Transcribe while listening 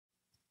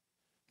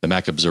The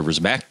Mac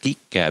Observer's Mac Geek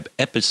Gab,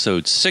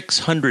 episode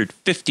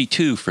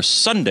 652 for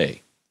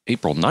Sunday,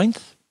 April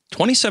 9th,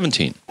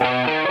 2017.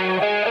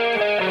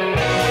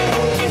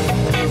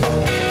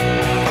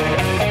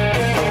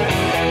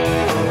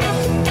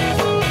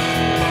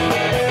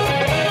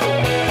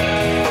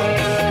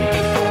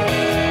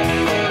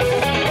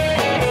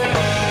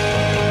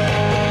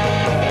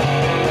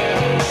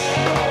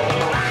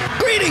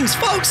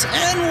 Folks,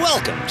 and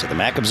welcome to the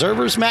Mac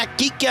Observer's Mac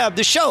Geek Gab,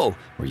 the show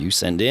where you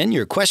send in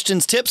your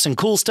questions, tips, and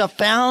cool stuff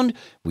found.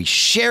 We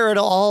share it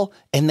all,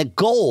 and the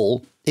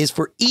goal is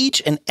for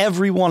each and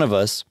every one of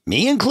us,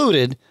 me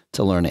included,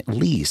 to learn at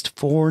least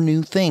 4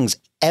 new things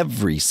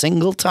every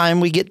single time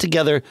we get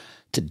together.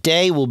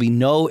 Today will be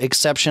no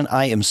exception,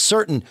 I am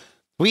certain.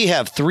 We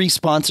have 3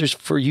 sponsors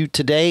for you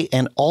today,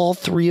 and all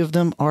 3 of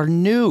them are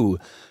new.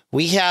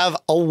 We have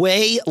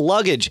Away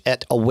Luggage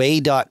at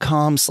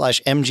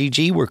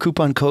away.com/MGG, where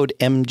coupon code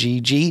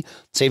MGG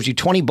saves you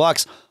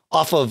 $20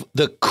 off of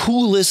the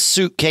coolest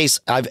suitcase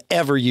I've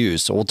ever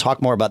used. So we'll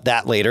talk more about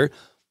that later.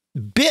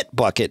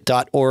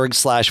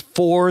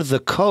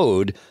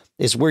 Bitbucket.org/forthecode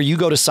is where you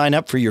go to sign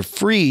up for your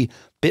free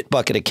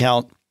Bitbucket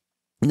account.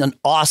 An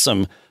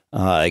awesome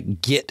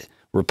Git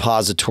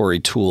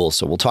repository tool.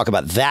 So we'll talk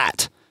about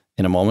that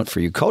in a moment for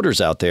you coders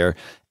out there.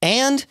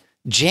 And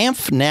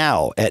Jamf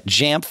Now at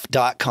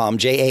jamf.com,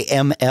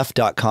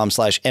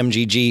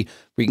 jamf.com/MGG,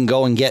 where you can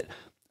go and get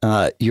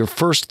your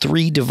first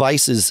 3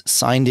 devices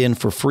signed in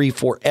for free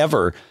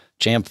forever.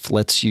 Jamf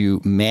lets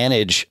you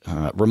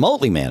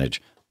remotely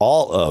manage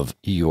all of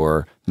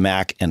your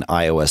Mac and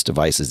iOS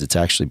devices. It's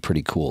actually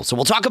pretty cool. So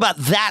we'll talk about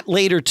that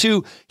later,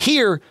 too.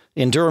 Here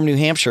in Durham, New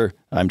Hampshire,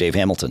 I'm Dave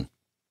Hamilton.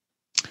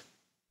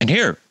 And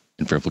here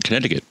in Fairfield,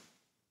 Connecticut,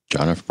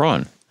 John F.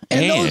 Braun.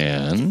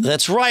 And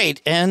that's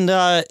right. And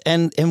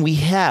we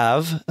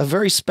have a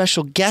very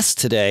special guest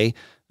today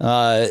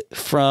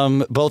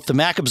from both the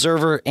Mac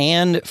Observer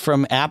and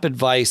from App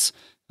Advice.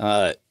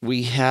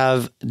 We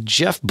have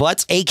Jeff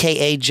Butts,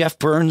 a.k.a. Jeff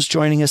Burns,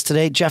 joining us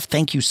today. Jeff,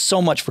 thank you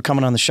so much for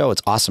coming on the show.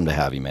 It's awesome to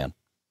have you, man.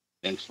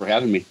 Thanks for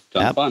having me.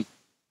 It's fun.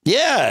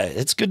 Yeah,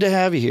 it's good to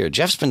have you here.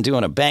 Jeff's been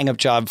doing a bang-up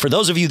job. For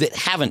those of you that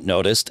haven't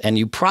noticed, and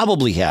you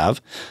probably have,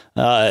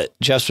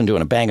 Jeff's been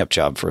doing a bang-up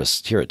job for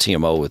us here at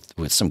TMO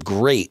with some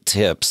great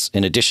tips,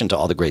 in addition to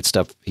all the great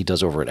stuff he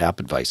does over at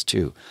App Advice,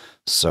 too.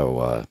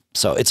 So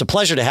it's a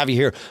pleasure to have you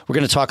here. We're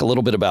going to talk a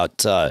little bit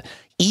about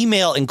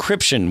email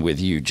encryption with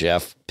you,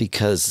 Jeff,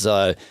 because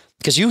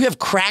you have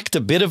cracked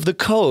a bit of the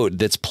code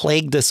that's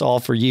plagued us all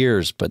for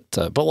years. But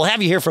we'll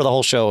have you here for the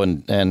whole show,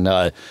 and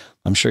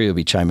I'm sure you'll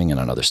be chiming in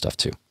on other stuff,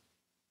 too.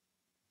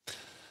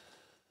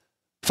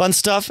 Fun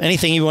stuff.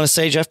 Anything you want to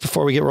say, Jeff,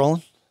 before we get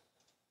rolling?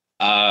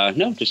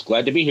 No, just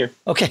glad to be here.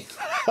 Okay.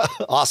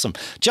 Awesome.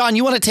 John,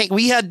 you want to take,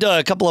 we had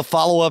a couple of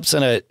follow-ups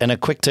and a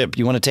quick tip.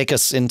 You want to take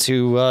us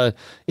into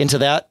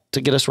that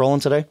to get us rolling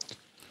today?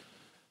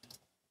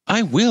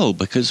 I will,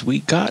 because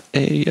we got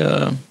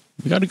a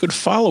good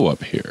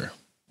follow-up here.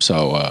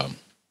 So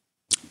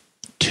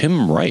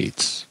Tim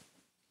writes,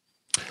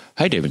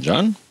 "Hi, Dave and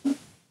John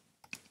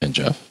and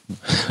Jeff.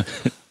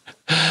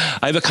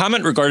 I have a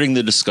comment regarding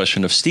the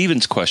discussion of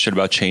Steven's question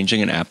about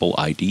changing an Apple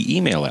ID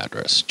email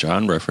address.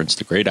 John referenced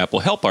the great Apple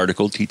Help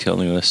article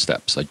detailing the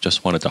steps. I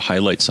just wanted to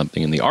highlight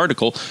something in the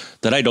article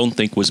that I don't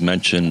think was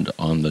mentioned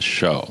on the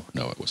show."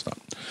 No, it was not.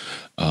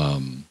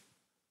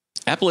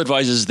 Apple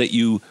advises that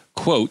you,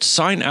 quote,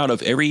 "sign out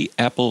of every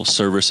Apple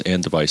service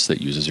and device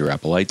that uses your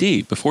Apple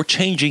ID before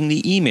changing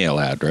the email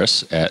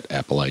address at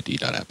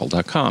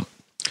appleid.apple.com.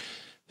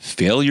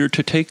 Failure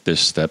to take this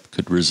step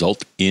could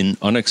result in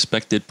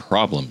unexpected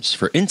problems.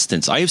 For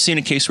instance, I have seen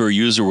a case where a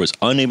user was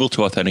unable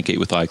to authenticate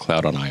with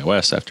iCloud on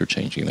iOS after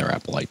changing their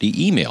Apple ID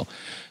email.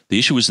 The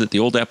issue was that the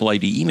old Apple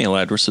ID email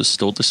address is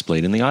still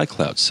displayed in the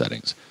iCloud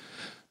settings.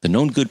 The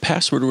known good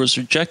password was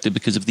rejected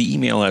because of the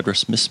email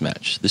address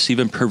mismatch. This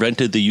even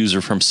prevented the user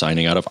from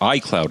signing out of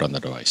iCloud on the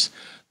device.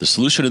 The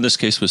solution in this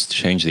case was to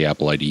change the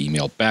Apple ID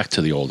email back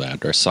to the old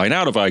address, sign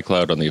out of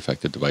iCloud on the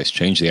affected device,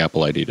 change the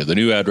Apple ID to the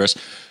new address,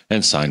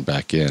 and sign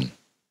back in.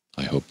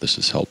 I hope this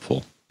is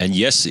helpful." And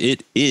yes,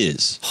 it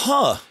is.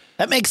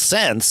 That makes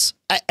sense.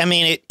 I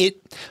mean,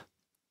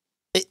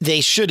 they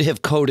should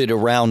have coded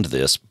around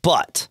this,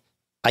 but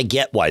I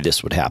get why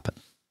this would happen.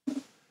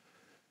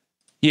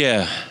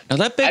 Yeah. Now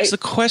that begs the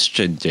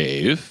question,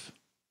 Dave.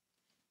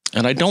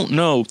 And I don't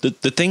know.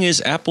 The thing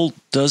is, Apple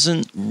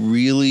doesn't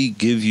really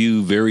give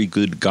you very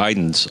good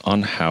guidance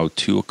on how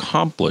to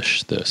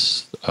accomplish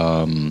this.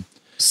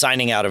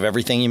 Signing out of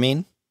everything, you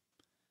mean?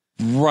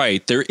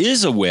 Right. There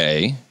is a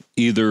way,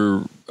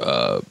 either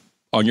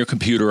on your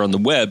computer or on the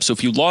web. So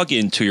if you log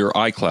into your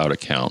iCloud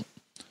account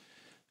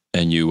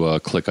and you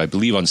click, I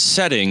believe, on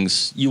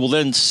settings, you will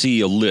then see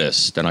a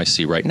list. And I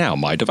see right now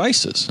my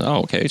devices.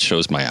 Oh, okay. It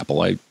shows my Apple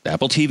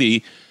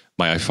TV,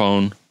 my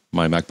iPhone,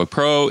 my MacBook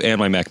Pro, and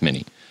my Mac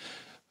Mini.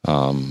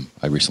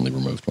 I recently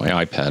removed my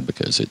iPad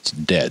because it's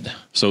dead.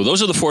 So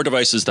those are the 4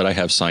 devices that I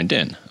have signed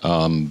in.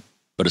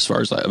 But as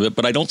far as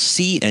but I don't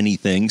see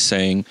anything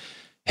saying,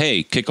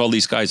 hey, kick all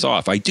these guys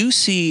off. I do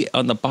see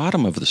on the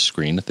bottom of the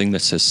screen a thing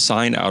that says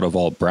sign out of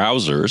all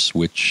browsers,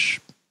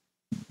 which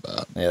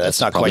that's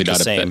not quite the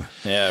same.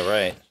 Yeah,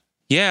 right.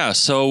 Yeah,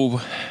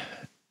 so,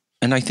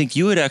 and I think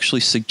you had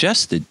actually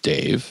suggested,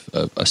 Dave,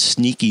 a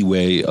sneaky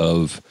way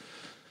of,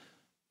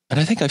 and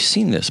I think I've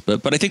seen this,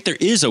 but I think there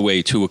is a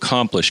way to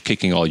accomplish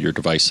kicking all your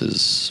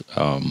devices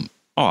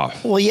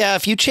off. Well, yeah,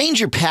 if you change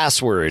your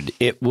password,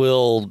 it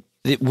will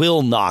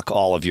knock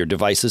all of your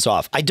devices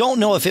off. I don't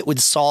know if it would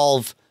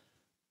solve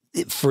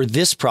for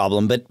this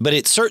problem, but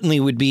it certainly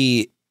would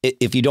be,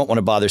 if you don't want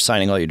to bother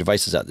signing all your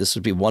devices out, this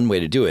would be one way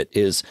to do it,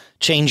 is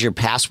change your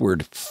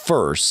password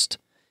first,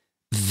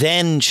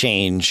 then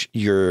change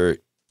your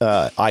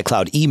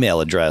iCloud email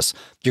address.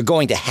 You're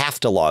going to have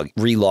to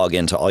re-log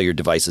into all your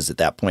devices at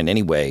that point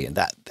anyway. And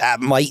that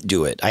might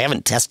do it. I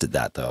haven't tested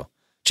that, though.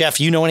 Jeff,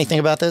 you know anything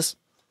about this?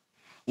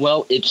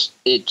 Well,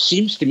 it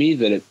seems to me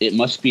that it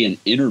must be an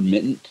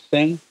intermittent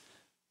thing,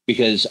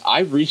 because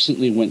I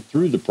recently went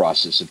through the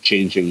process of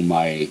changing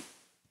my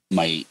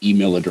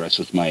email address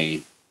with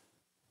my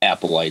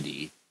Apple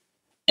ID,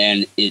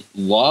 and it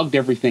logged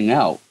everything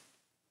out,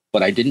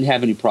 but I didn't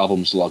have any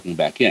problems logging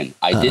back in.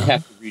 I did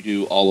have to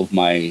redo all of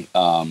my,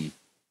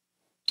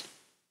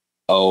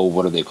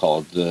 what are they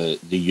called? The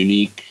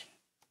unique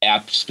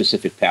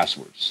app-specific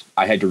passwords.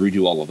 I had to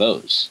redo all of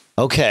those.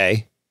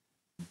 Okay.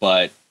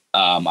 But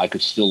I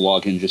could still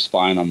log in just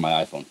fine on my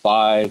iPhone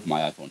 5,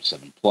 my iPhone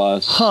 7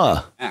 Plus.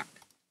 Huh. Mac.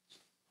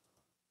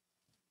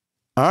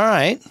 All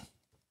right.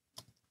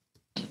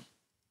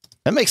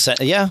 That makes sense.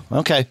 Yeah.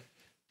 Okay.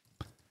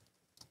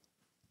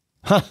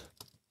 Huh.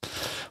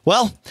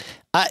 Well,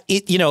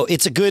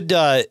 it's a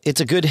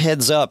good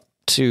heads up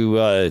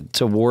to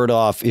ward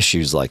off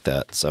issues like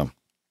that. So.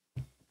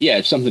 Yeah,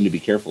 it's something to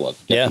be careful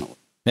of. Definitely.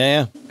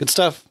 Yeah. Good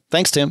stuff.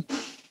 Thanks, Tim.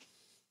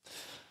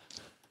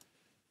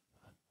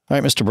 All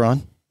right, Mr.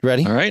 Braun,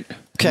 ready? All right.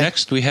 Okay.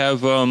 Next, we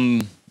have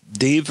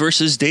Dave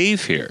versus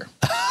Dave here.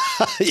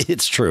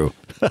 It's true.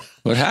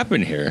 What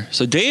happened here?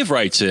 So Dave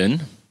writes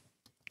in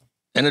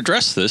and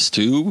addressed this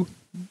to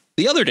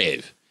the other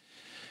Dave.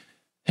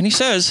 And he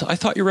says, I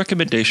thought your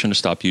recommendation to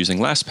stop using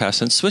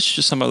LastPass and switch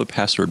to some other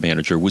password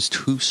manager was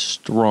too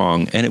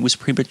strong and it was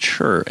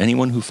premature.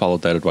 Anyone who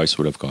followed that advice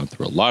would have gone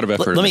through a lot of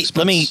effort. Let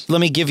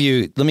me give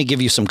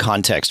you some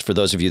context for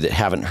those of you that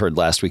haven't heard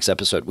last week's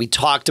episode. We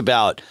talked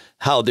about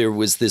how there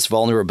was this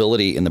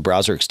vulnerability in the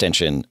browser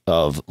extension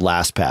of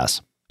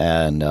LastPass,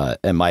 and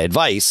my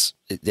advice,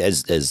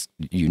 as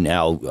you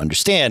now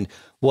understand,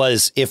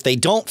 was if they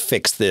don't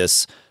fix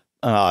this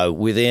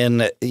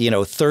within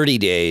 30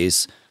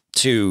 days.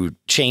 To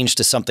change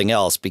to something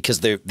else, because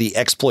the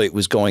exploit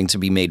was going to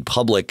be made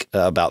public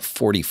about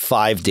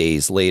 45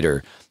 days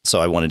later.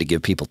 So I wanted to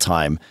give people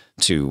time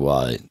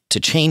to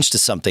change to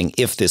something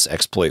if this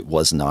exploit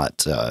was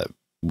not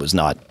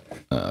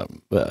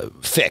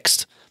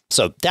fixed.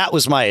 So that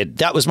was my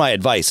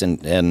advice,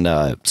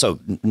 and so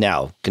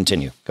now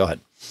continue. Go ahead.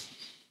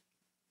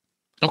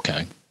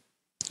 Okay.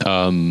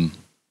 The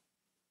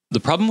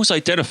problem was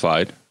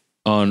identified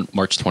on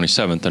March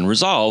 27th and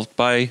resolved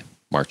by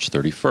March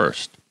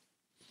 31st.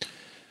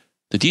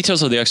 The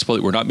details of the exploit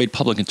were not made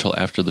public until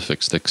after the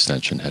fixed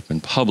extension had been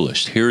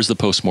published. Here's the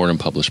postmortem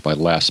published by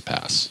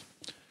LastPass.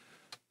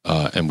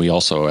 And we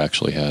also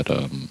actually had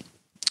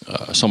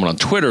someone on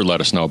Twitter let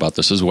us know about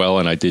this as well,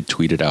 and I did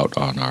tweet it out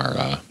on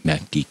our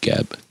Geek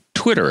Gab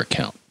Twitter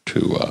account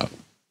to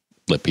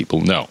let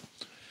people know.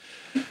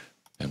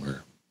 And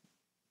we're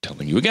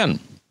telling you again.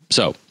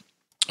 So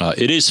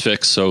it is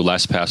fixed, so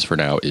LastPass for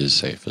now is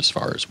safe as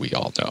far as we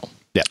all know.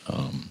 Yeah.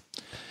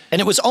 And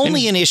it was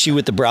only an issue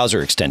with the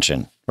browser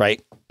extension, right?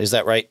 Is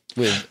that right?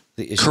 With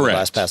the issue correct.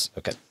 With LastPass?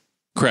 Okay.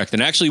 Correct.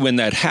 And actually, when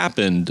that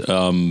happened,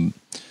 so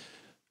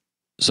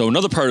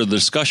another part of the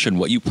discussion,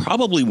 what you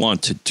probably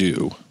want to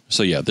do,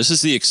 so yeah, this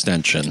is the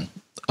extension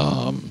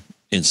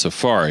in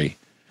Safari.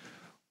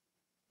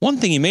 One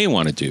thing you may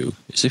want to do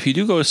is if you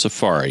do go to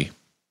Safari,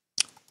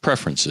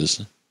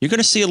 Preferences, you're going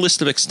to see a list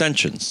of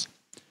extensions.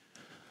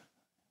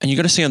 And you're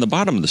going to see on the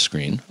bottom of the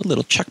screen a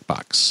little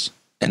checkbox.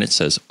 And it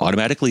says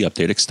automatically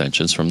update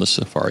extensions from the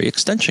Safari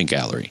extension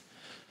gallery.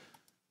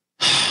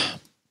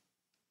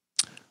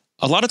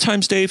 A lot of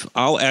times, Dave,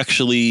 I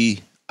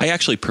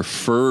actually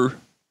prefer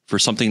for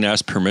something to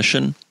ask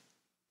permission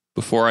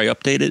before I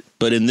update it.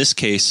 But in this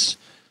case,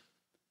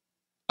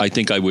 I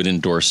think I would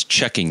endorse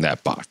checking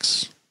that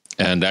box.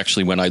 And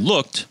actually, when I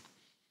looked,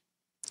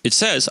 it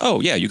says, oh,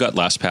 yeah, you got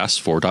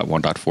LastPass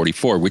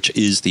 4.1.44, which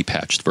is the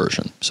patched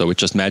version. So it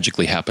just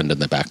magically happened in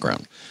the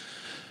background.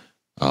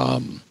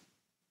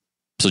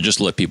 So just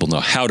to let people know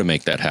how to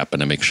make that happen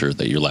and make sure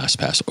that your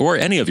LastPass or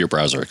any of your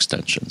browser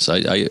extensions,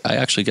 I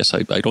actually guess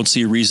I don't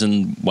see a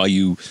reason why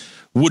you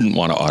wouldn't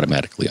want to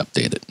automatically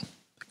update it,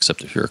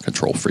 except if you're a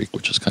control freak,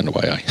 which is kind of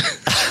why I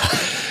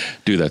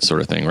do that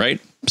sort of thing,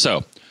 right?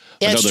 So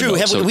yeah, it's true.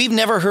 We've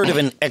never heard of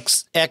an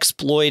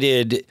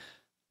exploited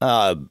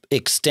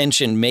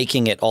extension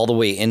making it all the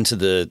way into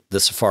the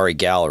Safari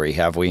gallery,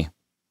 have we?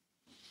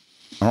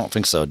 I don't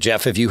think so.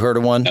 Jeff, have you heard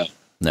of one? No.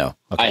 No.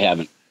 Okay. I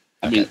haven't.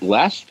 I mean,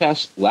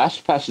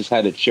 LastPass has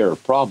had its share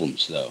of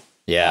problems, though.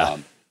 Yeah.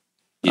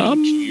 2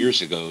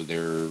 years ago,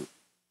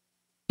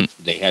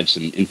 they had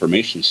some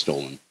information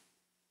stolen.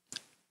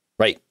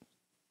 Right.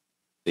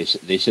 They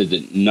said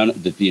that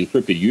that the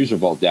encrypted user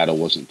vault data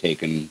wasn't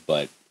taken,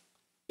 but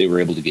they were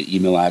able to get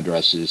email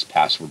addresses,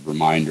 password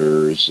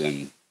reminders,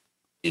 and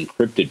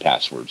encrypted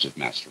passwords of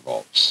master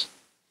vaults.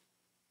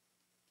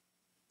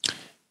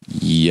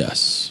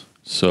 Yes.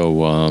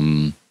 So,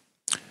 on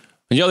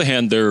the other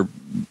hand, they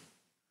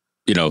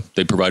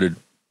provided,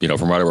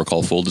 from what I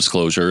recall, full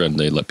disclosure, and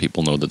they let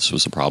people know that this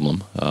was a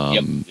problem.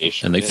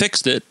 They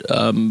fixed it.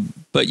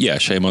 But yeah,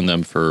 shame on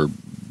them for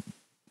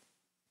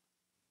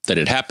that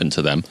it happened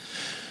to them.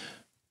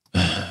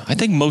 I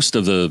think most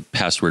of the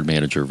password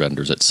manager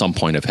vendors at some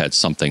point have had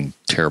something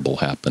terrible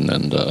happen,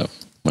 and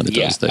when it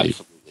does, they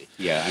absolutely.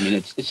 Yeah, I mean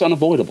it's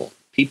unavoidable.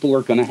 People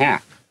are going to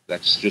hack.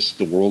 That's just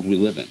the world we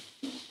live in.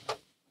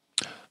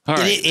 All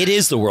right. It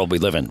is the world we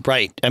live in,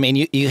 right? I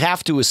mean, you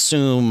have to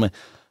assume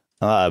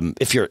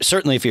if you're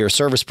a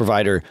service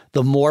provider,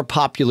 the more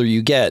popular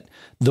you get,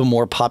 the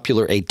more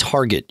popular a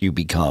target you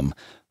become,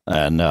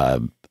 and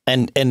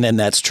then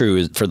that's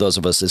true for those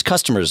of us as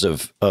customers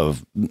of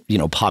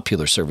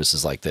popular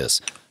services like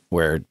this,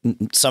 where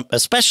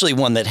especially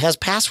one that has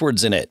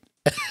passwords in it,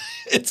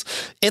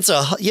 it's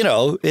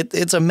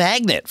a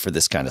magnet for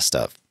this kind of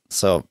stuff.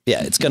 So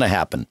yeah, it's going to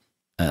happen.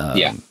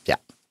 Yeah.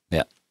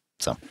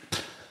 So.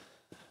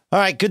 All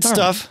right, good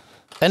stuff.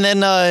 And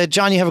then,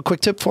 John, you have a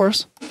quick tip for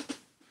us?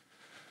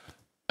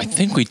 I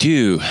think we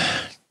do.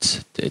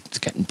 It's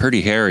getting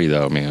pretty hairy,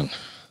 though, man.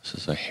 This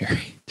is a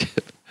hairy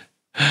tip.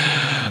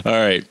 All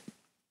right.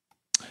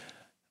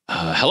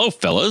 Hello,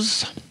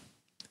 fellas.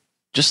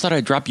 Just thought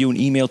I'd drop you an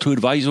email to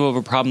advise you of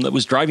a problem that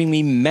was driving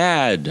me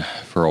mad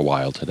for a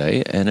while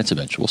today and its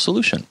eventual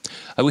solution.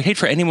 I would hate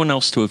for anyone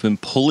else to have been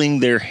pulling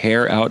their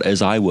hair out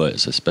as I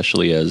was,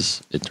 especially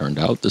as it turned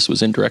out this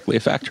was indirectly a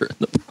factor in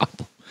the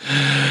problem.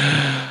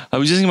 I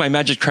was using my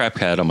Magic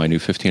Trackpad on my new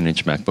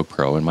 15-inch MacBook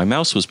Pro, and my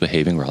mouse was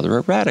behaving rather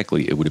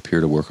erratically. It would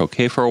appear to work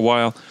okay for a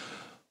while,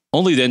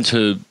 only then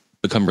to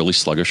become really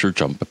sluggish or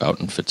jump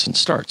about in fits and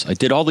starts. I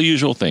did all the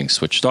usual things,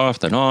 switched off,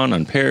 then on,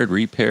 unpaired,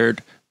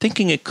 repaired.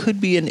 Thinking it could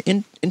be an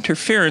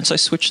interference, I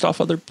switched off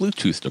other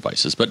Bluetooth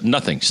devices, but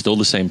nothing, still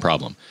the same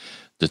problem.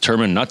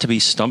 Determined not to be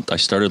stumped, I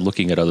started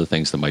looking at other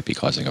things that might be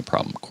causing a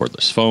problem,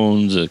 cordless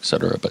phones,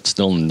 etc., but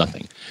still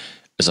nothing.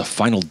 As a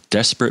final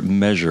desperate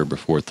measure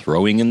before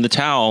throwing in the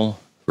towel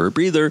for a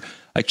breather,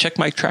 I checked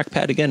my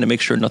trackpad again to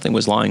make sure nothing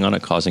was lying on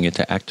it, causing it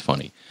to act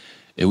funny.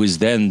 It was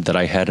then that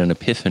I had an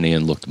epiphany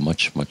and looked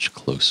much, much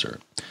closer.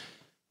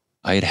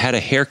 I had had a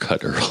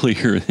haircut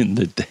earlier in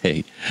the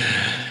day,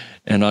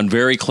 and on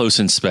very close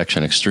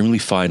inspection, extremely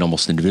fine,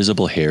 almost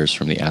invisible hairs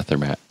from the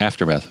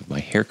aftermath of my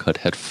haircut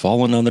had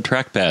fallen on the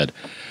trackpad.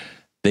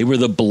 They were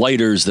the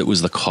blighters that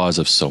was the cause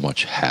of so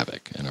much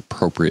havoc, and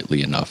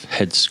appropriately enough,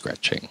 head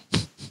scratching.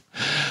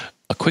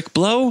 A quick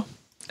blow,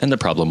 and the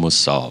problem was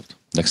solved.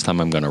 Next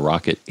time I'm going to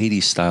rock it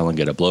 80s style and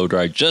get a blow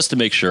dry just to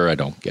make sure I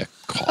don't get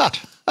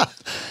caught.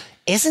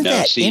 Isn't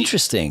that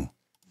interesting?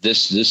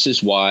 This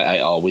is why I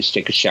always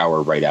take a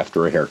shower right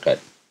after a haircut.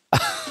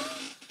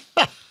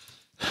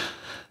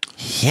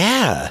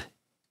 Yeah.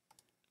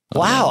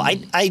 Wow.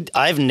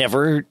 I've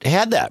never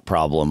had that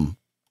problem.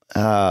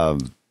 I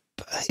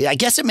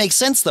guess it makes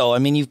sense, though. I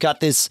mean, you've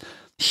got this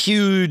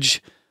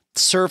huge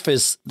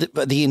surface,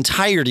 the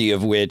entirety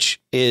of which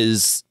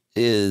is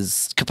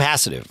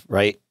capacitive,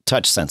 right?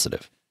 Touch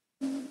sensitive.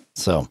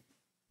 So,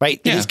 right.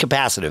 Yeah. It is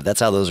capacitive. That's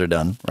how those are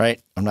done, right?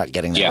 I'm not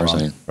getting that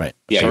wrong. Right.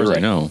 Yeah, as far as I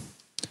know.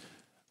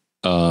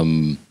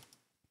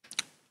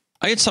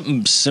 I had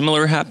something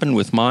similar happen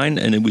with mine,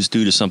 and it was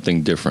due to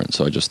something different.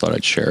 So I just thought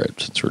I'd share it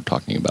since we're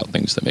talking about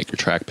things that make your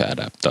trackpad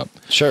apt up.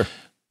 Sure.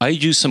 I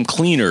used some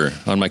cleaner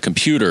on my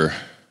computer,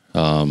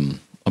 on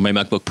my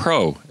MacBook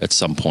Pro at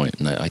some point.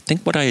 And I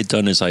think what I had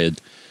done is I had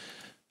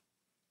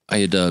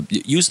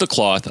used the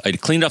cloth,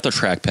 I'd cleaned off the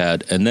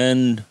trackpad, and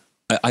then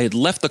I had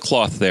left the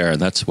cloth there, and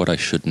that's what I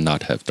should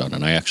not have done.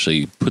 And I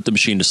actually put the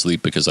machine to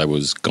sleep because I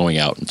was going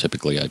out, and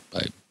typically I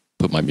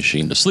put my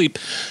machine to sleep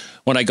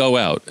when I go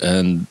out.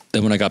 And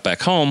then when I got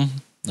back home,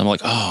 I'm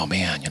like, oh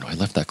man, I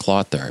left that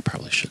cloth there. I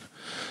probably should.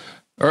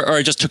 Or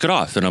I just took it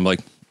off, and I'm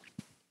like,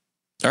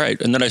 all right.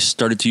 And then I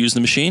started to use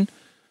the machine.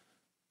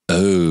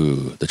 Oh,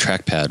 the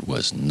trackpad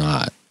was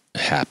not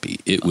happy.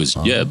 It was,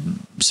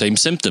 same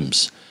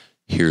symptoms.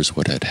 Here's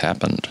what had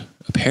happened.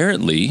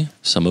 Apparently,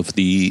 some of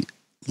the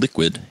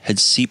liquid had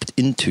seeped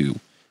into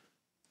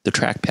the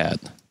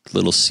trackpad,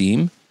 little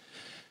seam.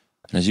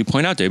 And as you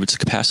point out, Dave, it's a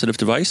capacitive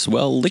device.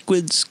 Well,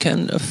 liquids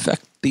can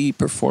affect the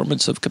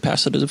performance of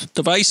capacitive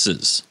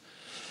devices.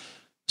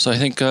 So I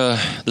think the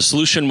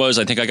solution was,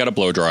 I got a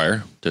blow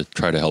dryer to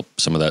try to help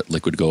some of that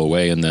liquid go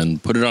away, and then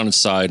put it on its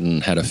side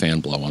and had a fan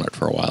blow on it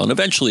for a while. And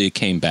eventually it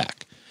came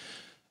back.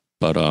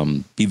 But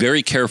be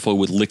very careful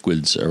with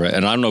liquids. Right?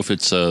 And I don't know if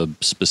it's a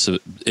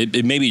specific,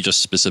 it may be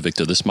just specific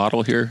to this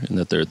model here, in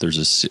that there's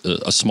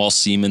a small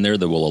seam in there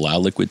that will allow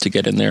liquid to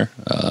get in there.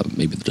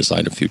 Maybe the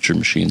design of future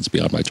machines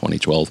beyond my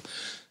 2012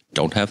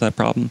 don't have that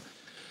problem.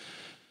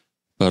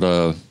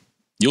 But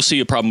you'll see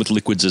a problem with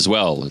liquids as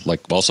well, like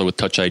also with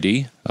Touch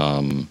ID.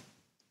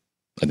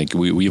 I think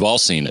we've all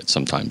seen it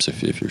sometimes.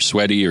 If you're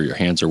sweaty or your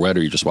hands are wet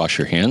or you just wash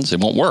your hands, it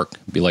won't work.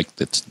 Be like,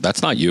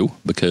 that's not you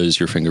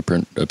because your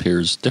fingerprint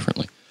appears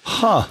differently.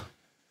 Huh.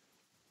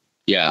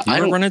 Yeah. I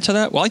don't run into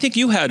that. Well, I think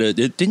you had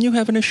didn't you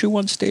have an issue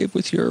once, Dave,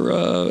 with your,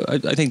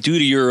 I think due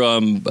to your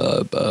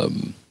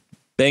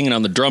banging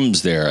on the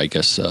drums there, I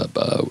guess,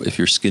 if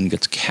your skin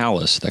gets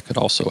callous, that could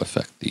also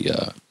affect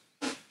the,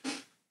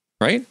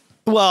 right?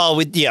 Well,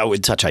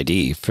 with Touch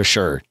ID for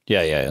sure.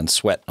 Yeah. And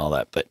sweat and all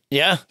that. But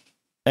yeah.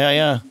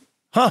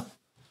 Huh.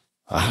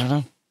 I don't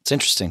know. It's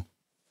interesting.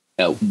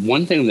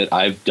 One thing that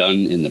I've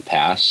done in the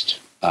past,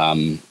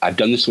 I've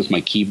done this with my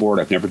keyboard.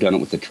 I've never done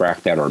it with the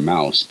trackpad or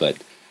mouse, but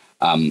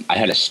I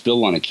had a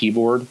spill on a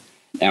keyboard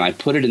and I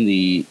put it in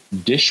the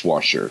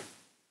dishwasher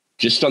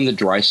just on the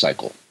dry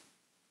cycle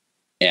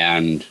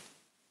and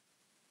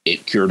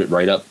it cured it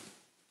right up.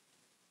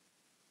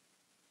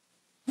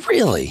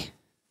 Really?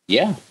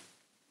 Yeah.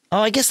 Oh,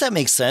 I guess that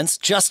makes sense.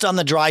 Just on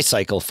the dry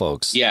cycle,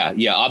 folks. Yeah.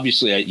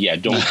 Obviously,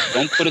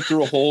 don't put it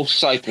through a whole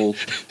cycle.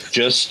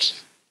 Just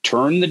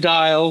turn the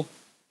dial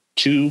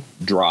to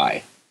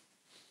dry.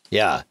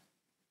 Yeah.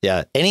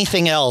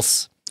 Anything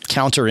else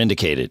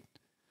counterindicated?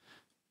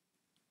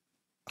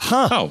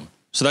 Huh. Oh,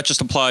 so that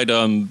just applied.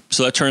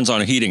 So that turns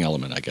on a heating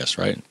element, I guess,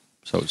 right?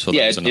 So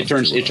yeah,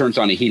 it turns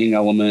on a heating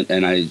element,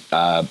 and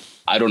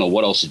I don't know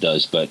what else it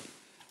does, but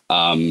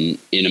in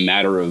a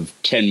matter of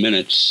 10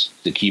 minutes,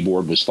 the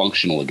keyboard was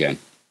functional again.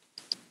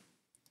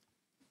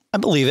 I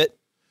believe it.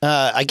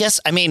 I guess,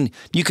 I mean,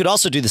 you could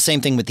also do the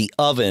same thing with the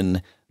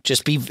oven.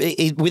 Just be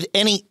with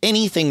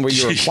anything where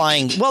you're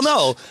applying. Well,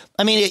 no,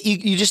 I mean,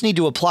 you just need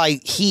to apply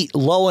heat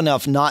low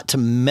enough not to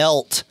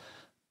melt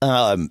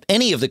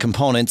any of the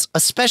components,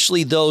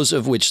 especially those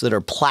of which that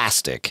are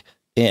plastic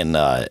in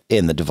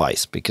the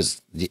device,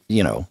 because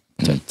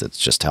that's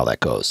just how that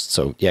goes.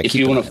 So yeah, if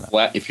you want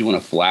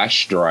to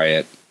flash dry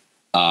it,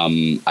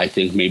 I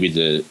think maybe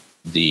the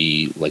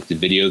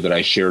video that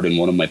I shared in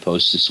one of my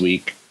posts this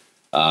week,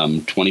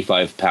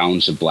 25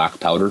 pounds of black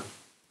powder.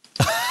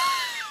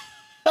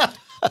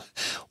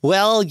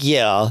 Well,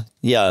 yeah,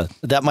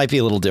 that might be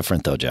a little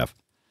different though, Jeff.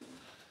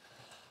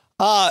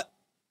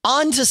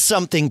 On to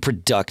something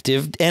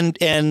productive and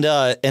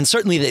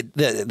certainly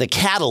the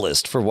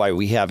catalyst for why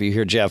we have you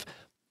here, Jeff.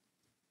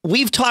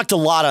 We've talked a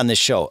lot on this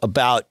show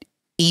about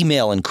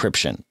email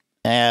encryption,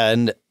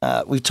 and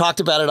we've talked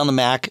about it on the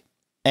Mac,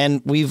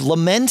 and we've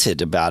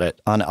lamented about it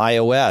on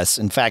iOS.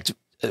 In fact,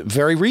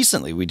 very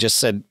recently, we just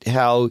said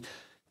how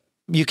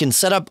you can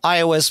set up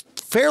iOS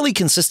fairly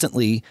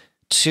consistently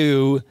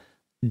to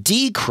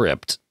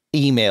decrypt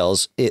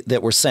emails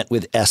that were sent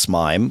with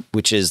SMIME,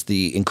 which is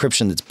the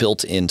encryption that's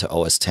built into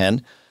OS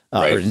 10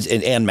 right.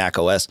 and Mac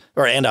OS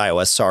and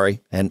iOS,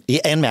 sorry, and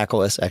Mac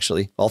OS,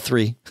 actually, all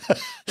three.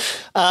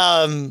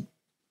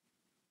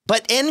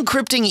 But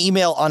encrypting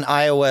email on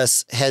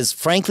iOS has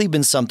frankly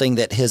been something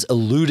that has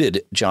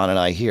eluded John and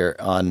I here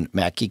on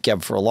Mac Geek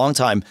Gab for a long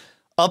time,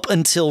 up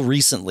until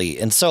recently.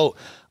 And so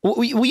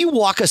will you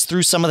walk us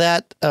through some of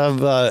that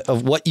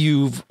of what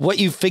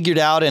you've figured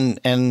out and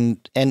in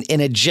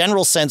a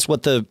general sense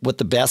what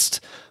the best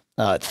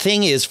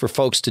thing is for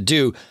folks to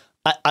do?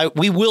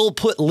 We will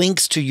put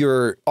links to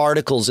your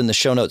articles in the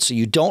show notes, so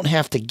you don't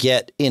have to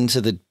get into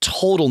the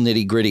total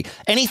nitty gritty.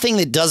 Anything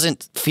that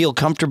doesn't feel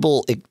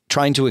comfortable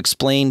trying to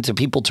explain to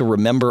people to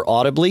remember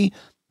audibly,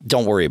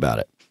 don't worry about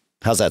it.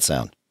 How's that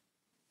sound?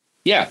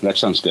 Yeah, that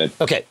sounds good.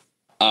 Okay.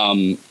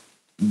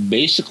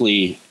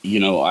 Basically,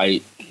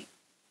 I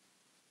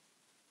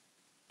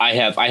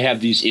have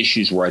these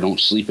issues where I don't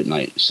sleep at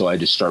night, so I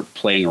just start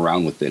playing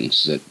around with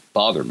things that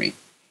bother me.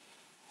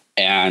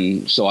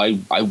 And so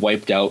I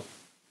wiped out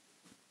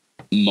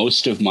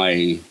most of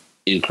my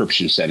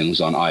encryption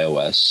settings on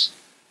iOS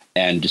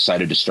and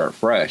decided to start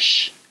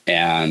fresh.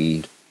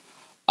 And,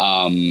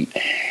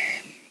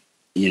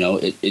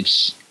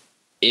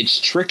 it's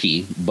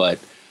tricky, but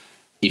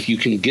if you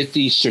can get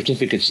these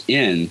certificates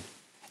in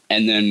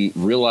and then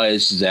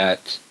realize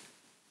that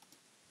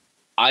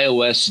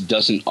iOS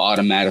doesn't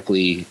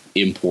automatically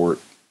import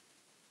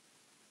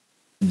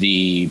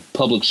the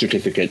public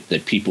certificate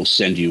that people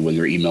send you when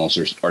their emails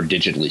are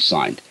digitally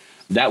signed.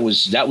 That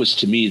was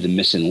to me the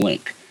missing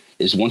link,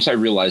 is once I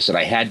realized that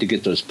I had to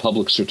get those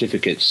public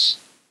certificates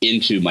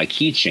into my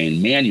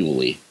keychain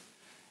manually.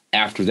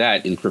 After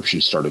that,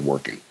 encryption started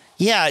working.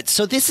 Yeah,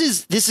 so this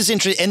is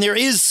interesting, and there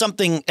is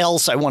something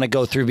else I want to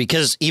go through,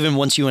 because even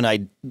once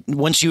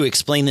you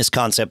explain this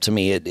concept to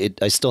me,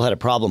 I still had a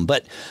problem.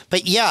 But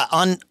yeah,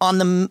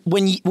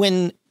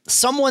 when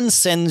someone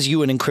sends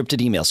you an encrypted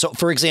email. So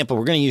for example,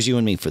 we're going to use you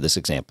and me for this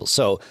example.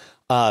 So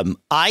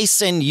I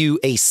send you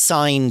a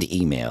signed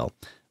email.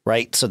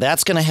 Right. So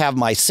that's going to have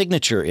my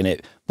signature in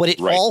it. What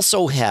it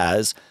also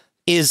has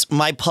is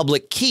my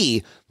public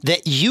key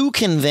that you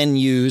can then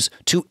use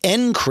to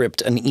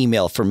encrypt an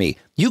email for me.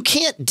 You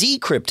can't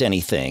decrypt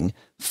anything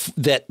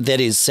that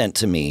is sent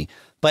to me,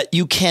 but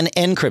you can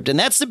encrypt. And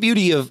that's the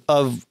beauty of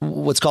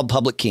what's called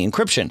public key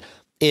encryption,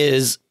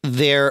 is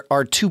there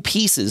are two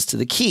pieces to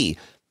the key.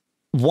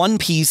 one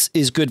piece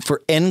is good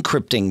for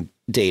encrypting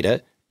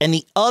data, and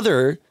the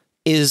other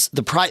is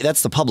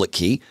that's the public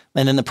key,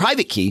 and then the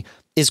private key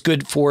is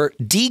good for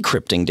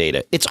decrypting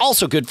data. It's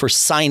also good for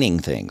signing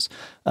things,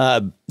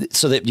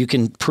 so that you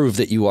can prove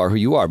that you are who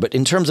you are. But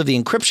in terms of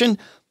the encryption,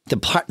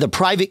 the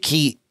private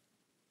key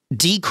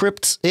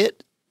decrypts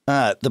it.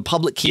 The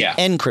public key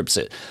encrypts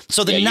it.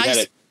 So the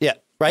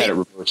right. Had it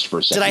reversed for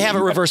a second. Did I have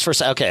it reversed for a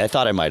second? Okay, I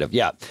thought I might have.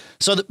 Yeah.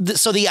 So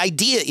the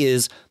idea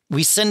is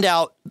we send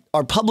out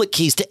our public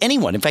keys to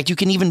anyone. In fact, you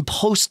can even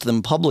post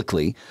them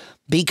publicly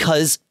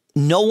because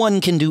no one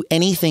can do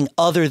anything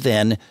other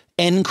than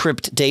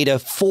encrypt data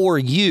for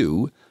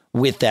you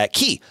with that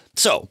key.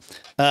 So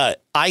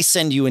I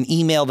send you an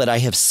email that I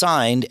have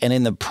signed, and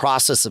in the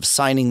process of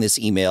signing this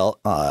email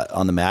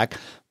on the Mac,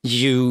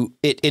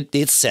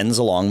 it sends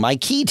along my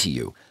key to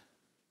you.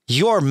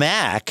 Your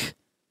Mac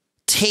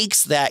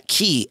takes that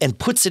key and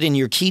puts it in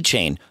your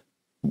keychain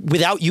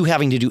without you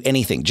having to do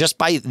anything, just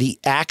by the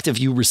act of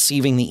you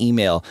receiving the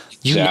email.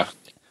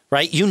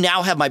 Right? You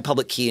now have my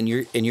public key in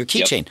your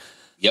keychain.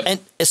 Yep.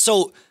 And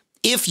so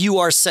if you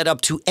are set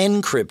up to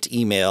encrypt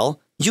email,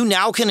 you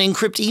now can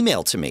encrypt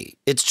email to me.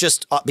 It's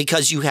just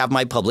because you have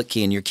my public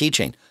key in your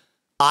keychain.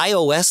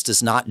 iOS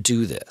does not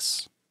do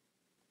this.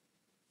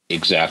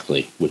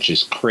 Exactly, which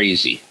is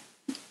crazy.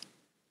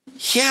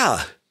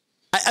 Yeah.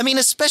 I mean,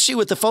 especially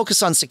with the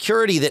focus on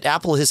security that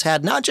Apple has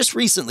had, not just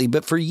recently,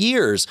 but for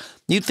years,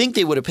 you'd think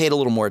they would have paid a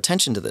little more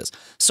attention to this.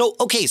 So,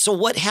 okay, so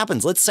what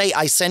happens? Let's say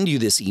I send you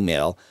this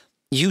email.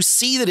 You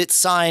see that it's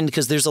signed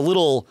because there's a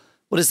little,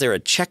 what is there, a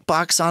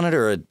checkbox on it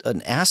or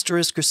an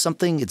asterisk or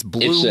something? It's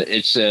blue.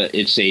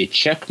 It's a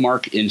check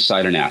mark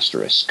inside an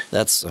asterisk.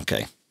 That's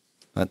okay.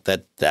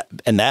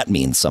 That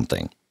means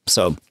something.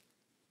 So,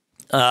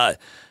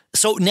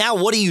 so now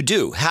what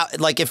do? How,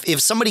 like if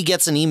somebody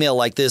gets an email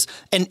like this,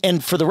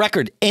 and for the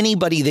record,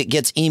 anybody that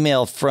gets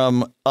email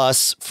from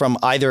us from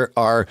either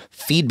our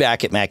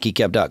feedback at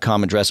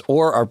macgeekgab.com address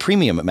or our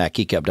premium at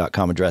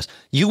macgeekgab.com address,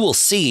 you will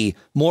see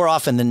more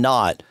often than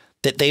not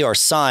that they are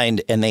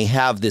signed and they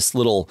have this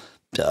little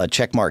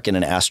check mark and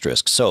an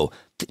asterisk. So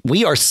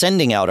we are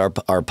sending out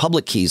our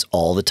public keys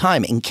all the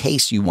time in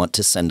case you want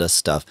to send us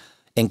stuff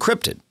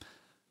encrypted.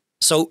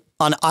 So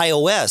on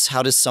iOS,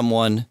 how does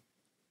someone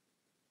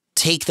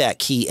take that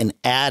key and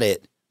add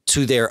it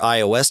to their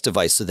iOS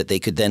device so that they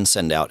could then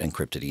send out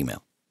encrypted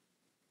email?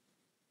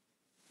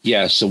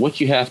 Yeah, so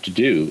what you have to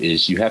do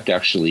is you have to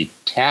actually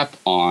tap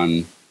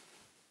on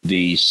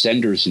the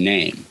sender's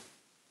name,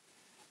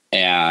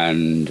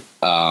 and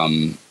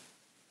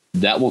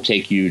that will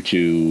take you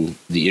to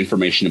the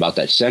information about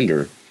that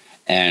sender,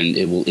 and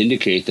it will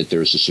indicate that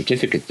there's a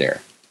certificate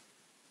there.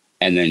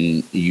 And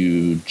then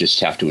you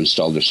just have to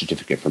install the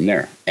certificate from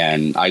there.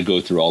 And I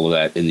go through all of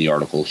that in the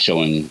article,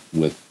 showing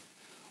with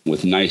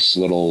nice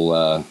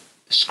little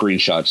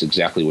screenshots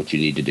exactly what you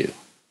need to do.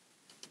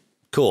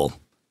 Cool.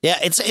 Yeah,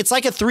 it's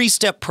like a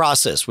 3-step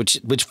process, which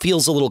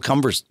feels a little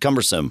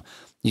cumbersome.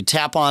 You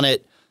tap on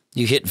it,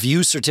 you hit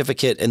View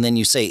Certificate, and then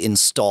you say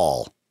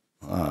Install,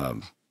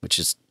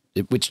 which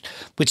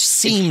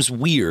seems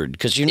weird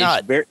because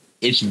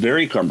it's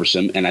very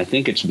cumbersome, and I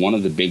think it's one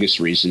of the biggest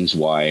reasons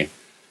why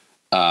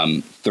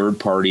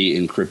third-party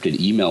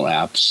encrypted email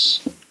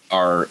apps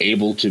are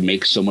able to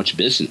make so much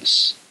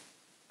business.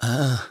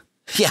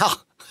 Yeah,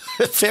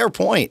 fair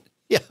point.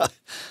 Yeah.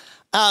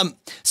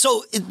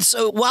 So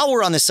while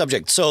we're on this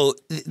subject, so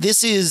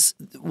this is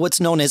what's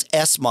known as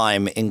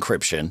SMIME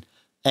encryption,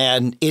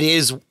 and it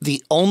is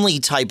the only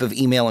type of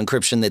email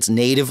encryption that's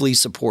natively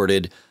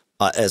supported,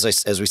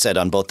 as we said,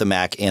 on both the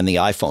Mac and the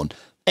iPhone.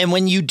 And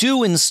when you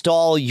do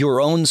install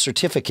your own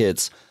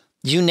certificates,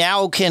 you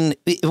now can,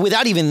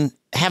 without even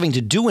having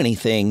to do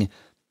anything,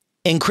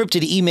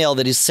 encrypted email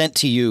that is sent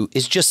to you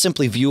is just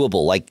simply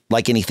viewable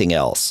like anything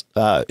else.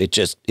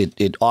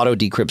 It auto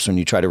decrypts when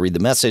you try to read the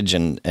message,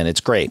 and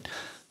it's great.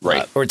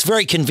 Right. Or it's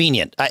very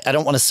convenient. I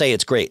don't want to say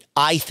it's great.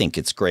 I think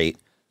it's great.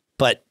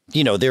 But,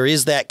 there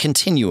is that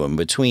continuum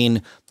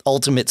between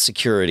ultimate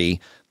security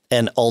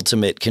and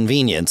ultimate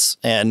convenience.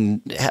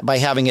 And by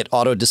having it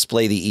auto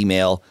display the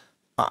email,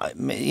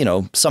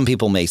 some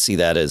people may see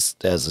that as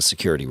a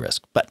security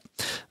risk. But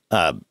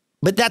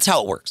that's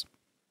how it works.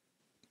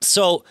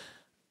 So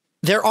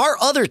there are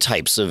other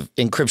types of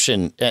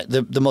encryption.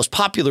 The most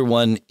popular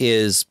one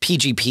is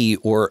PGP,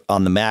 or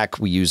on the Mac,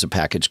 we use a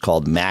package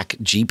called Mac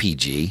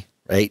GPG,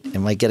 right?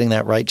 Am I getting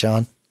that right,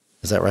 John?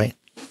 Is that right?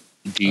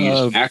 Do you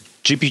use Mac?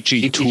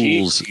 GPG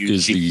Tools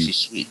is the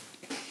suite.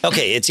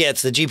 Okay,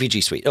 it's the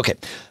GPG suite. Okay.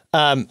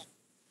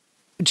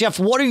 Jeff,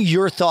 what are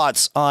your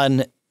thoughts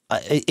on,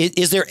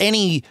 is there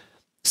any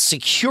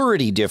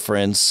security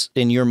difference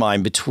in your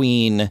mind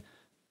between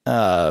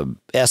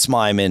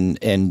SMIME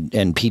and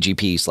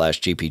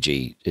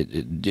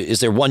PGP/GPG? Is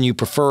there one you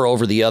prefer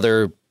over the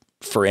other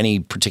for any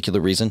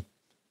particular reason?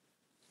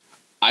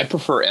 I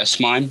prefer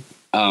SMIME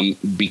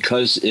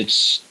because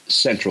it's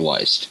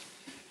centralized.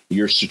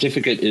 Your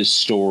certificate is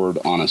stored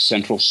on a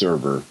central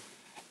server,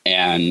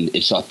 and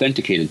it's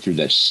authenticated through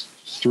that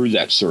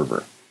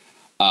server.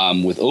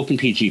 With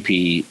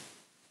OpenPGP,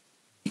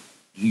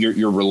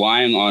 you're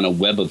relying on a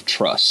web of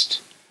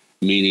trust,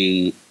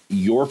 meaning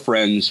your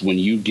friends, when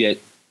you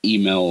get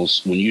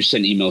emails, when you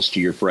send emails to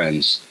your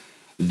friends,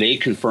 they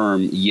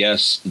confirm,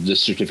 yes, the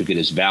certificate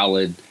is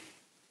valid.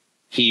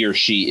 He or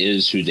she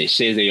is who they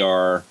say they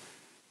are.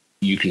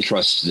 You can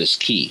trust this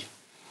key.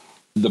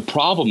 The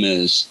problem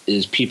is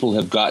people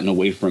have gotten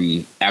away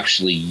from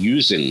actually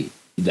using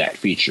that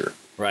feature.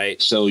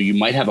 Right. So you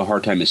might have a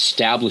hard time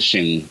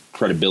establishing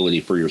credibility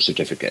for your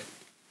certificate.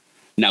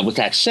 Now, with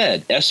that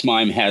said,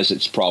 SMIME has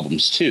its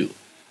problems too.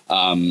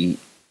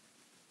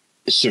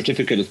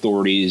 Certificate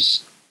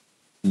authorities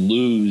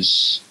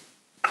lose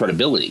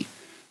credibility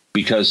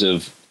because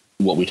of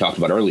what we talked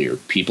about earlier.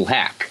 People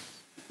hack.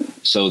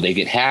 So they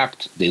get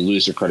hacked, they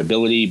lose their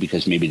credibility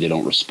because maybe they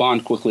don't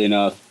respond quickly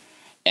enough.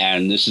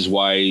 And this is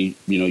why,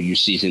 you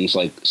see things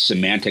like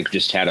Symantec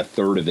just had a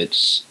third of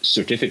its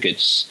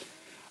certificates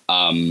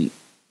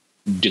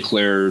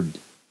declared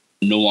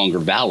no longer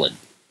valid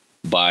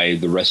by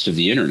the rest of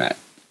the internet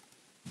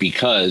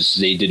because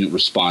they didn't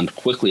respond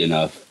quickly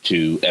enough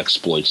to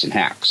exploits and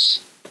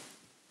hacks.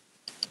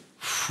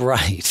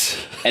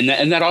 Right. And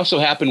that also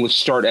happened with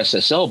Start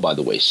SSL, by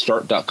the way.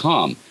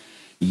 Start.com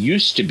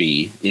used to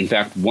be, in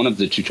fact, one of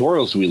the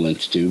tutorials we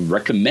linked to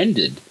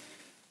recommended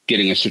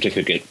getting a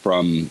certificate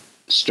from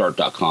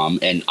Start.com.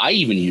 And I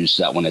even used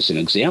that one as an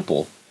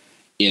example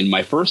in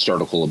my first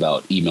article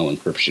about email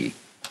encryption.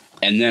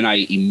 And then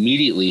I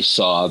immediately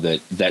saw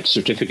that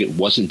certificate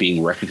wasn't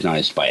being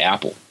recognized by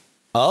Apple.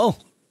 Oh.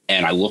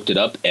 And I looked it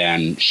up,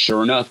 and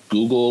sure enough,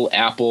 Google,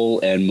 Apple,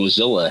 and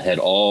Mozilla had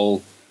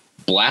all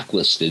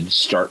blacklisted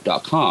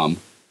Start.com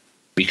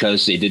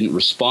because they didn't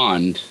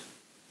respond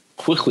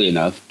quickly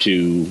enough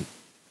to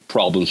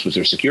problems with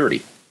their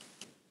security.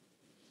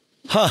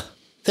 Huh.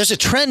 There's a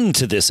trend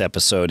to this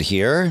episode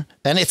here,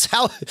 and it's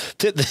how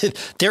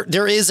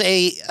there is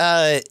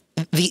a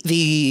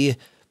the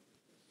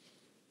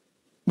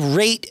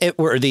rate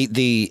or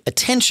the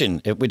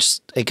attention at which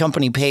a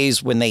company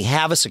pays when they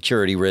have a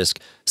security risk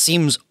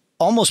seems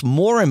almost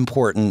more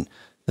important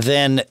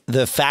than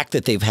the fact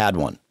that they've had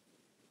one,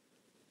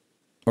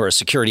 or a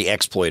security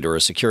exploit or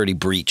a security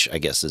breach, I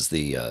guess is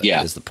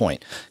the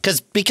point.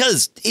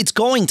 Because it's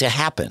going to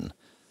happen,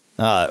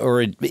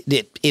 or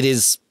it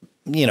is,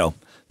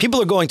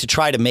 people are going to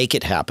try to make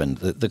it happen.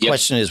 The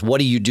question is, what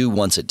do you do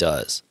once it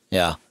does?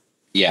 Yeah.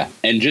 Yeah.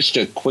 And just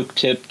a quick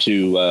tip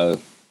to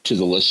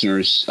the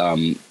listeners,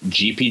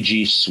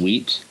 GPG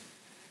Suite,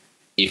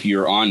 if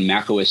you're on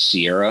macOS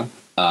Sierra,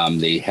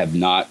 they have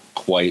not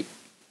quite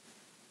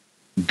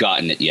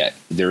gotten it yet.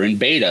 They're in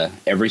beta.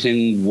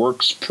 Everything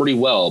works pretty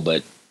well,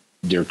 but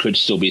there could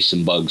still be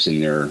some bugs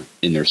in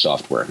their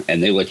software,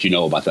 and they let you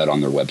know about that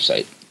on their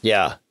website.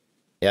 Yeah.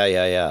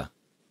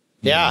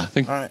 I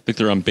think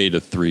they're on beta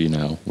 3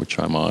 now, which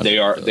I'm on. They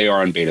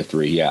are on beta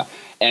 3. Yeah.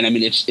 And I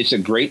mean, it's a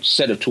great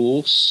set of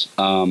tools.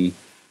 And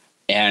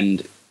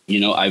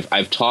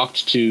I've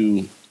talked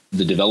to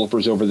the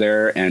developers over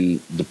there,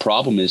 and the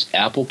problem is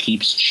Apple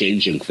keeps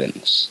changing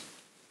things.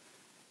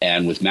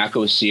 And with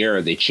macOS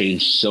Sierra, they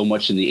changed so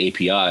much in the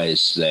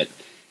APIs that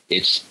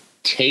it's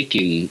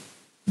taking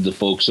the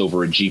folks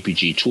over at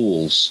GPG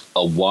Tools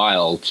a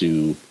while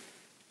to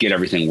get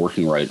everything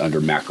working right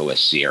under macOS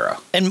Sierra.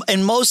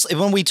 And mostly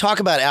when we talk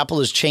about Apple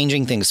is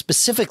changing things,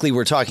 specifically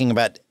we're talking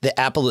about the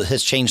Apple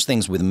has changed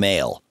things with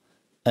Mail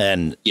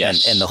and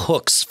the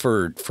hooks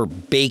for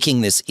baking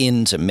this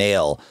into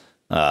Mail.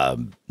 I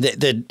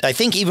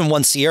think even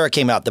when Sierra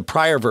came out, the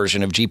prior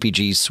version of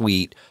GPG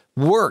Suite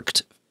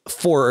worked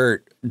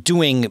for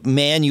doing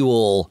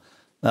manual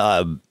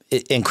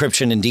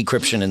encryption and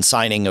decryption and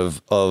signing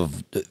of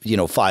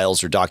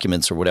files or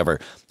documents or whatever.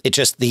 It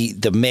just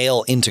the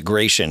Mail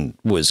integration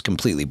was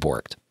completely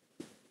borked.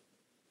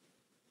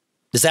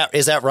 Is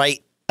that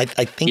right? I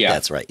think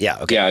that's right. Yeah.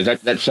 Okay. Yeah,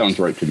 that sounds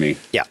right to me.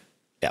 Yeah.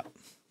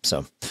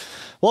 So,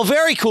 well,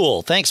 very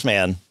cool. Thanks,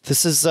 man.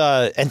 This is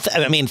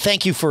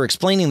thank you for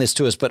explaining this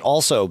to us, but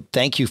also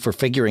thank you for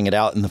figuring it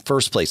out in the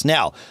first place.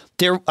 Now,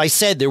 I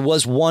said there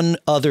was one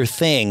other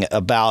thing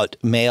about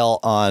Mail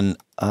on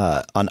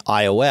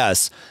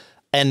iOS,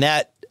 and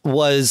that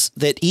was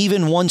that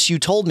even once you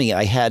told me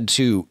I had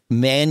to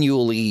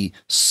manually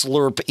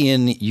slurp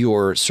in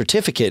your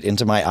certificate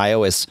into my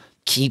iOS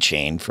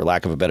keychain, for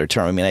lack of a better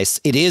term. I mean,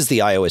 it is the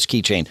iOS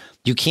keychain.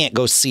 You can't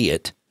go see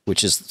it,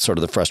 which is sort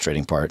of the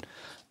frustrating part.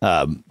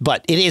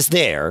 But it is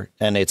there,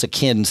 and it's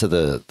akin to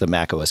the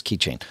macOS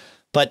keychain.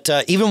 But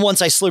even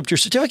once I slurped your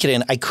certificate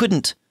in, I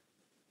couldn't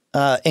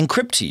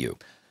encrypt to you.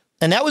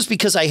 And that was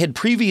because I had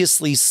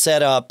previously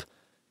set up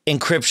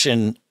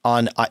encryption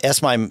on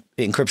SMIME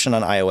encryption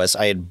on iOS.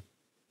 I had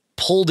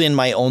pulled in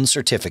my own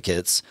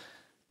certificates,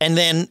 and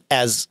then,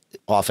 as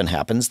often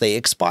happens, they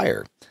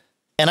expire.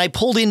 And I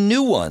pulled in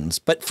new ones,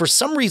 but for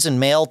some reason,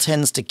 Mail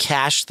tends to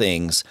cache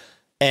things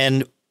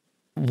and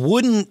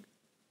wouldn't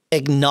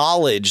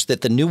acknowledge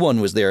that the new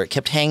one was there. It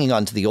kept hanging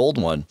on to the old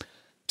one.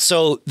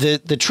 So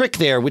the trick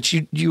there, which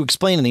you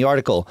explain in the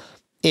article,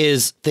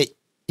 is that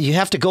you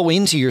have to go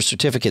into your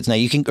certificates. Now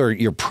you can, or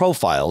your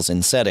profiles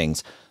in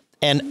settings,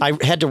 and I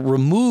had to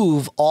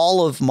remove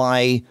all of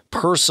my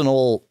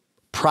personal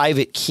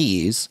private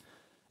keys,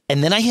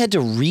 and then I had to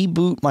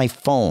reboot my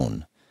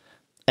phone.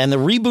 And the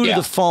reboot of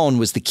the phone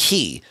was the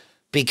key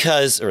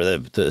because, or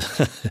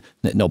the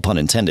no pun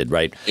intended,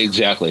 right?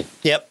 Exactly.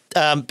 Yep.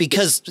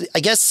 Because I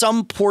guess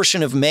some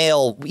portion of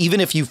mail, even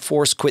if you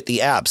force quit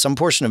the app, some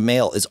portion of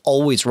mail is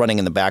always running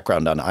in the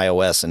background on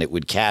iOS, and it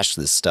would cache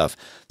this stuff.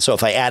 So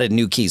if I added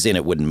new keys in,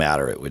 it wouldn't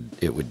matter. It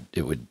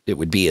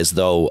would be as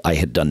though I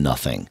had done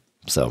nothing.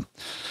 So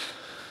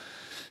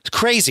it's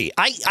crazy.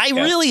 I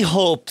really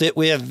hope that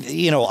with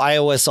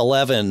iOS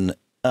 11,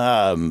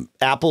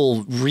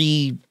 Apple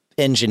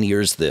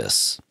re-engineers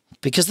this,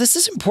 because this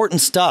is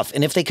important stuff.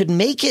 And if they could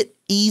make it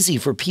easy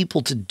for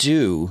people to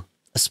do,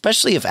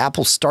 especially if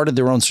Apple started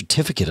their own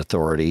certificate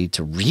authority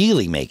to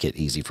really make it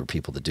easy for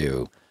people to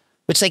do,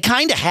 which they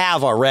kind of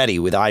have already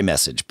with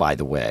iMessage, by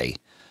the way,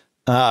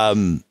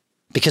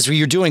 because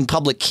you're doing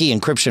public key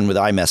encryption with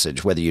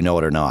iMessage, whether you know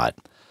it or not.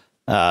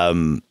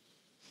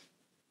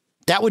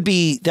 That would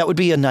be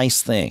a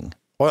nice thing.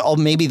 Or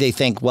maybe they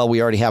think, well,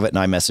 we already have it in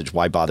iMessage.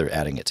 Why bother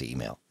adding it to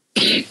email?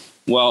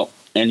 Well,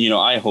 and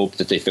I hope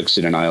that they fix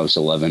it in iOS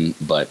 11,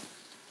 but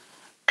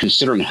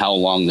considering how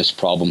long this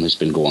problem has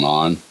been going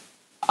on,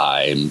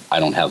 I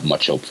don't have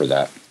much hope for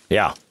that.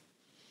 Yeah.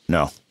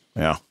 No.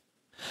 Yeah.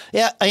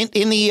 Yeah.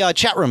 In the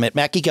chat room at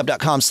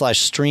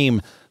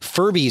macgeekgab.com/stream,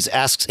 Furbies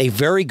asks a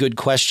very good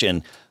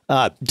question.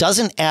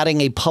 Doesn't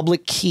adding a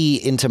public key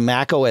into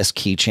macOS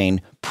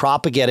keychain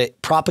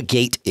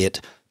propagate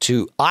it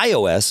to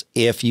iOS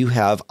if you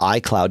have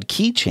iCloud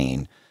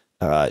keychain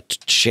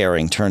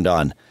sharing turned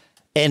on?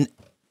 And,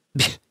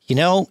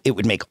 it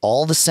would make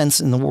all the sense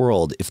in the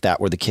world if that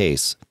were the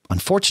case.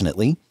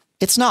 Unfortunately,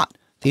 it's not.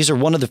 These are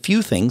one of the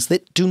few things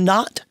that do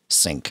not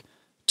sync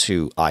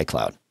to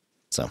iCloud.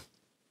 So,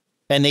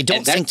 and they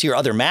don't sync to your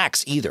other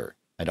Macs either.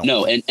 I don't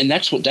know. And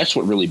that's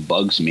what really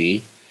bugs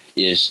me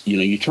is,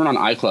 you turn on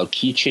iCloud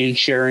keychain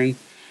sharing.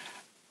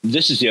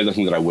 This is the other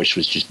thing that I wish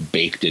was just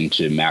baked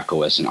into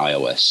macOS and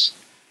iOS.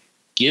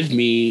 Give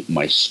me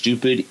my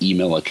stupid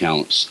email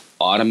accounts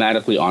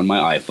automatically on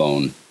my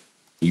iPhone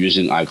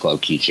using iCloud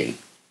keychain.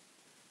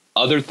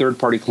 Other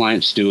third-party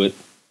clients do it.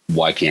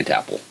 Why can't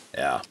Apple?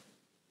 Yeah.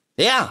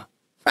 Yeah.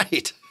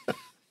 Right.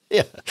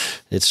 Yeah,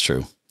 it's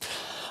true.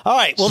 All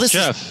right. Well, this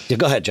Jeff.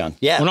 Go ahead, John.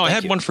 Yeah. Well, no, I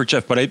had one for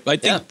Jeff, but I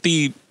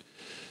think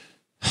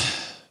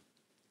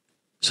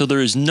so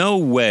there is no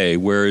way,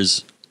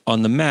 whereas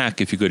on the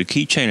Mac, if you go to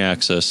Keychain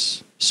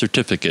Access,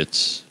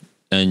 certificates,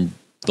 and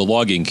the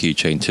login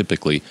keychain,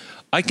 typically,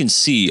 I can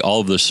see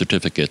all of the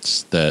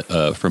certificates that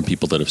from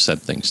people that have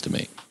sent things to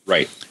me.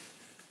 Right.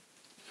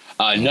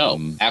 No,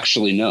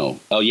 actually, no.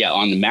 Oh, yeah.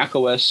 On the Mac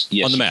OS,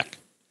 yes. On the Mac.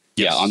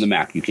 Yes. Yeah, on the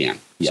Mac, you can.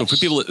 Yes. So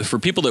for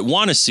people that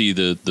want to see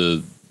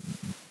the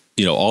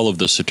all of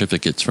the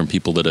certificates from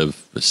people that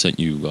have sent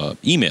you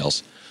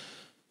emails,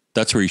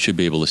 that's where you should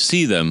be able to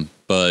see them.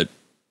 But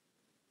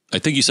I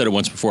think you said it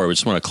once before. I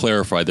just want to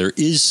clarify.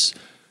 There's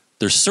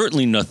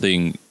certainly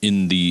nothing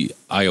in the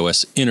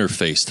iOS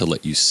interface to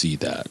let you see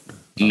that.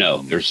 No,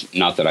 there's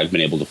not that I've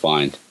been able to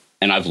find,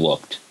 and I've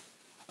looked.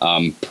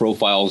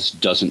 Profiles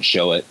doesn't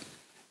show it.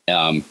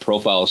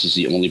 Profiles is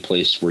the only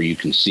place where you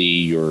can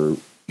see your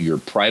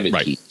private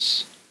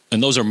keys.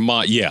 And those are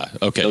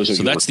okay.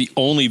 So that's the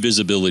only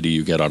visibility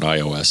you get on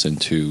iOS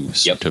into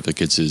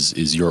certificates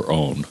is your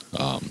own.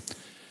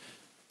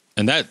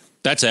 And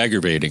that's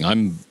aggravating.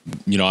 I'm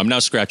now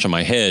scratching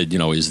my head.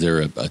 Is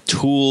there a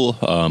tool?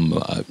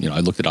 I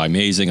looked at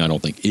iMazing. I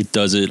don't think it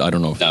does it. I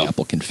don't know if the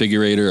Apple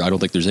Configurator. I don't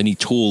think there's any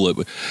tool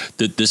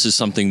that this is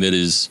something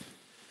that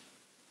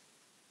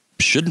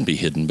shouldn't be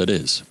hidden, but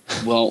is.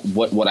 Well,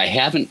 what I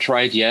haven't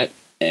tried yet,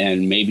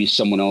 and maybe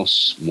someone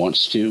else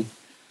wants to,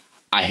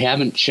 I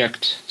haven't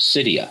checked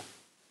Cydia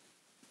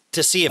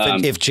to see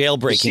if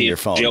jailbreaking your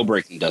phone.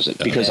 Jailbreaking does it,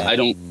 because I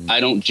don't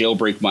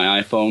jailbreak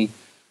my iPhone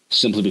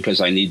simply because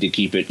I need to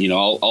keep it.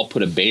 I'll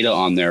put a beta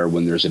on there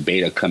when there's a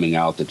beta coming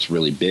out that's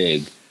really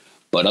big,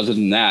 but other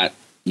than that,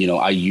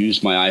 I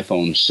use my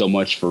iPhone so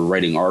much for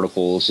writing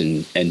articles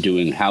and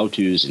doing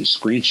how-tos and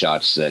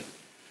screenshots that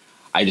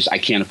I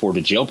can't afford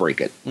to jailbreak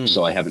it.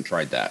 So I haven't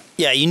tried that.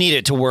 Yeah, you need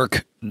it to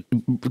work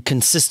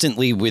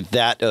consistently with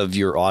that of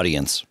your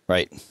audience,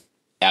 right?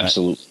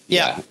 Absolutely.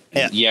 Yeah.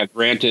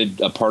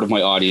 Granted, a part of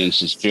my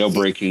audience is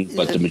jailbreaking,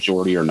 but the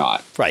majority are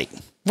not. Right.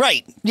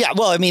 Yeah.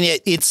 Well, I mean,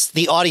 it's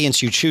the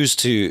audience you choose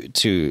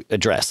to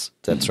address.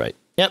 That's right.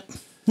 Yep.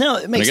 No,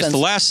 it makes sense. I guess the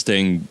last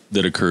thing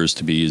that occurs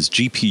to me is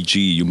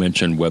GPG. You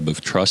mentioned Web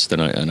of Trust,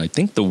 and I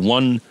think the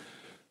one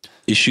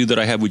issue that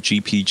I have with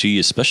GPG,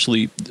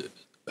 especially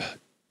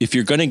if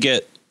you're going to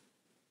get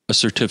a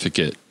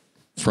certificate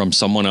from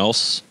someone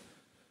else,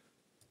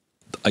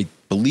 I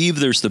believe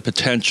there's the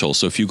potential.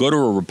 So if you go to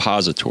a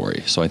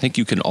repository, so I think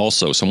you can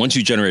also, so once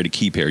you generate a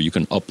key pair, you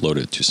can upload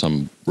it to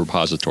some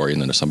repository,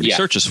 and then if somebody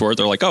searches for it,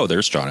 they're like, oh,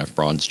 there's John F.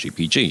 Braun's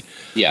GPG.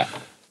 Yeah.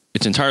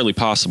 It's entirely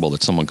possible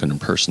that someone can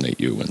impersonate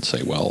you and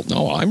say, well,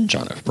 no, I'm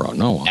John F. Braun.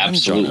 No, I'm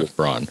John F.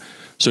 Braun.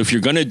 So if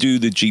you're going to do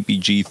the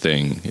GPG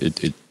thing,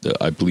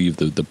 I believe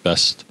the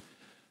best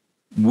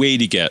way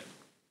to get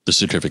the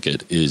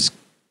certificate is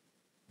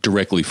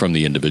directly from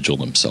the individual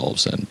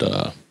themselves and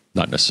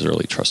not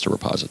necessarily trust a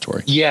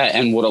repository. Yeah,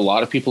 and what a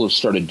lot of people have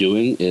started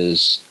doing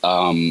is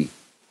they'll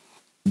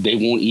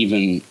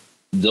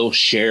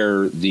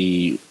share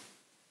the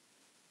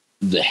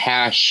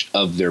hash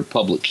of their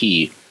public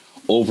key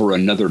over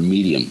another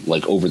medium,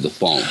 like over the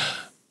phone.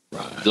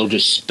 Right. They'll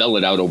just spell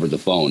it out over the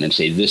phone and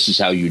say, this is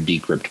how you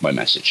decrypt my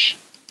message.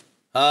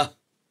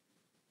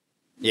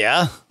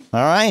 Yeah.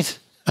 All right.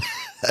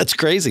 That's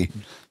crazy.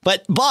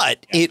 But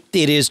it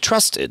is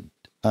trusted.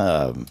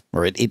 Or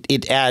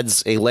it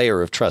adds a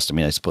layer of trust. I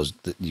mean, I suppose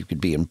that you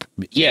could be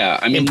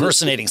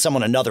impersonating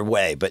someone another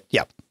way, but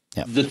yeah.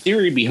 The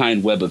theory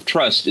behind Web of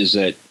Trust is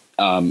that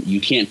you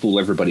can't fool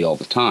everybody all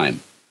the time,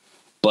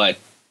 but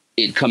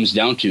it comes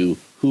down to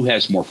who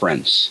has more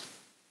friends.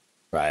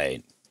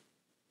 Right.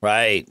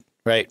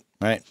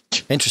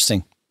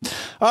 Interesting.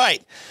 All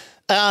right.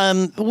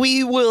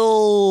 We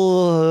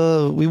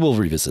will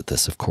revisit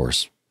this, of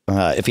course.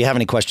 If you have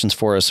any questions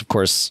for us, of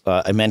course,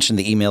 I mentioned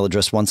the email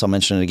address once. I'll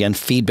mention it again.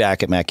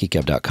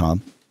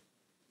 feedback@macgeekgab.com.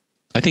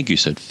 I think you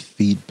said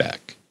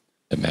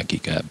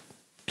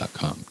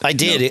feedback@macgeekgab.com. I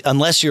did,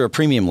 unless you're a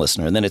premium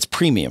listener, and then it's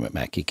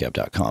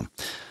premium@macgeekgab.com.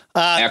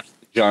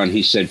 John,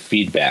 he said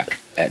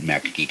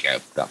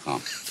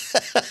feedback@macgeekgab.com.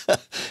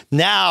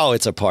 Now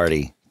it's a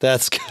party.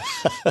 That's good.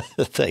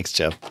 Thanks,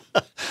 Jeff.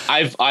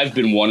 I've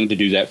been wanting to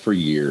do that for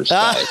years,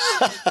 guys.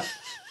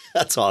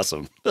 That's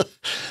awesome.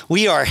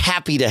 We are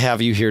happy to have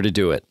you here to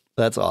do it.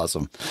 That's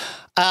awesome.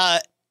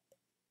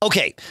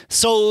 Okay,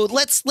 so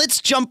let's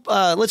jump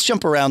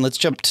around. Let's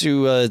jump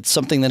to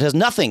something that has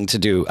nothing to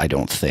do, I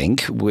don't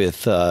think,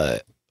 with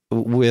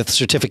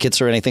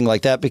certificates or anything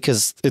like that,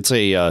 because it's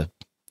a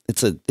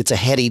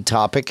heady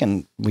topic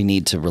and we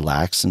need to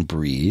relax and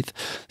breathe.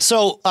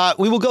 So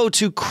we will go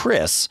to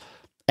Chris,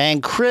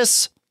 and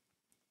Chris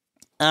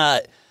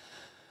has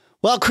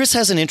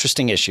an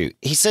interesting issue.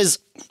 He says,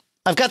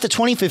 I've got the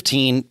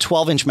 2015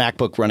 12-inch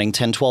MacBook running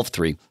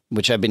 10.12.3,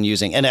 which I've been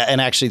using. And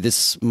actually,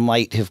 this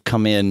might have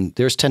come in.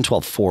 There's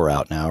 10.12.4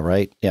 out now,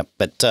 right? Yeah.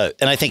 But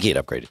and I think he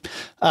had upgraded.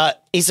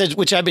 He says,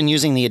 which I've been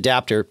using the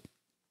adapter,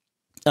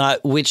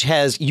 which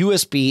has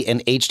USB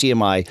and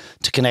HDMI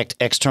to connect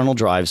external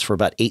drives for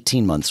about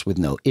 18 months with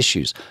no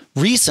issues.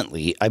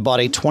 Recently, I bought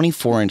a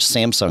 24-inch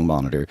Samsung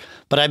monitor,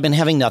 but I've been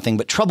having nothing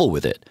but trouble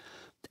with it.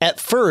 At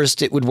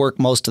first, it would work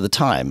most of the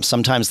time.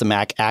 Sometimes the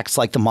Mac acts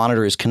like the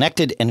monitor is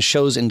connected and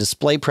shows in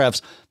display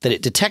prefs that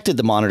it detected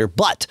the monitor,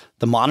 but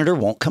the monitor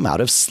won't come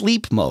out of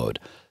sleep mode.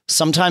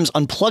 Sometimes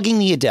unplugging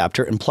the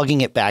adapter and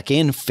plugging it back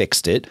in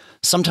fixed it.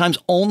 Sometimes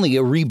only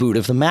a reboot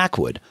of the Mac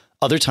would.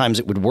 Other times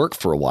it would work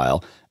for a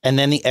while, and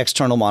then the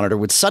external monitor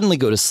would suddenly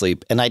go to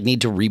sleep, and I'd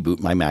need to reboot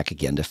my Mac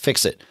again to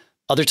fix it.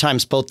 Other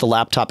times, both the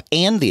laptop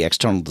and the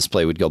external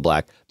display would go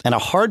black, and a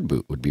hard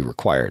boot would be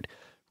required.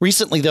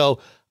 Recently, though,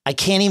 I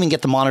can't even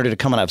get the monitor to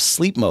come out of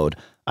sleep mode.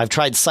 I've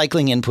tried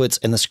cycling inputs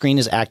and the screen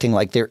is acting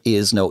like there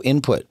is no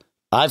input.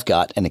 I've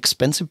got an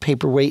expensive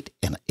paperweight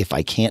and if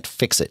I can't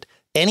fix it.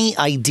 Any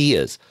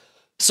ideas?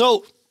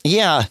 So,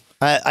 yeah,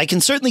 I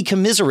can certainly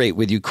commiserate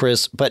with you,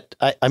 Chris, but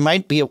I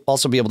might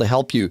also be able to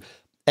help you.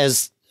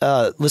 As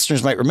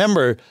listeners might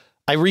remember,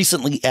 I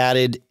recently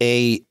added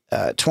a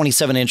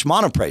 27-inch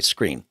monoprice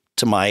screen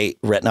to my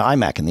Retina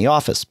iMac in the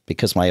office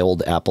because my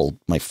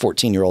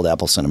 14-year-old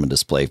Apple Cinema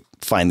display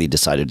finally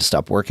decided to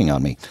stop working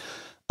on me.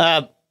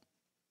 And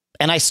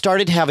I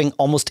started having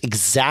almost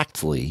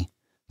exactly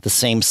the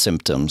same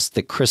symptoms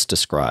that Chris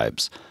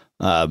describes.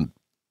 I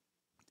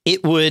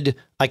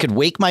could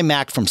wake my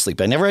Mac from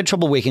sleep. I never had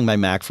trouble waking my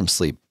Mac from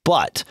sleep,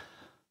 but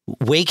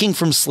waking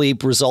from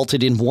sleep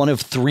resulted in one of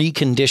three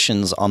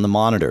conditions on the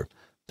monitor.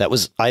 That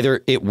was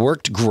either it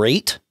worked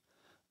great,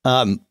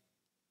 or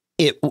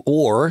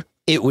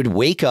it would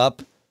wake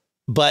up,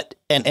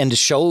 and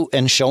show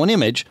an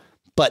image,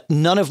 but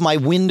none of my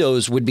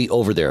windows would be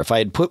over there. If I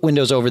had put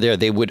windows over there,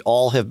 they would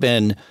all have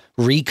been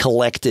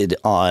recollected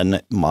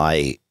on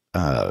my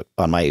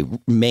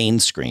main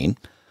screen,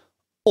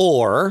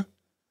 or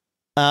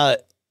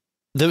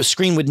the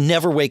screen would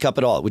never wake up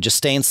at all. It would just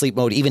stay in sleep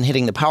mode, even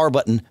hitting the power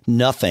button,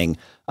 nothing.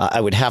 I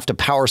would have to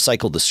power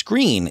cycle the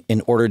screen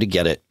in order to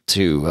get it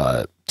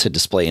to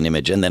display an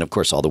image, and then of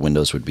course all the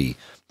windows would be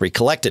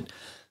recollected.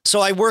 So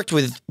I worked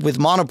with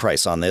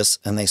Monoprice on this,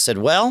 and they said,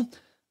 well,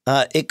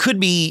 it could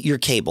be your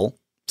cable.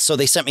 So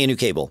they sent me a new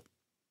cable,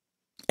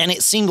 and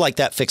it seemed like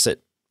that fixed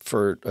it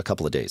for a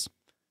couple of days,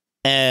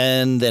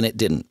 and then it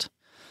didn't.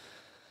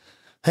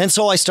 And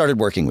so I started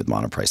working with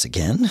Monoprice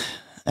again,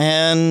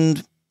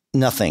 and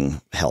nothing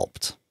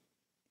helped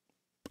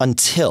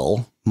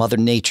until Mother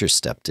Nature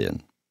stepped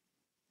in.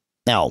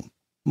 Now,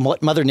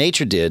 what Mother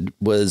Nature did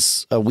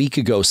was a week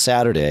ago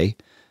Saturday,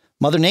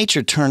 Mother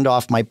Nature turned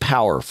off my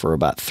power for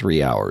about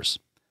 3 hours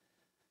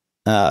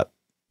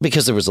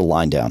because there was a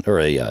line down,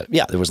 there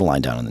was a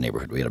line down in the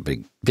neighborhood. We had a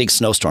big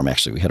snowstorm,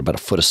 actually. We had about a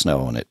foot of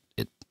snow, and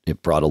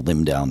it brought a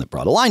limb down that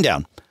brought a line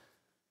down.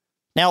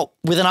 Now,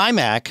 with an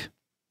iMac,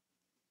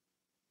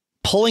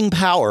 pulling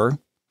power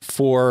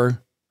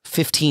for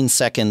 15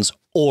 seconds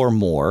or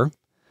more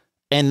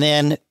and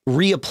then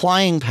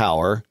reapplying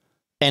power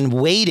and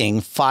waiting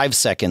 5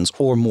 seconds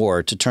or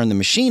more to turn the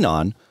machine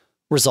on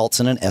results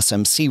in an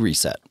SMC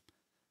reset.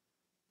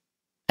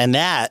 And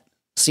that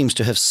seems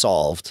to have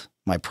solved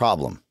my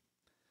problem.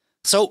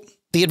 So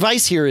the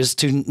advice here is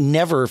to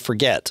never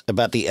forget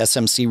about the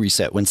SMC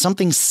reset. When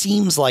something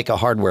seems like a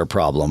hardware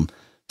problem,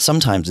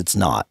 sometimes it's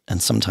not,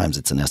 and sometimes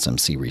it's an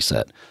SMC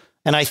reset.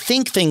 And I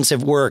think things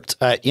have worked.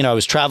 I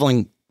was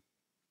traveling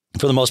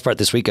for the most part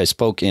this week. I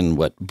spoke in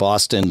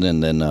Boston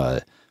and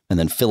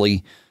then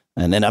Philly.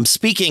 And then I'm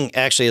speaking,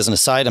 actually, as an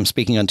aside, I'm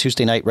speaking on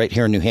Tuesday night right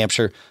here in New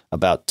Hampshire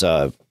about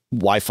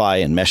Wi-Fi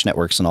and mesh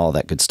networks and all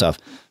that good stuff.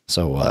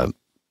 So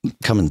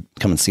come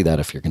and see that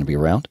if you're going to be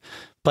around.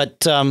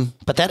 But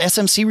that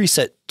SMC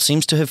reset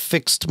seems to have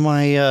fixed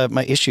my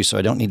my issue, so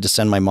I don't need to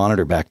send my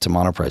monitor back to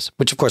Monoprice,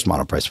 which of course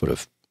Monoprice would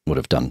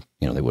have done.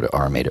 They would have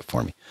RMA'd it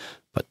for me.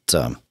 But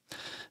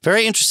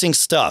very interesting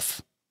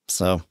stuff.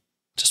 So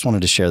just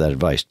wanted to share that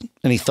advice.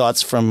 Any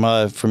thoughts from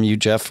you,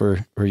 Jeff,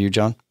 or you,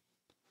 John?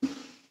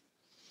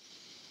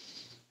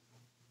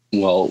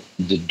 Well,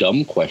 the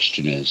dumb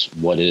question is,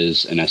 what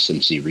is an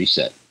SMC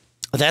reset?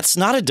 That's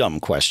not a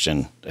dumb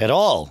question at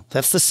all.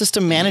 That's the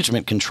system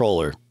management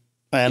controller.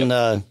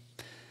 And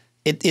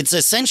it's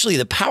essentially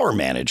the power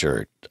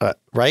manager,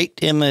 right?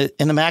 In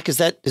the Mac, is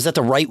that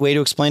the right way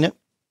to explain it?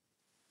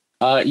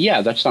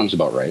 Yeah, that sounds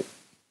about right.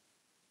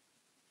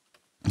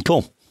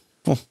 Cool.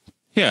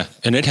 Yeah,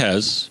 and it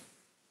has.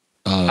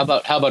 How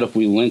about if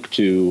we link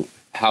to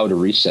how to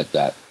reset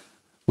that?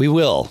 We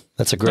will.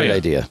 That's a great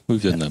idea.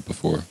 We've done that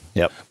before.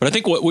 Yep. But I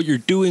think what you're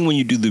doing when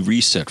you do the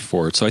reset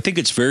for it, so I think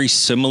it's very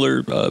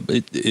similar.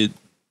 It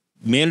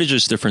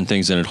manages different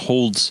things, and it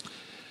holds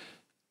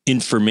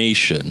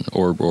information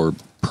or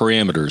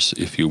parameters,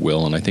 if you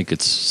will. And I think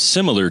it's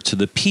similar to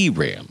the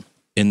PRAM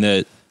in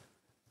that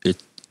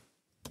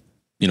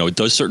it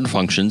does certain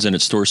functions and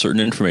it stores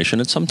certain information.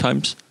 And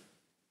sometimes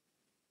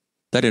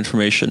that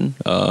information,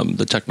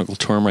 the technical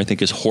term, I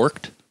think, is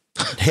horked.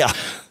 Yeah.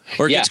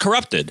 Or it gets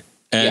corrupted.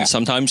 And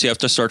sometimes you have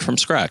to start from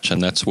scratch.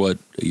 And that's what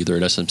either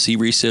an SMC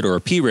reset or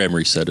a PRAM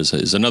reset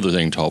is another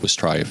thing to always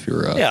try if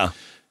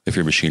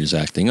your machine is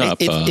acting up.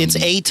 It's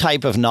a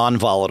type of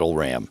non-volatile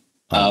RAM.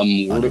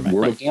 Word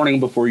of warning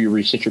before you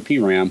reset your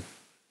PRAM,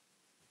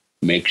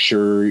 make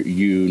sure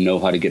you know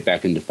how to get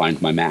back into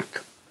Find My Mac.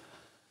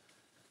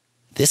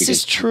 This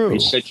is true.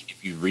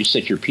 If you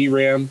reset your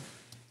PRAM,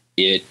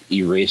 it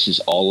erases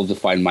all of the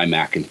Find My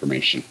Mac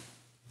information.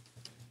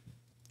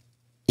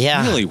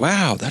 Yeah. Really?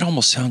 Wow. That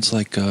almost sounds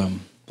like a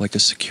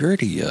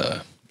security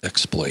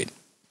exploit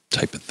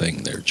type of thing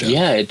there, Jeff.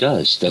 Yeah, it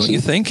does. Don't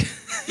you think?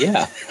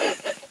 Yeah.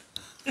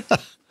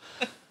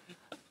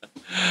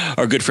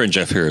 Our good friend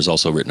Jeff here has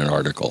also written an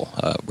article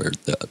where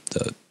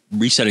the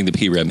resetting the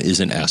PRAM is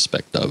an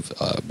aspect of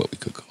what we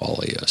could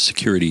call a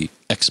security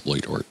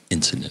exploit or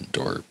incident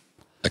or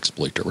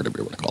exploit or whatever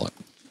you want to call it.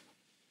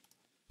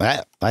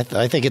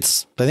 I think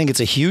it's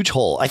a huge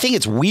hole. I think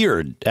it's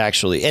weird,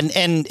 actually.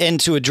 And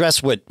to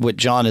address what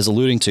John is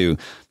alluding to,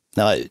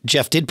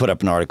 Jeff did put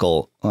up an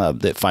article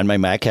that Find My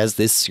Mac has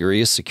this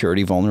serious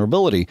security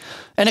vulnerability,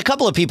 and a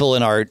couple of people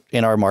in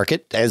our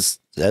market, as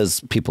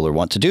people are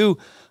wont to do,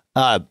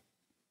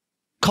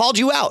 called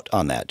you out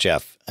on that,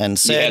 Jeff, and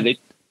said, "Yeah,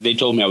 they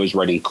told me I was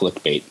writing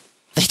clickbait."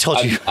 They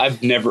told you.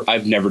 I've never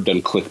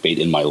done clickbait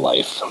in my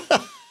life.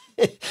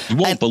 You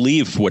won't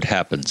believe what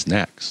happens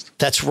next.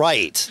 That's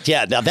right.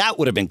 Yeah, now that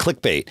would have been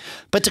clickbait.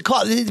 But to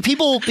call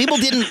people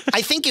didn't.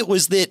 I think it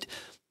was that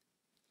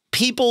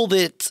people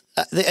that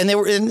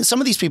and some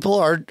of these people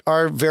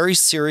are very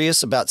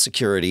serious about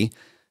security,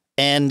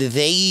 and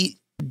they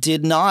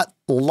did not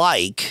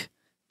like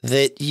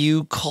that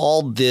you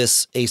called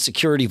this a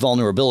security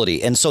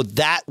vulnerability. And so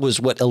that was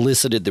what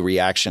elicited the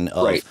reaction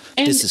of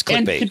this is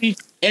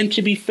clickbait. And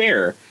to be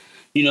fair,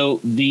 in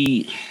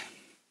the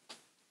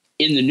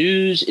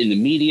news, in the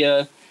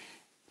media,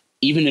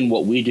 even in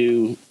what we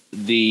do,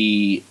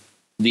 the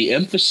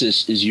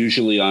emphasis is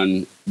usually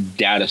on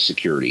data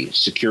security,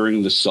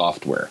 securing the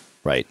software.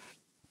 Right.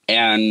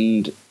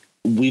 And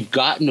we've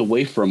gotten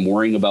away from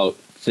worrying about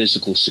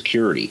physical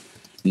security.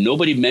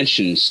 Nobody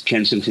mentions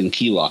Kensington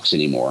key locks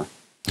anymore.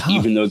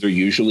 Even though they're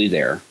usually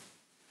there.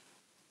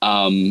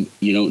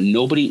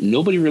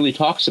 Nobody really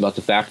talks about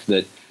the fact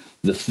that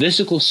the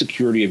physical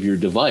security of your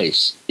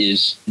device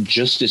is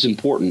just as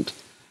important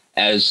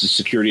as the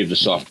security of the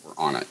software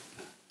on it.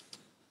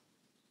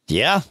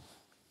 Yeah.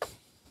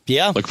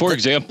 Yeah. Like, for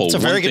example, it's a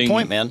very good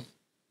point, man.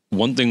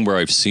 One thing where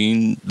I've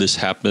seen this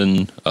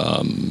happen,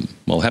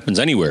 it happens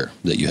anywhere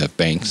that you have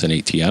banks and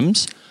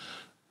ATMs.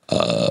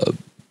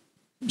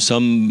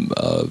 Some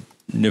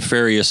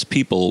nefarious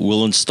people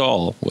will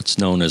install what's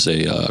known as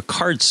a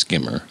card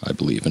skimmer, I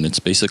believe. And it's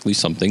basically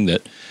something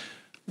that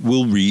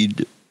will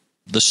read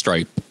the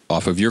stripe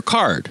off of your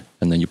card.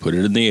 And then you put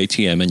it in the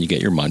ATM and you get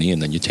your money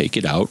and then you take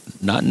it out,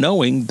 not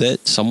knowing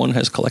that someone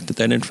has collected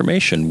that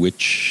information,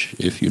 which,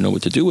 if you know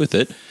what to do with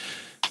it,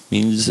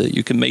 means that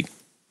you can make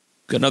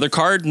another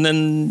card and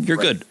then you're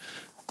good.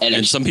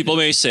 And some people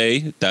may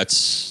say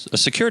that's a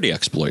security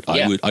exploit.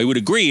 Yeah. I would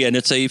agree, and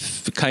it's a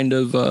kind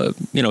of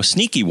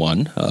sneaky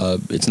one.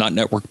 It's not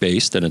network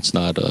based, and it's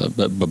not.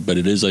 But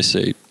it is. I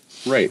say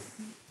right.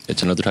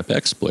 It's another type of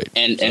exploit,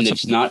 and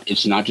it's not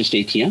just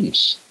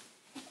ATMs.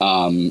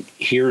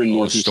 Here in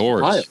Northeast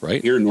stores, Ohio,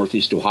 right? Here in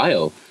Northeast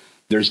Ohio,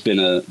 there's been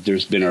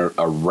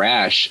a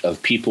rash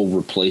of people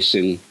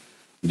replacing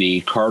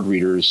the card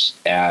readers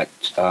at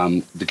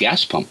the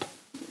gas pump,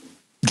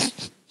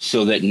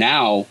 so that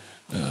now,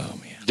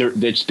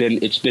 it's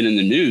been in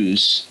the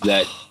news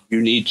that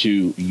you need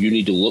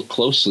to look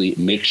closely,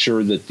 make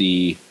sure that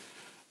the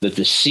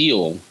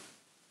seal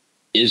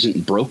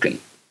isn't broken.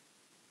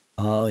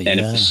 Oh yeah. And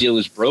if the seal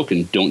is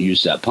broken, don't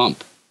use that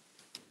pump.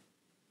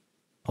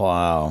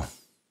 Wow.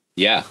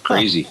 Yeah,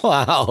 crazy.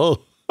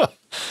 Wow.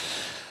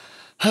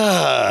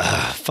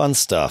 Fun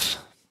stuff.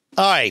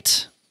 All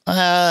right.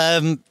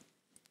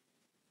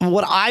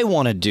 What I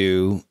want to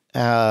do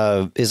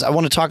is I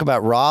want to talk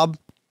about Rob,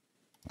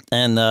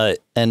 and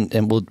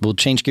we'll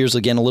change gears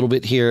again a little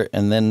bit here,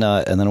 and then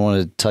I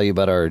want to tell you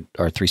about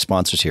our three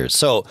sponsors here.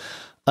 So,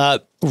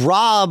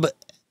 Rob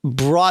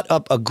brought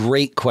up a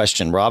great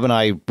question. Rob and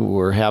I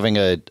were having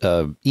a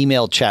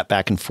email chat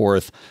back and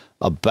forth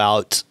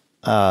about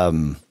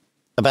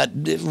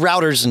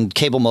routers and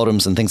cable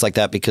modems and things like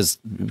that because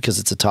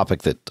it's a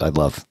topic that I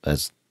love,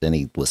 as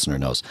any listener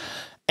knows.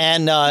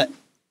 And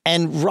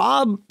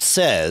Rob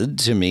said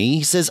to me,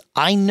 he says,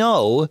 I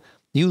know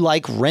you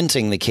like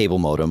renting the cable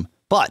modem,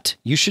 but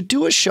you should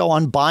do a show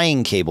on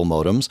buying cable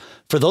modems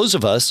for those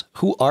of us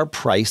who are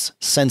price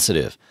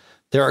sensitive.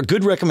 There are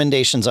good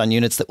recommendations on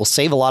units that will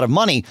save a lot of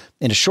money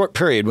in a short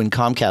period when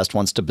Comcast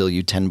wants to bill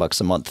you $10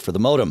 a month for the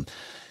modem.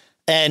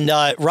 And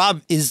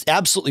Rob is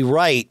absolutely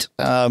right.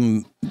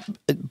 Some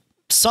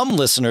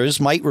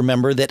listeners might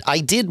remember that I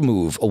did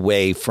move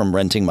away from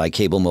renting my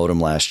cable modem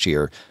last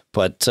year,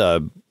 but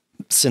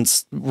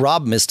since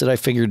Rob missed it, I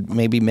figured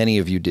maybe many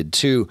of you did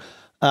too.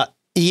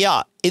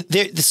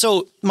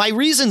 So my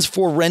reasons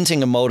for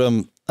renting a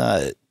modem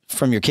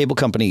from your cable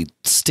company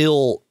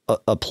still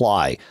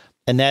apply.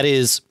 And that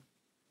is,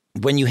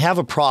 when you have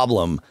a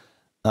problem,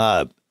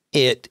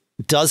 it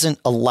doesn't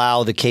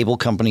allow the cable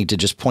company to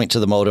just point to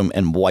the modem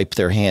and wipe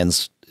their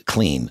hands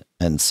clean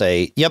and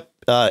say, yep,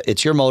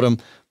 it's your modem.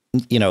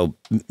 You know,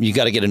 you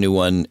got to get a new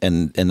one.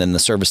 And then the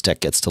service tech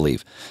gets to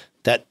leave.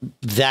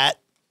 That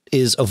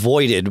is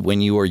avoided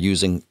when you are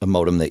using a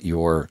modem that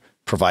your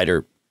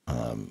provider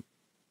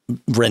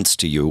rents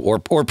to you or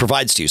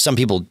provides to you. Some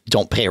people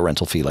don't pay a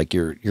rental fee like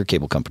your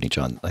cable company,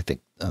 John. I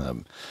think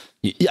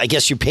I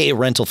guess you pay a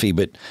rental fee,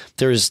 but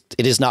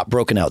it is not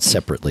broken out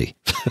separately.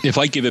 If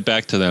I give it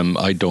back to them,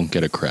 I don't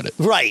get a credit.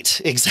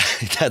 Right.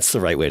 Exactly. That's the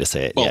right way to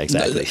say it. Well, yeah,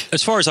 exactly.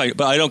 As far as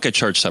but I don't get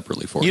charged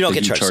separately for it. You don't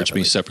get charged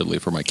separately. Me separately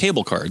for my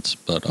cable cards.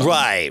 But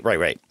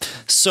Right.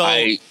 So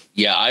I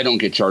don't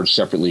get charged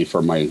separately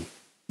for my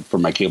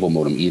cable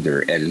modem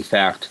either. And in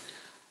fact,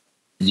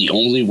 the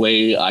only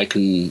way I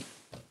can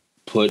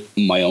put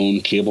my own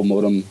cable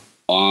modem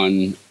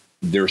on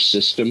their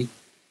system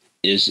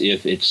is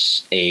if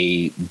it's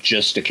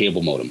just a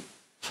cable modem.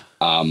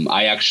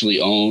 I actually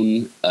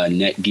own a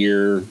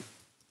Netgear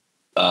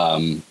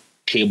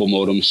cable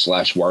modem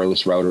 /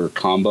 wireless router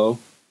combo.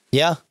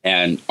 Yeah.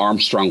 And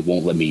Armstrong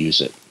won't let me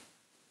use it.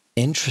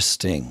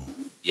 Interesting.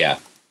 Yeah.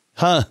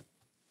 Huh.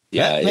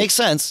 Yeah. That makes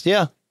sense.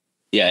 Yeah.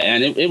 Yeah.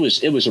 And it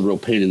was a real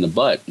pain in the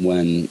butt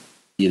when,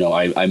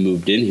 I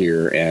moved in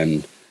here,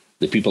 and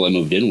the people I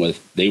moved in with,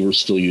 they were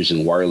still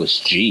using wireless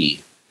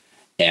G,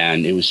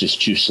 and it was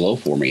just too slow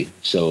for me.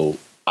 So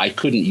I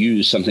couldn't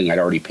use something I'd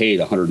already paid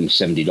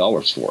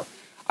 $170 for.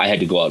 I had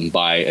to go out and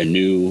buy a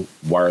new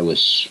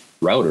wireless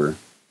router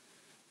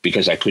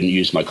because I couldn't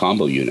use my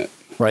combo unit.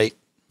 Right.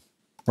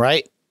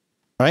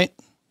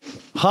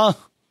 Huh.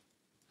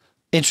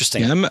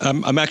 Interesting. Yeah,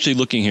 I'm actually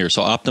looking here.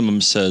 So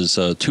Optimum says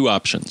two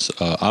options: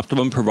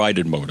 Optimum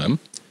provided modem,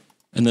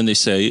 and then they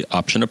say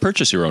option to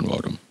purchase your own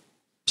modem.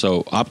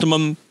 So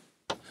Optimum,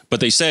 but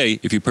they say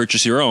if you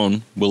purchase your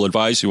own, we'll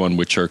advise you on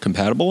which are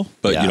compatible,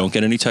 but you don't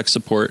get any tech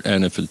support.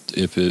 And if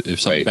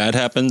something bad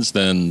happens,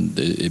 then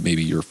it may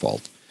be your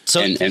fault.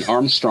 So and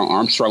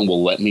Armstrong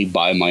will let me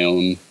buy my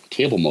own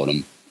cable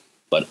modem,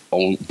 but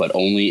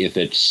only if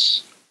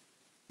it's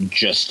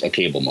just a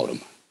cable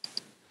modem.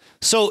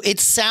 So it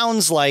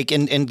sounds like,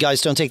 and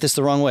guys, don't take this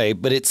the wrong way,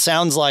 but it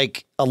sounds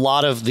like a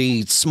lot of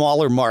the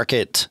smaller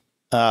market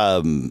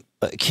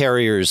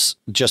carriers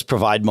just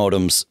provide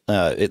modems.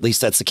 At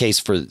least that's the case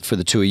for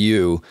the two of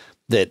you,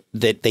 that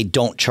they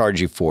don't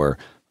charge you for.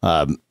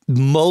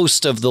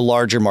 Most of the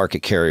larger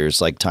market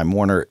carriers like Time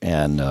Warner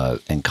and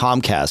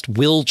Comcast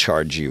will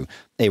charge you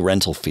a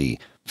rental fee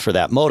for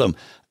that modem.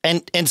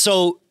 And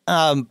so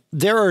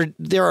there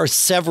are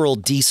several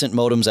decent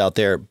modems out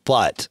there,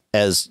 but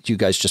as you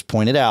guys just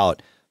pointed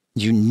out,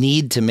 you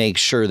need to make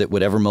sure that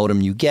whatever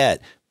modem you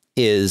get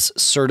is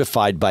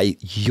certified by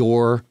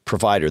your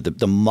provider.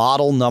 The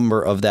model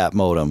number of that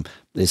modem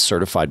is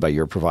certified by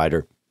your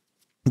provider,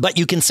 but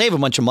you can save a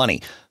bunch of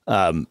money.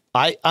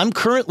 I'm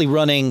currently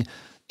running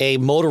a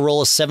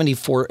Motorola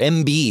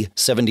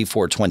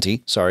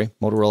 7420. Sorry,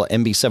 Motorola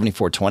MB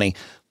 7420.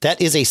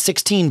 That is a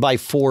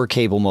 16x4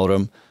 cable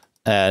modem,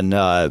 and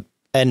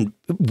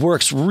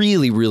works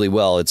really, really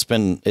well. It's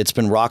been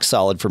rock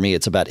solid for me.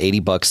 It's about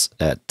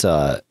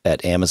 $80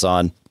 at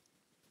Amazon,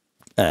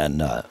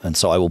 and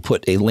so I will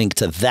put a link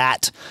to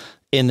that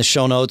in the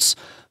show notes.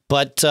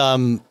 But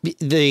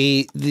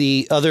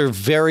the other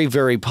very,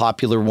 very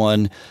popular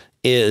one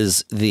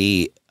is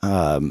the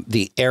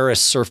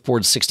Aris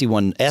Surfboard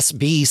 61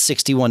 SB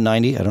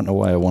 6190. I don't know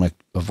why I want to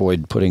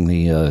avoid putting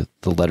the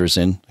letters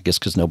in. I guess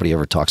because nobody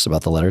ever talks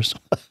about the letters.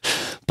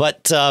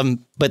 But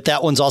that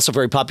one's also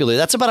very popular.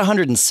 That's about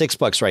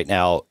 $106 right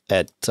now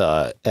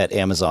at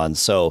Amazon.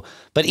 So,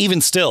 but even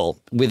still,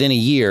 within a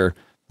year,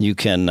 you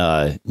can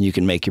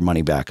make your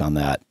money back on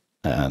that.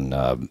 And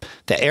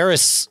the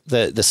Aris,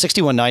 the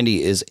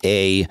 6190 is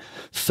a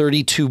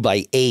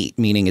 32x8,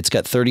 meaning it's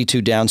got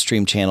 32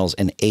 downstream channels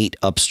and 8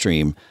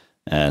 upstream.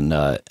 And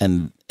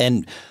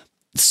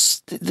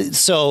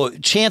so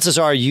chances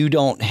are you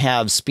don't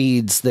have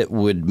speeds that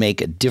would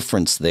make a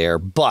difference there.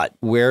 But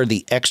where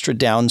the extra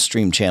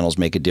downstream channels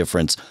make a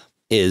difference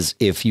is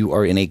if you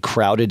are in a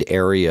crowded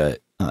area.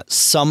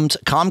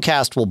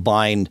 Comcast will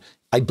bind,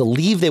 I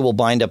believe they will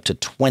bind up to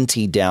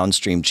 20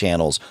 downstream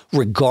channels,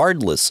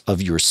 regardless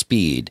of your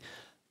speed.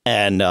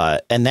 And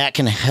that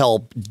can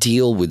help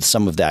deal with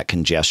some of that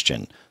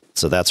congestion.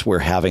 So that's where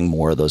having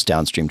more of those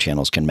downstream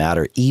channels can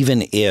matter,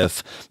 even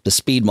if the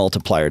speed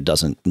multiplier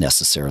doesn't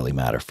necessarily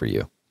matter for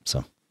you.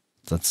 So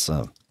that's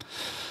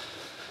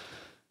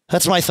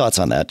my thoughts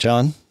on that.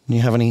 John,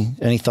 you have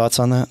any thoughts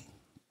on that?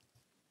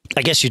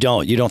 I guess you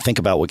don't. You don't think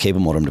about what cable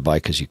modem to buy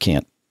because you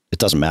can't. It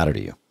doesn't matter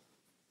to you.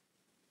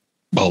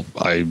 Well,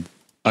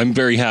 I'm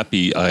very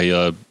happy.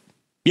 I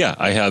have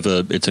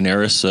it's an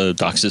Aris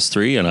DOCSIS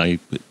 3, and I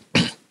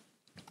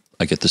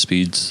get the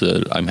speeds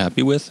I'm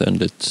happy with,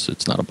 and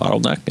it's not a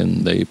bottleneck,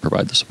 and they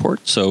provide the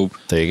support. So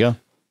there you go.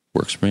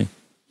 Works for me.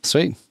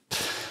 Sweet.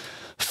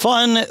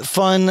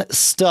 Fun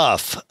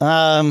stuff.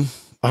 All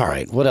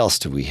right. What else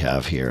do we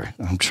have here?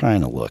 I'm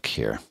trying to look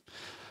here.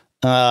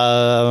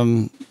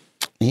 Yeah.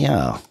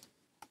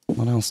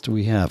 What else do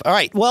we have? All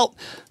right. Well,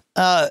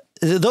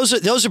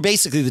 those are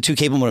basically the two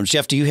cable modems.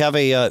 Jeff, do you have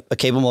a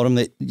cable modem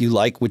that you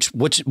like?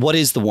 What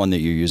is the one that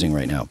you're using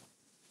right now?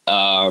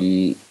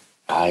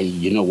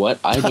 You know what?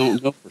 I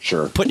don't know for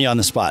sure. Putting you on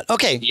the spot.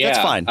 Okay, yeah,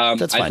 that's fine.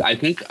 That's fine. I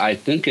think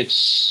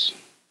it's.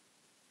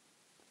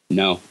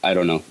 No, I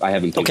don't know. I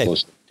haven't paid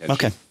close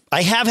attention. Okay.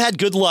 I have had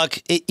good luck.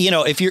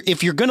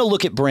 If you're going to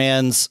look at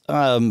brands,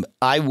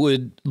 I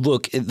would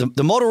look at the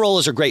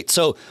Motorola's are great.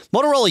 So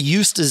Motorola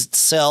used to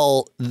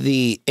sell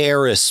the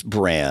Aris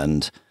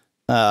brand,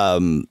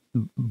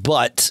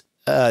 but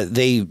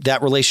that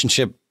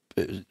relationship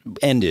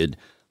ended.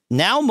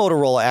 Now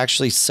Motorola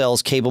actually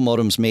sells cable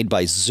modems made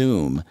by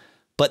Zoom.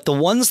 But the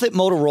ones that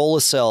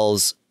Motorola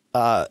sells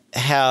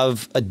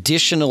have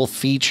additional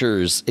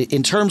features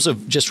in terms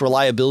of just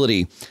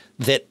reliability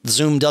that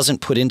Zoom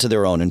doesn't put into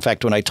their own. In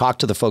fact, when I talked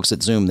to the folks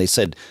at Zoom, they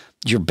said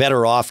you're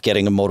better off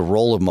getting a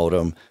Motorola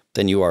modem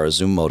than you are a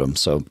Zoom modem.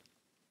 So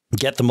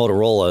get the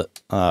Motorola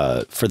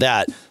for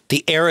that.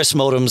 The Aris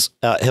modems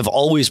have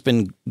always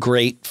been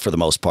great for the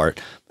most part,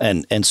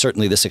 and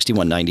certainly the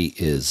 6190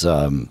 is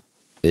a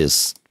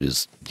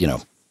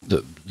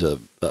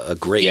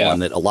great one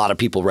that a lot of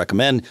people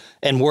recommend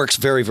and works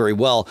very, very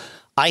well.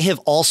 I have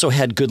also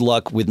had good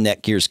luck with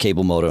Netgear's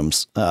cable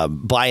modems.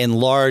 By and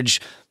large,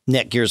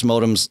 Netgear's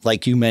modems,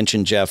 like you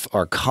mentioned, Jeff,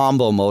 are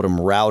combo modem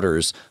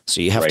routers. So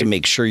you have to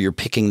make sure you're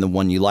picking the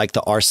one you like.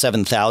 The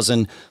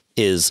R7000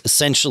 is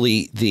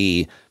essentially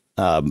the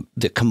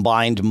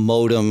combined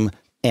modem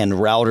and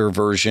router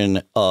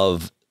version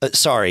of, I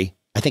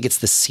think it's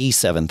the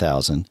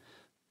C7000.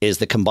 Is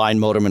the combined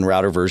modem and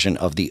router version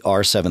of the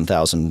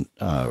R7000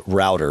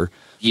 router.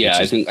 Yeah,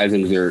 I think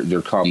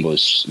their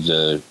combos,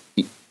 the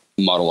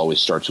model always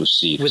starts with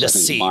C. With a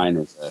C. Mine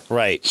is a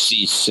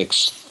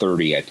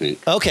C630, I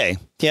think. Okay,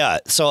 yeah.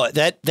 So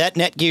that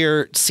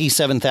Netgear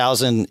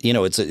C7000,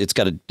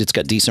 it's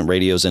got decent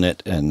radios in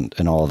it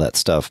and all of that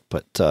stuff.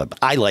 But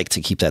I like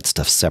to keep that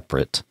stuff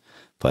separate.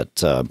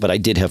 But I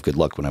did have good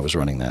luck when I was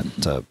running that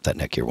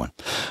Netgear one.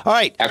 All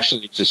right.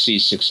 Actually, it's a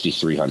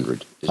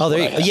C6300. Oh,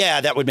 there you go.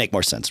 Yeah, that would make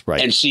more sense. Right.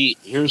 And see,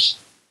 here's,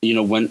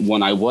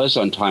 when I was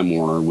on Time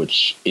Warner,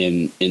 which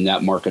in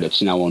that market,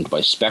 it's now owned by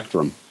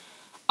Spectrum,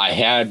 I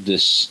had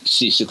this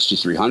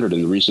C6300.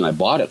 And the reason I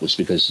bought it was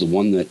because the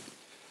one that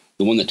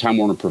Time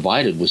Warner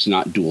provided was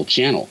not dual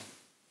channel.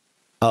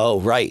 Oh,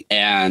 right.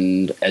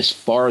 And as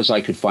far as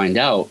I could find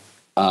out,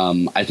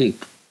 I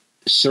think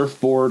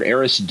Surfboard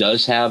Aris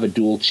does have a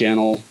dual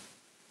channel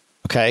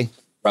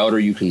router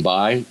you can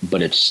buy,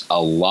 but it's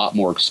a lot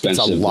more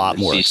expensive. It's a lot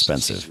more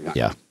expensive.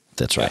 Yeah,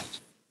 that's right.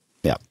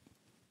 Yeah.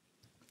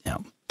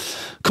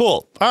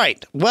 Cool. All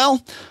right.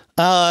 Well,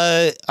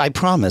 I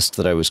promised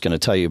that I was going to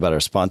tell you about our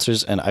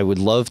sponsors, and I would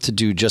love to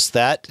do just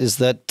that. Does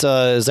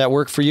that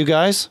work for you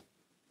guys?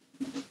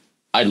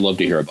 I'd love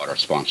to hear about our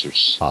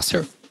sponsors.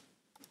 Awesome.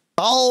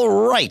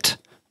 All right.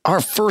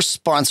 Our first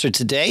sponsor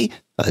today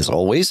as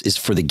always, is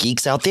for the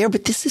geeks out there,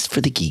 but this is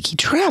for the geeky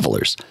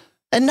travelers.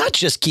 And not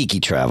just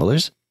geeky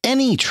travelers,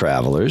 any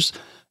travelers.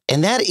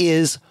 And that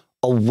is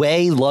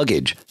Away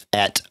luggage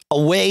at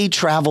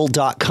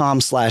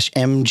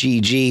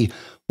awaytravel.com/MGG,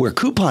 where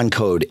coupon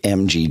code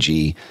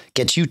MGG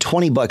gets you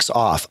 $20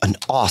 off an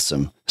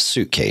awesome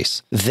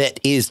suitcase that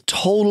is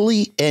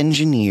totally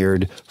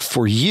engineered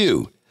for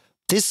you.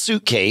 This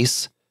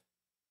suitcase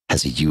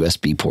has a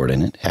USB port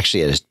in it.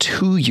 Actually, it has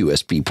 2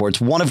 USB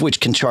ports, one of which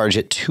can charge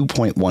at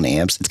 2.1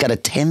 amps. It's got a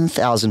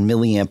 10,000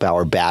 milliamp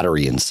hour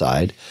battery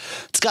inside.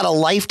 It's got a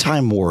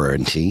lifetime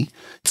warranty.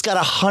 It's got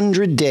a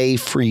 100-day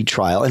free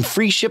trial and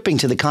free shipping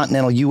to the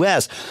continental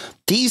US.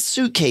 These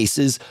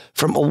suitcases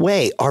from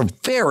Away are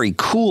very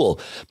cool.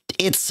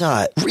 It's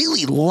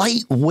really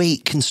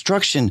lightweight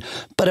construction,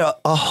 but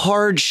a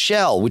hard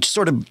shell, which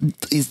sort of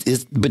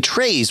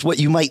betrays what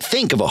you might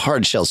think of a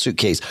hard shell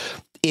suitcase.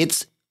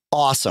 It's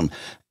awesome.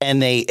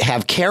 And they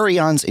have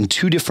carry-ons in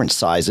 2 different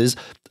sizes,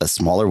 a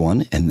smaller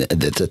one, and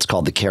that's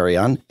called the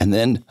carry-on, and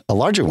then a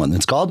larger one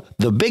that's called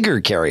the bigger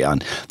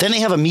carry-on. Then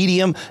they have a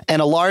medium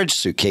and a large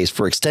suitcase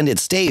for extended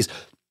stays.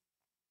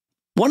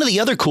 One of the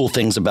other cool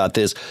things about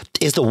this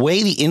is the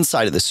way the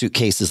inside of the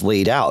suitcase is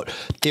laid out.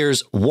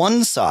 There's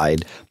one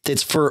side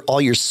that's for all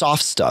your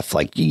soft stuff,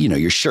 like,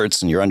 your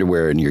shirts and your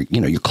underwear and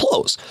your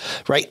clothes,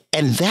 right?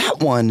 And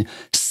that one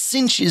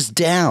cinches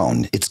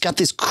down. It's got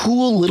this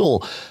cool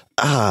little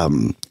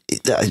pad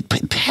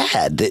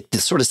that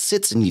sort of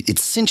sits and it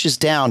cinches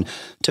down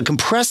to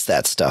compress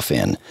that stuff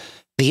in.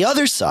 The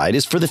other side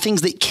is for the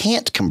things that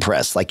can't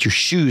compress, like your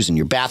shoes and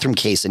your bathroom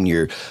case and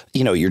your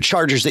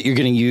chargers that you're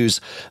going to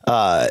use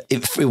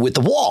with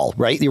the wall,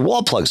 right? Your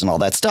wall plugs and all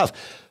that stuff.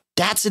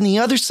 That's in the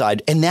other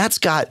side, and that's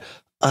got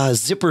a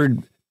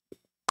zippered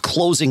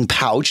closing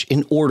pouch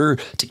in order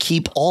to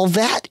keep all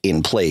that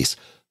in place.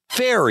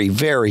 Very,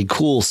 very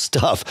cool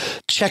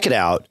stuff. Check it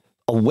out.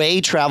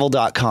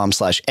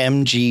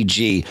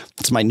 Awaytravel.com/MGG.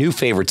 It's my new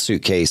favorite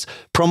suitcase.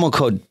 Promo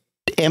code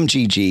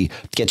MGG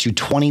gets you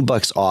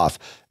 $20 off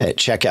at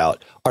checkout.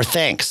 Our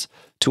thanks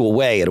to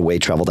Away at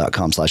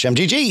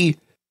awaytravel.com/MGG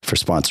for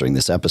sponsoring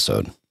this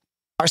episode.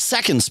 Our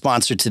second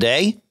sponsor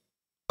today,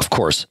 of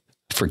course,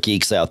 for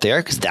geeks out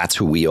there, because that's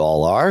who we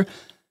all are,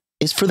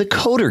 is for the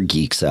coder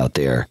geeks out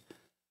there.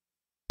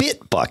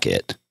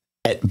 Bitbucket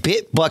at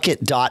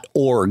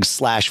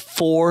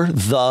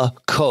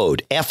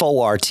bitbucket.org/forthecode,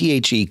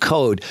 FORTHE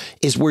code,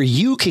 is where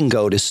you can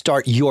go to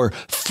start your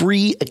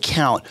free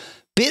account.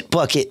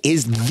 Bitbucket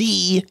is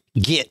the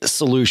Git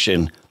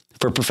solution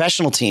for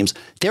professional teams.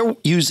 They're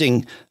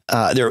in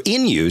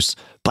use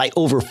by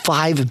over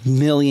 5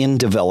 million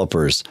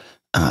developers.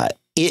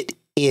 It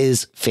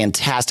is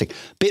fantastic.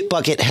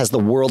 Bitbucket has the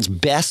world's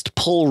best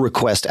pull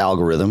request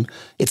algorithm.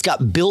 It's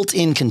got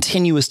built-in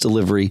continuous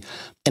delivery,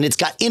 and it's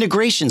got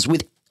integrations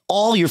with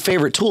all your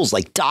favorite tools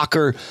like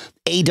Docker,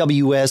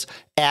 AWS,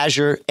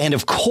 Azure, and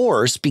of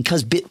course,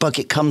 because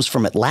Bitbucket comes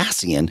from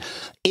Atlassian,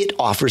 it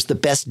offers the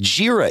best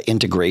Jira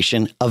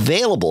integration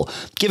available,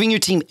 giving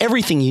your team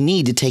everything you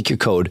need to take your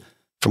code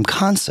from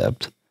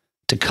concept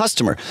to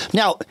customer.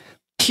 Now,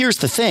 here's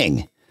the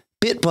thing.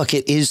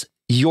 Bitbucket is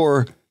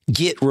your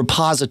Git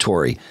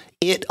repository.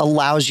 It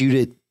allows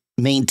you to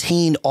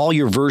maintain all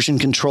your version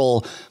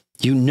control.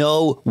 You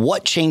know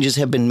what changes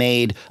have been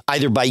made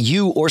either by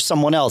you or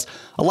someone else.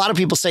 A lot of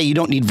people say you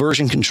don't need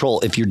version control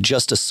if you're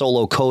just a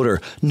solo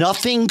coder.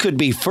 Nothing could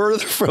be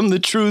further from the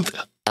truth.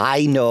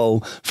 I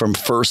know from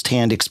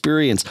firsthand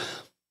experience.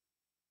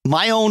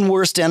 My own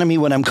worst enemy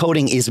when I'm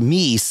coding is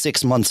me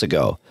 6 months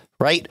ago,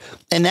 right?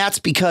 And that's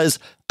because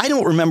I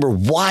don't remember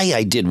why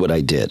I did what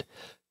I did.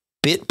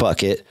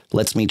 Bitbucket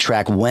lets me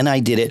track when I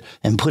did it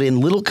and put in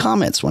little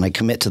comments when I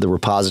commit to the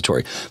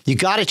repository. You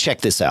got to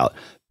check this out.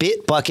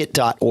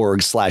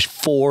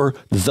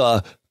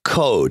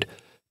 bitbucket.org/forthecode,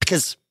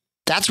 because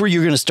that's where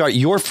you're going to start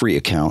your free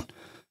account,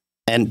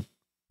 and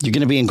you're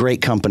going to be in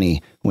great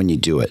company when you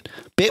do it.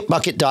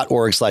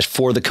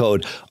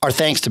 bitbucket.org/forthecode. Our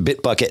thanks to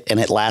Bitbucket and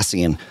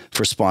Atlassian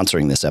for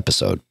sponsoring this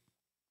episode.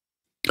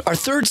 Our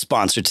third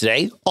sponsor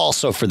today,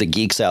 also for the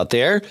geeks out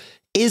there,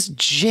 is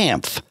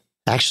Jamf.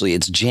 Actually,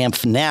 it's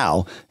Jamf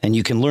Now, and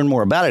you can learn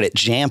more about it at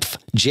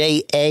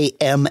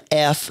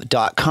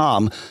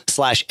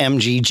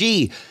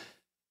jamf.com/MGG.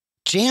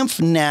 Jamf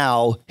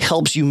Now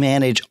helps you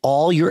manage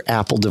all your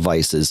Apple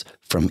devices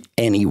from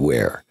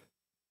anywhere.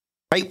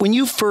 Right? When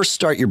you first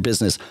start your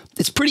business,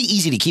 it's pretty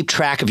easy to keep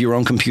track of your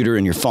own computer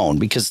and your phone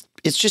because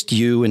it's just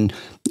you, and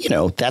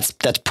that's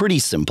pretty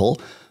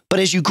simple. But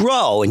as you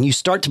grow and you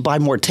start to buy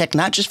more tech,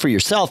 not just for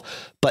yourself,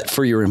 but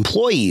for your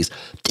employees,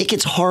 it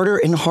gets harder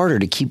and harder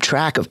to keep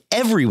track of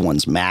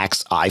everyone's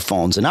Macs,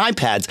 iPhones, and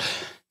iPads.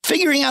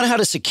 Figuring out how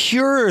to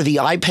secure the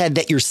iPad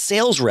that your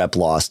sales rep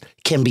lost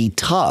can be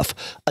tough,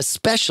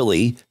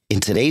 especially in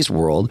today's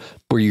world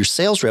where your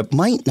sales rep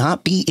might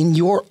not be in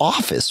your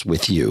office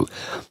with you.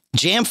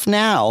 Jamf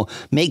Now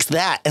makes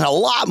that and a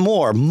lot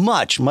more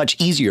much, much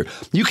easier.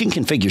 You can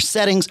configure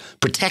settings,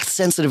 protect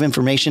sensitive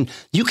information.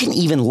 You can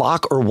even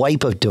lock or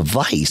wipe a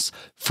device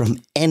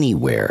from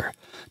anywhere.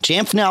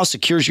 Jamf now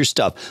secures your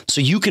stuff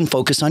so you can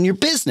focus on your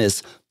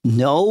business.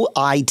 No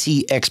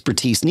IT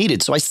expertise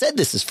needed. So I said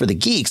this is for the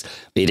geeks.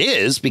 It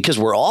is, because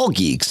we're all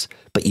geeks,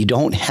 but you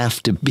don't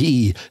have to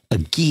be a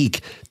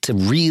geek to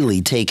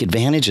really take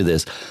advantage of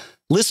this.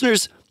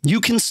 Listeners, you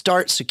can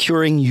start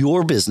securing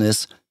your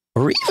business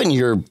or even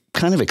your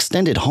kind of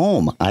extended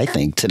home, I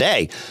think,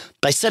 today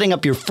by setting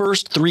up your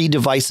first 3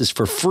 devices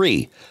for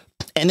free.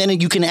 And then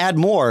you can add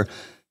more.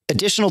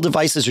 Additional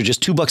devices are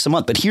just $2 a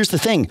month. But here's the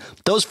thing.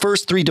 Those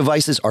first 3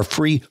 devices are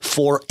free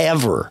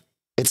forever.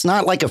 It's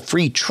not like a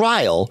free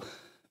trial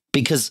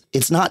because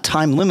it's not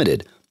time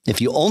limited. If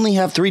you only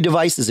have 3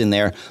 devices in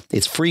there,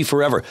 it's free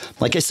forever.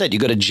 Like I said, you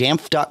go to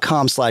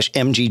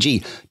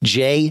jamf.com/MGG,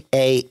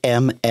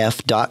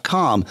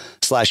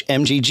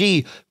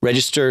 JAMF.com/MGG,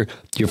 register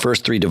your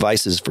first 3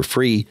 devices for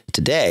free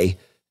today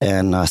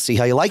and see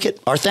how you like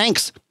it. Our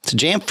thanks to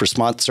Jamf for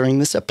sponsoring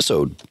this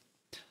episode.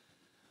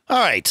 All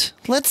right,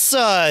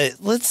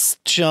 let's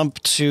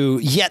jump to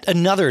yet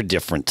another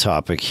different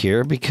topic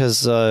here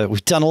because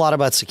we've done a lot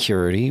about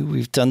security.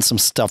 We've done some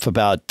stuff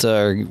about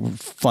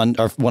one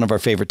of our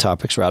favorite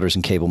topics, routers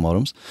and cable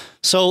modems.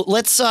 So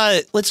let's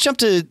jump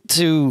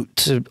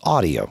to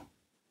audio.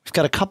 We've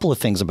got a couple of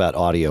things about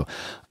audio.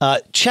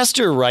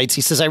 Chester writes,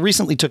 he says, I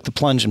recently took the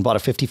plunge and bought a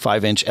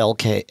 55-inch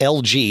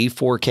LG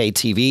 4K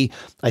TV.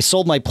 I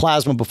sold my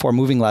plasma before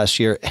moving last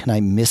year, and I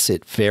miss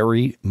it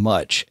very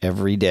much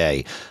every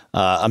day.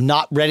 I'm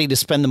not ready to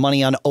spend the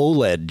money on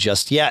OLED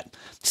just yet.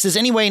 He says,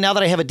 anyway, now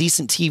that I have a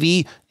decent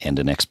TV and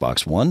an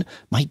Xbox One,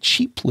 my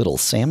cheap little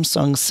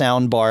Samsung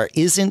soundbar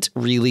isn't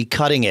really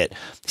cutting it.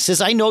 He says,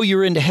 I know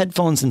you're into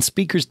headphones and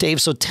speakers, Dave,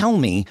 so tell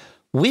me,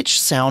 which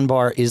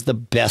soundbar is the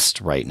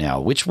best right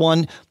now? Which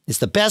one is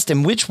the best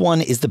and which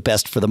one is the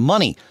best for the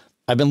money?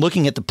 I've been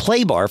looking at the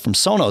Play Bar from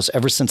Sonos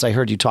ever since I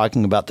heard you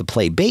talking about the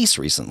Play Bass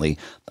recently.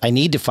 I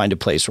need to find a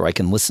place where I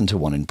can listen to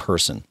one in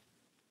person.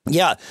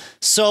 Yeah,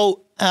 so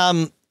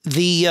I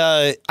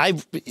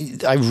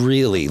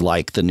really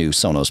like the new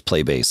Sonos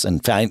Play Bass,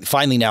 and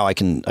finally now I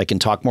can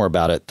talk more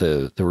about it.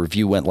 The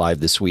review went live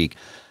this week.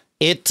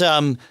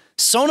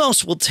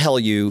 Sonos will tell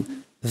you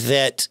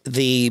that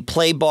the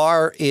Play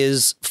Bar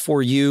is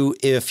for you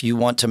if you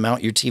want to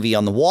mount your TV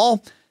on the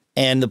wall,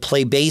 and the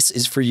Play Bass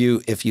is for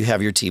you if you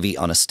have your TV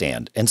on a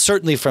stand. And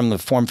certainly from the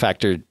form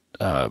factor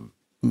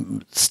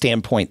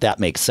standpoint, that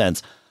makes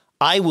sense.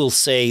 I will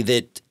say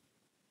that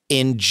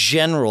in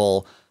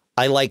general,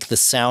 I like the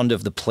sound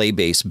of the Play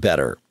Bass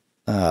better.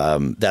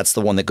 That's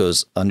the one that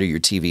goes under your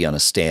TV on a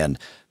stand.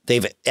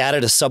 They've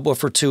added a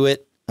subwoofer to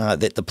it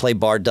that the Play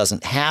Bar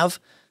doesn't have.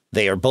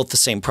 They are both the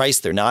same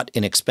price. They're not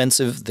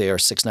inexpensive. They are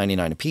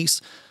 $6.99 a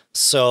piece.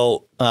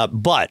 So,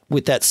 but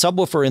with that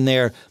subwoofer in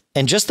there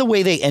and just the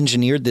way they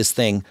engineered this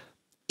thing,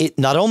 it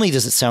not only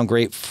does it sound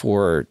great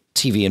for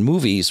TV and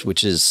movies,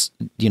 which is,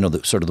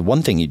 sort of the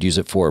one thing you'd use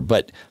it for,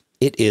 but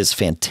it is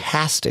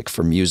fantastic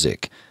for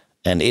music.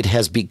 And it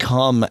has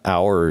become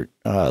our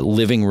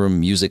living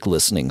room music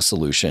listening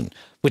solution,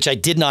 which I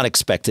did not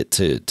expect it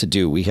to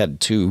do. We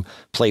had 2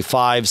 Play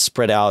 5s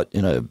spread out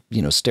in a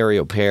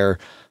stereo pair.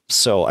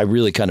 So I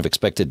really kind of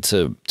expected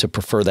to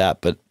prefer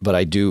that, but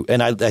I do,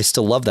 and I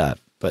still love that.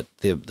 But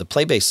the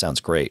Play Bass sounds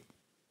great.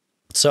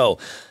 So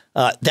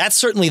that's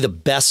certainly the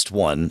best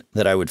one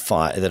that I would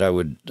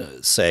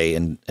say,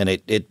 and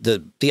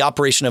the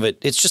operation of it,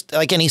 it's just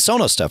like any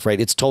Sonos stuff,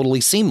 right? It's totally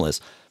seamless.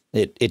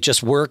 It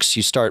just works.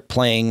 You start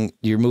playing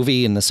your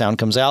movie and the sound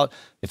comes out.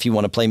 If you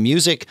want to play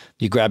music,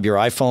 you grab your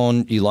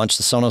iPhone, you launch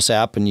the Sonos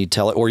app, and you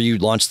tell it, or you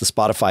launch the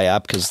Spotify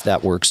app because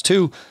that works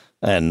too,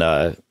 and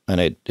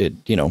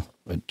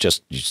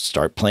you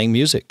start playing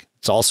music.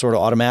 It's all sort of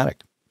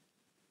automatic.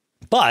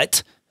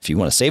 But if you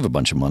want to save a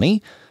bunch of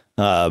money,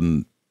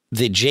 the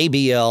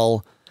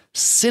JBL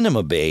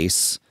Cinema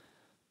Bass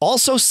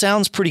also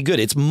sounds pretty good.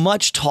 It's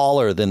much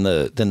taller than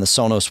the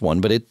Sonos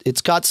one, but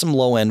it's got some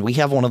low end. We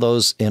have one of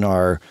those in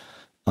our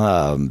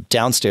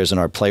downstairs in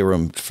our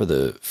playroom for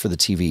the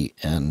TV,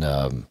 and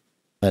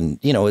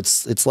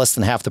it's less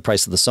than half the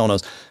price of the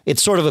Sonos.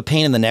 It's sort of a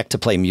pain in the neck to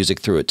play music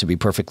through it, to be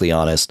perfectly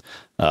honest.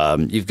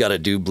 You've got to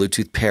do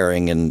Bluetooth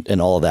pairing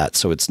and all of that,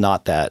 so it's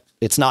not that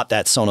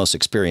Sonos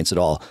experience at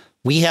all.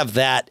 We have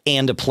that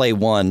and a Play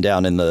One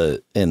down in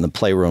the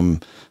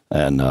playroom,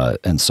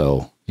 and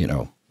so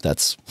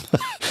that's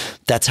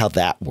that's how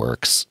that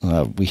works.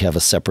 We have a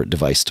separate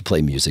device to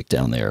play music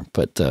down there,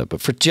 but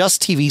for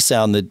just TV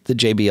sound, the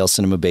JBL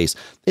Cinema Bass,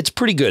 it's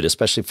pretty good,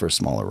 especially for a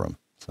smaller room.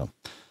 So.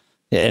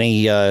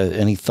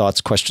 Any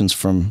thoughts, questions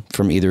from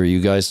either of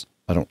you guys?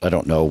 I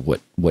don't know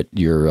what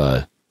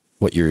your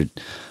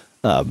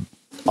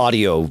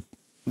audio,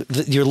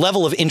 your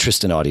level of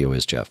interest in audio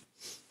is, Jeff.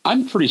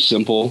 I'm pretty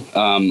simple.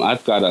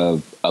 I've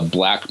got a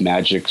Black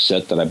Magic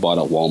set that I bought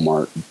at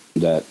Walmart.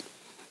 That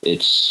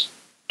it's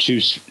two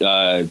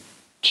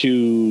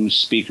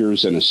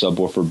speakers and a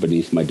subwoofer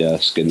beneath my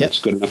desk, and that's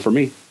good enough for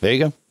me. There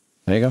you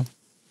go.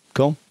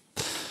 Cool.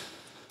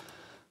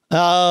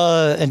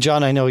 And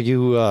John, I know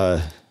you.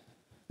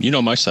 You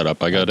know my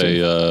setup. I got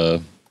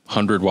a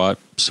 100-watt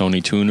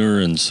Sony tuner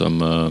and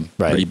some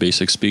pretty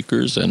basic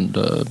speakers, and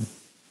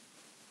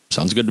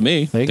Sounds good to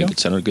me. There you think go. it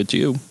sounded good to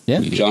you. Yeah.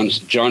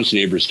 John's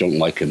neighbors don't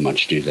like him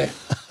much, do they?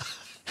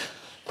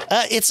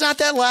 It's not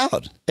that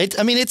loud. It's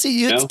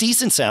No?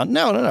 decent sound.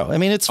 No. I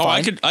mean, it's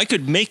fine. I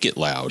could make it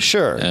loud.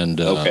 Sure. And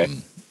Okay.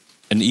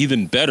 And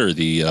even better,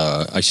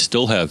 I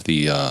still have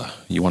the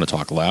you want to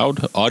talk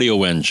loud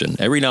audio engine.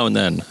 Every now and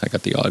then, I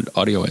got the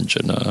audio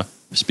engine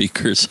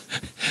speakers,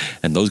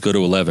 and those go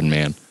to 11,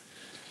 man.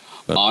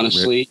 But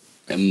Honestly,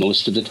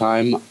 most of the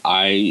time,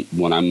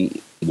 when I'm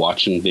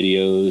watching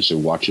videos or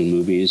watching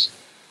movies,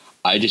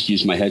 I just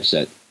use my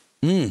headset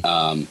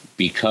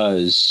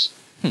because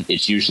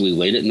it's usually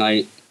late at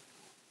night.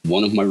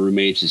 One of my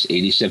roommates is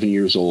 87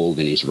 years old,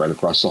 and he's right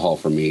across the hall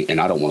from me, and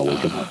I don't want to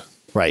wake him up.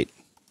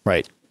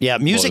 Right. Yeah,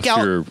 music well, if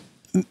out. you're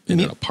in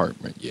an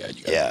apartment,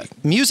 yeah.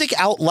 Music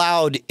out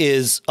loud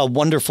is a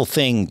wonderful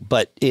thing,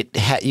 but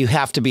you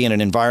have to be in an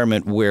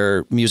environment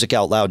where music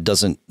out loud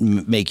doesn't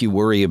make you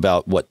worry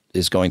about what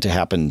is going to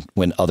happen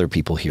when other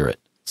people hear it.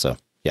 So,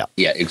 yeah.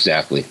 Yeah,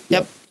 exactly.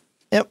 Yep.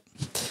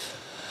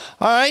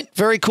 All right.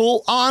 Very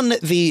cool. On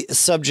the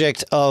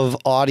subject of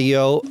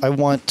audio, I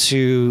want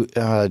to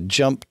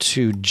jump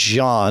to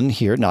John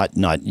here.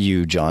 Not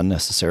you, John,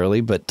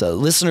 necessarily, but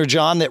listener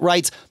John that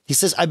writes, he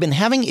says, I've been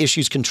having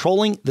issues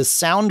controlling the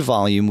sound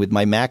volume with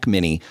my Mac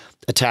Mini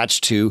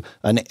attached to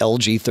an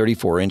LG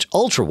 34-inch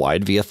ultra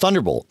wide via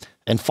Thunderbolt,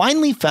 and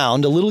finally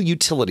found a little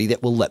utility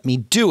that will let me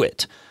do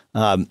it.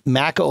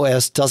 Mac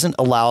OS doesn't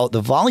allow the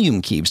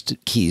volume keys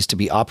to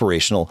be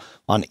operational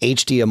on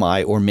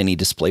HDMI or mini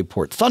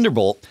DisplayPort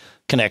Thunderbolt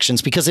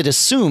connections because it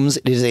assumes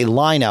it is a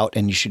line out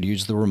and you should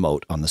use the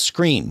remote on the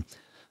screen.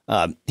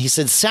 He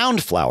said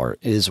Soundflower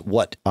is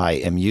what I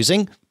am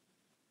using.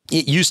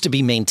 It used to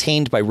be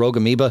maintained by Rogue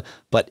Amoeba,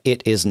 but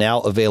it is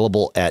now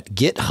available at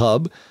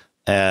GitHub.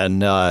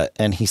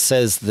 And he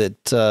says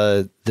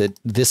that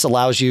this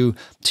allows you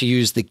to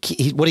use the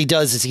key. What he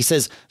does is he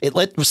says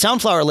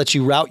Soundflower lets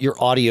you route your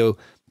audio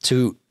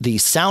to the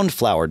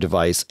Soundflower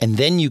device, and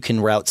then you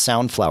can route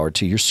Soundflower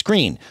to your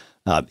screen.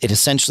 It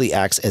essentially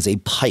acts as a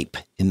pipe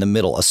in the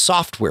middle, a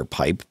software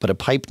pipe, but a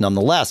pipe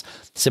nonetheless.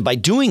 So by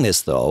doing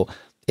this, though,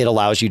 it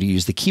allows you to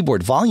use the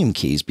keyboard volume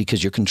keys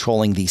because you're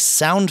controlling the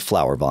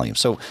Soundflower volume.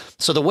 So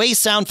the way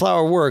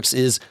Soundflower works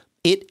is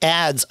it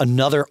adds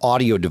another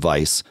audio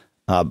device,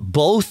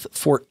 both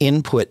for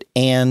input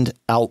and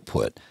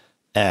output,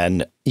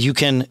 and you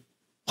can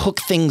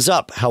hook things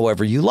up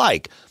however you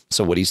like.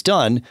 So what he's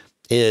done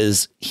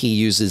is he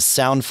uses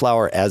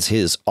Soundflower as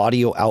his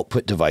audio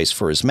output device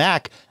for his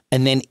Mac,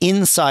 and then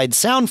inside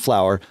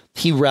Soundflower,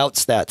 he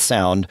routes that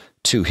sound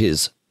to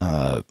his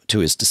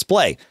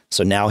display.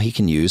 So now he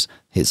can use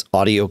his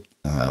audio,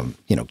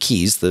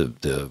 keys,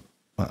 the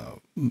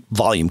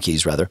volume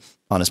keys rather,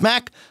 on his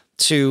Mac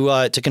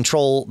to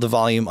control the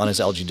volume on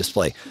his LG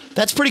display.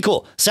 That's pretty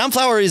cool.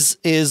 Soundflower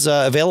is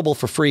available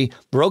for free.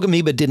 Rogue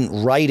Amoeba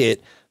didn't write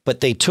it,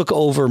 but they took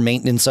over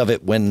maintenance of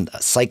it when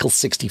Cycle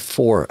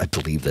 64, I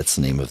believe that's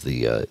the name of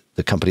the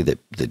company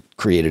that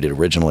created it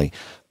originally,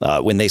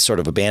 when they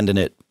sort of abandoned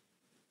it.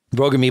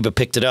 Rogue Amoeba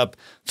picked it up.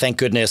 Thank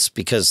goodness,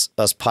 because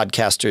us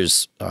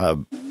podcasters,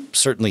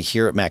 certainly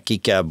here at Mac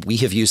Geek Gab, we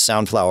have used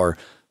Soundflower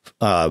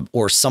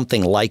or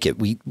something like it.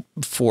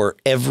 For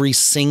every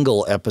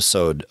single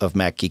episode of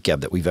Mac Geek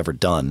Gab that we've ever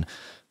done.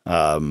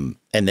 And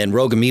then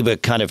Rogue Amoeba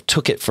kind of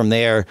took it from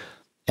there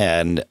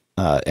and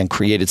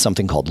created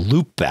something called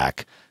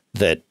Loopback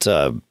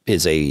that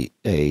is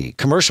a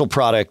commercial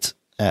product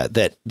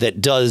that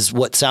does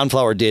what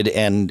Soundflower did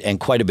and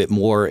quite a bit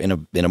more in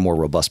a more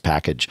robust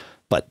package.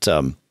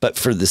 But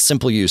for the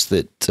simple use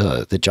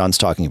that John's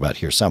talking about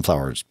here,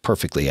 Soundflower is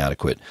perfectly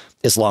adequate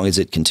as long as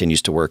it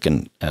continues to work,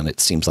 and it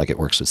seems like it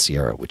works with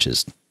Sierra, which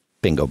is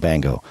bingo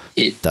bango.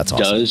 That's awesome.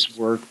 Does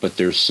work, but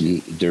there's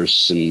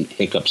some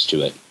hiccups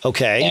to it.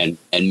 Okay,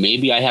 and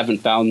maybe I haven't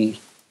found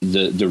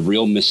the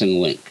real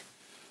missing link,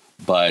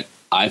 but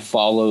I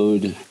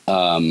followed.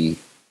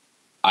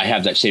 I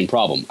have that same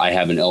problem. I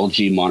have an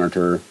LG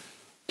monitor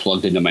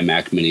plugged into my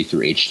Mac Mini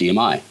through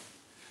HDMI,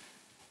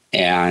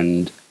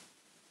 and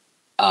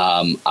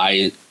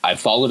I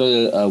followed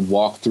a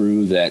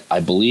walkthrough that I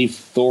believe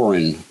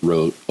Thorin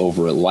wrote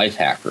over at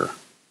Lifehacker,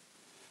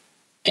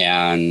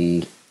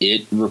 and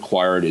it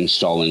required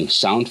installing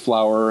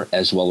Soundflower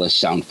as well as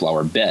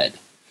Soundflower Bed,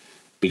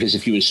 because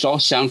if you install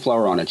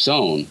Soundflower on its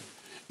own,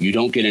 you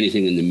don't get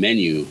anything in the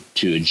menu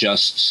to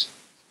adjust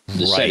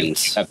the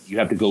settings. You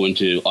have to go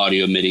into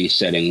audio MIDI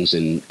settings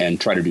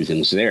and try to do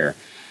things there,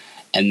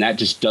 and that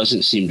just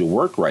doesn't seem to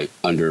work right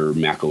under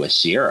macOS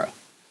Sierra.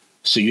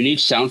 So you need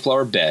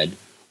Soundflower Bed,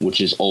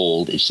 which is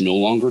old. It's no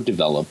longer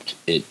developed.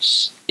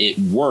 It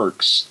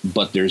works,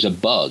 but there's a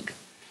bug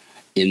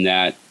in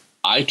that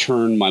I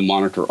turn my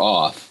monitor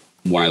off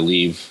when I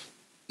leave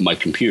my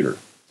computer.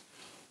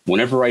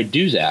 Whenever I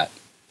do that,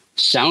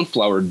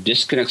 Soundflower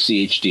disconnects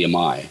the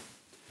HDMI,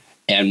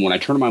 and when I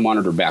turn my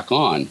monitor back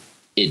on,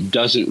 it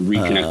doesn't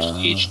reconnect to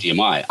the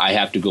HDMI. I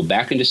have to go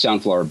back into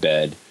Soundflower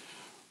Bed,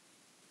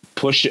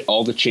 push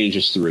all the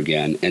changes through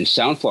again, and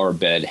Soundflower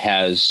Bed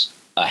has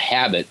a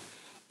habit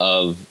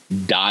of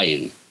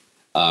dying,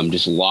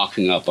 just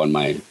locking up on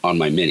my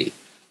Mini.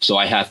 So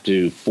I have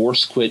to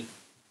force quit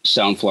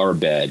Soundflower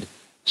Bed,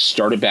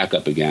 start it back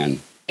up again,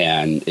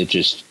 and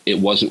it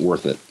wasn't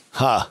worth it.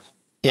 Huh.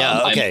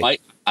 Yeah. Okay.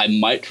 I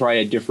might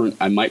try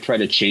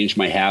to change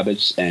my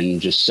habits and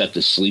just set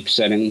the sleep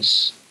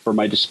settings for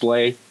my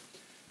display.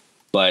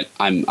 But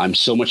I'm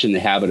so much in the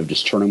habit of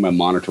just turning my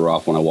monitor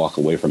off when I walk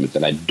away from it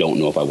that I don't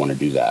know if I want to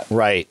do that.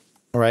 Right.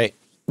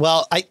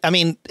 Well, I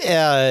mean,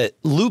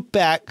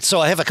 Loopback. So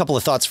I have a couple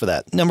of thoughts for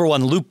that. Number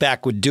one,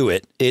 Loopback would do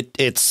it.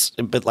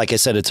 But like I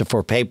said, it's a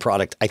for pay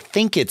product. I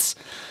think it's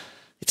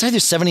either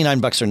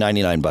 $79 or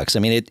 $99. I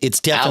mean, it's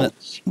definitely,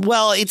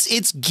 well,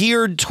 it's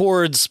geared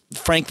towards,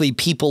 frankly,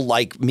 people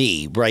like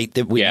me, right?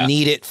 That would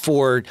need it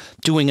for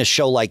doing a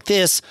show like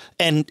this.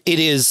 And it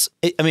is,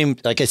 I mean,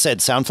 like I said,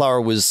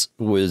 Soundflower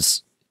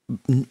was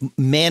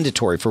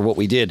mandatory for what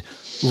we did.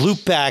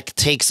 Loopback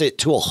takes it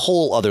to a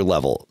whole other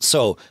level.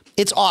 So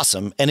it's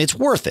awesome and it's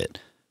worth it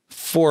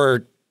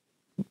for,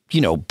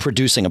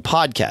 producing a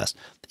podcast.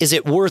 Is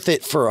it worth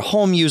it for a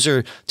home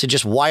user to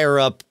just wire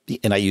up,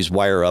 and I use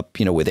wire up,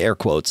 with air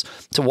quotes,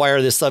 to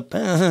wire this up?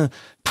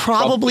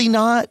 Probably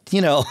not,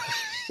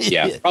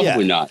 Yeah,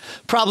 probably not.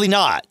 Probably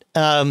not.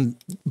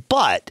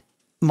 But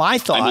my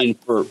thought... I mean,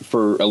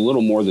 for a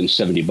little more than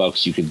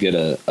 $70, you could get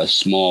a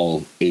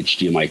small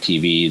HDMI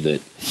TV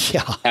that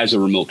has a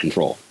remote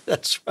control.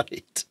 That's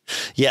right.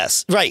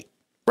 Yes, right.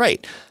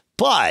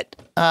 But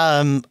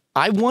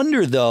I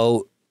wonder,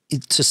 though,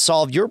 to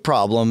solve your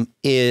problem,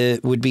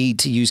 it would be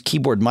to use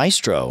Keyboard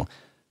Maestro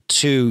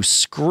to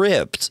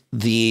script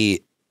the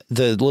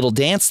little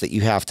dance that you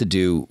have to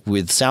do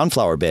with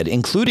Soundflower Bed,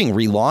 including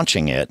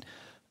relaunching it,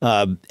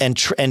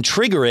 and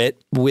trigger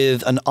it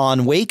with an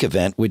on-wake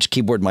event, which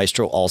Keyboard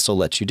Maestro also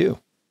lets you do.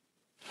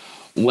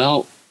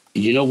 Well,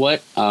 you know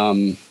what?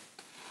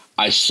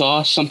 I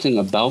saw something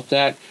about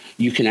that.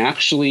 You can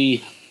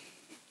actually...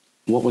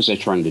 What was I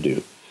trying to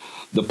do?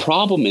 The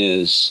problem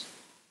is,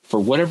 for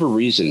whatever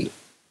reason,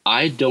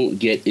 I don't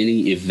get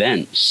any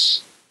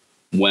events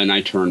when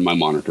I turn my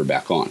monitor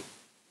back on.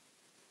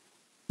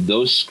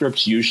 Those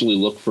scripts usually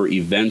look for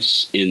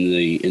events in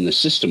the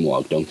system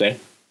log, don't they?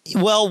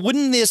 Well,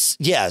 wouldn't this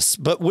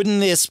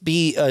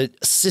be a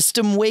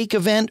system wake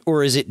event,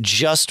 or is it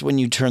just when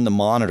you turn the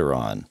monitor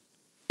on?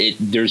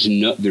 There's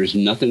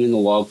nothing in the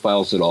log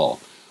files at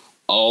all.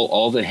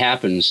 All that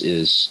happens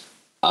is,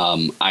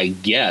 I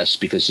guess,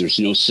 because there's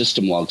no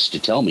system logs to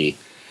tell me,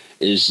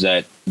 is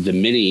that the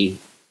Mini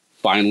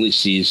finally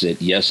sees that,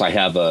 yes, I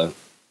have a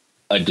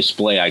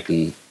display I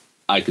can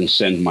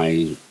send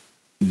my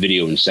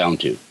video and sound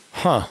to.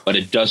 Huh. But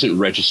it doesn't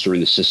register in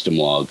the system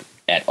log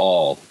at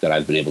all that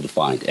I've been able to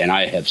find. And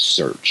I have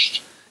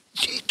searched.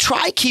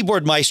 Try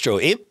Keyboard Maestro.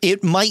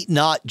 It might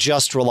not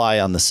just rely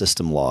on the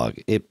system log.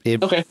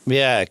 Okay.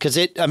 Yeah, because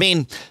it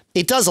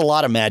does a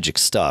lot of magic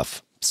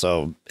stuff.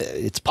 So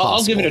it's possible.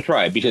 I'll give it a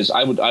try, because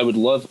I would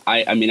love,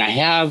 I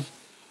have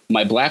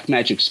my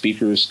Blackmagic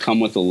speakers come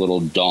with a little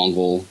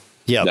dongle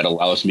that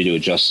allows me to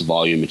adjust the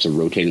volume. It's a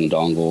rotating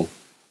dongle,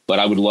 but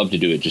I would love to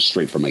do it just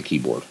straight from my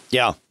keyboard.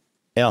 Yeah.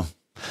 All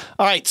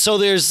right. So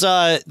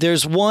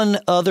there's one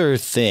other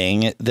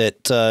thing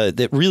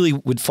that really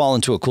would fall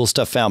into a cool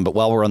stuff found. But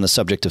while we're on the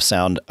subject of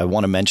sound, I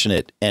want to mention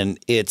it. And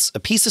it's a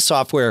piece of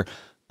software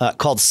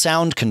called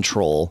Sound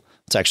Control.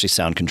 It's actually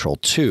Sound Control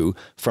 2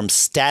 from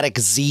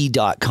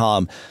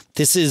staticz.com.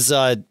 This is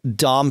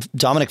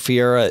Dominic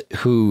Fiera,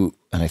 who,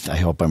 and I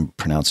hope I'm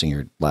pronouncing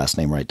your last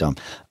name right, Dom,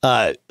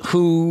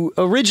 who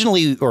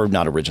originally, or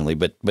not originally,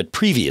 but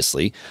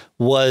previously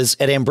was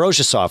at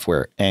Ambrosia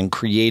Software and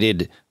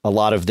created a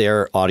lot of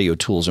their audio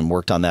tools and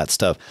worked on that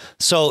stuff.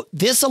 So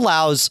this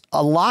allows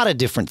a lot of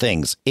different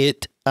things.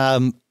 It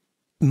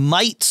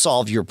might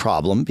solve your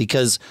problem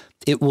because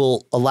it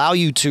will allow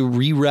you to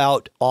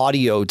reroute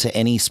audio to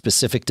any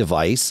specific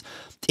device.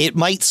 It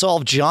might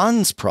solve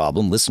John's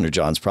problem, listener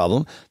John's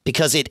problem,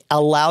 because it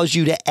allows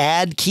you to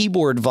add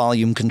keyboard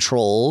volume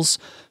controls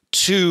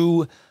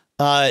to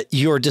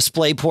your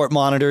DisplayPort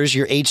monitors,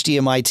 your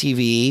HDMI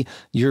TV,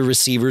 your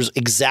receivers,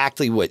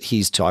 exactly what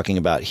he's talking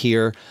about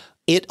here.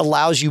 It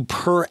allows you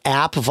per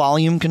app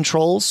volume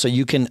controls, so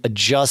you can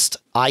adjust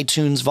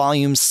iTunes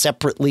volume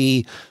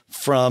separately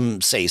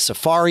from, say,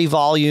 Safari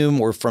volume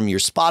or from your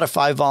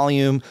Spotify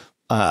volume.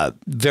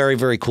 Very,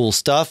 very cool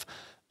stuff.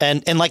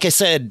 And like I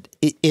said,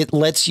 it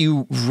lets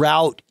you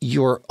route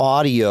your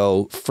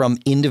audio from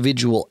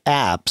individual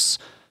apps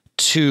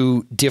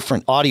to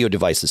different audio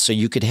devices. So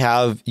you could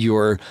have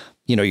your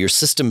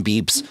system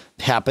beeps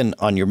happen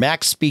on your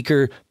Mac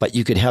speaker, but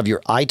you could have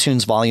your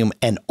iTunes volume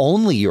and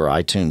only your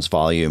iTunes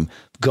volume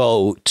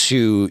go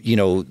to,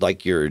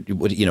 like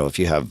if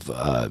you have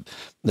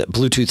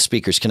Bluetooth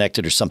speakers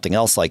connected or something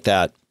else like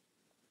that.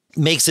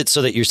 Makes it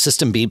so that your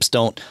system beeps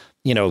don't,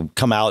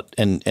 come out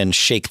and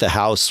shake the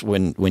house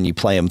when you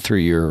play them through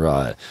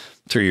your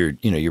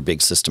your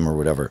big system or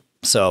whatever.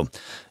 So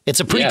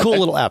it's a pretty cool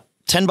little app.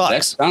 $10.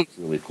 That sounds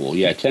really cool.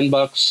 Yeah,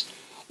 $10.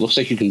 Looks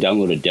like you can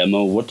download a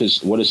demo. What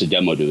does a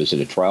demo do? Is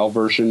it a trial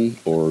version,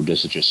 or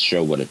does it just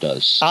show what it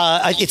does?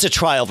 It's a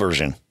trial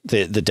version.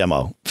 The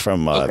demo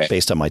from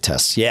based on my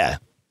tests. Yeah.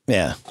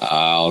 Yeah.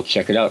 I'll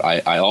check it out.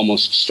 I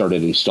almost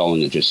started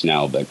installing it just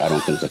now, but I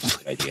don't think that's a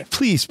good idea.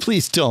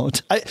 Please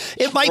don't.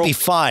 It might be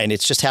fine.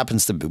 It just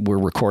happens that we're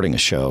recording a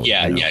show.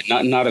 Yeah,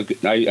 not a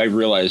good. I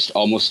realized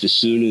almost as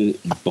soon as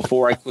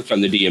before I clicked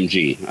on the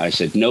DMG, I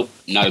said, nope,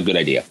 not a good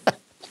idea.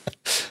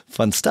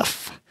 Fun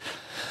stuff.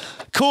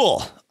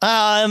 Cool.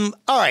 All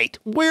right.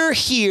 We're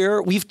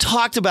here. We've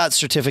talked about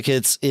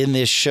certificates in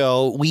this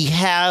show. We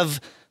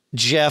have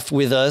Jeff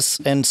with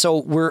us, and so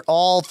we're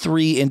all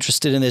three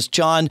interested in this.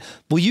 John,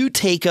 will you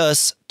take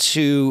us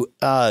to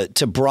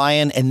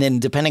Brian, and then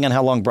depending on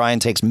how long Brian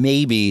takes,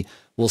 maybe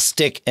we'll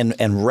stick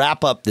and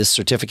wrap up this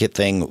certificate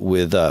thing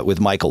with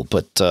Michael.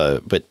 But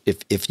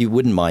if you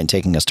wouldn't mind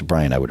taking us to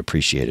Brian, I would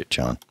appreciate it,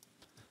 John.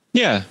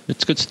 Yeah,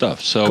 it's good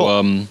stuff. So,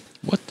 cool.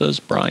 What does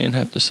Brian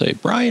have to say?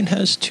 Brian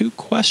has 2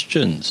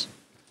 questions.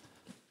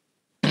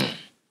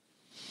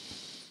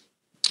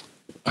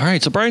 All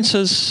right, so Brian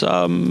says,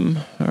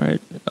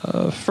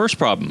 first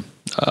problem.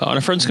 On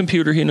a friend's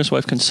computer, he and his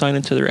wife can sign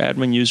into their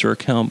admin user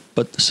account,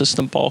 but the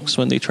system balks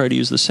when they try to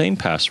use the same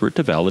password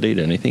to validate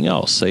anything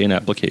else, say an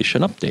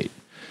application update.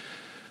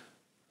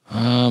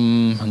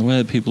 On the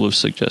web, people have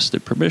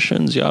suggested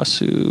permissions,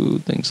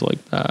 Yasu, things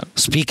like that.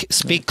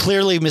 Speak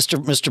clearly,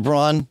 Mr.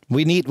 Braun.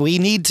 We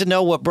need to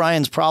know what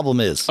Brian's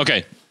problem is.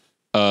 Okay.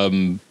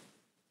 The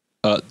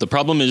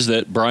problem is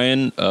that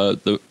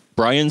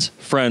Brian's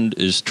friend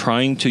is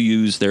trying to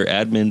use their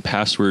admin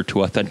password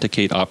to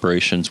authenticate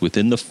operations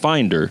within the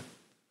Finder.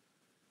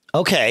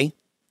 Okay.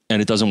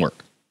 And it doesn't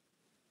work.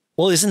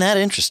 Well, isn't that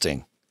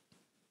interesting?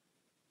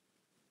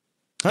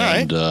 All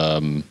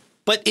right.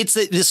 But it's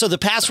so the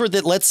password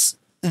that lets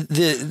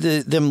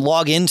them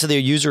log into their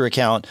user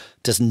account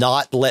does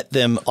not let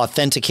them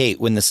authenticate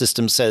when the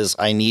system says,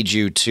 I need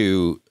you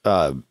to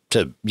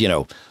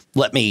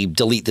let me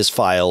delete this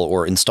file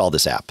or install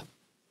this app.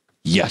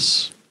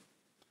 Yes.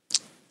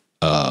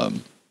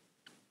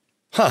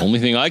 Only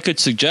thing I could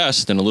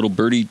suggest, and a little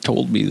birdie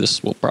told me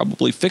this will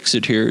probably fix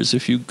it here, is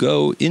if you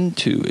go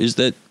into, is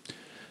that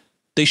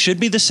they should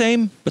be the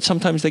same, but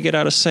sometimes they get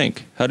out of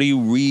sync. How do you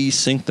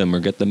re-sync them or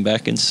get them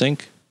back in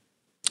sync?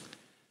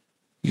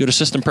 You go to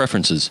System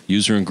Preferences,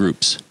 User and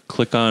Groups.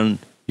 Click on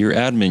your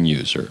admin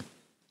user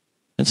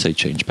and say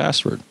Change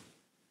Password.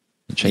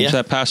 And change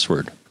that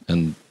password,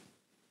 and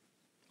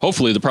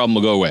hopefully the problem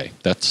will go away.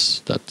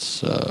 That's.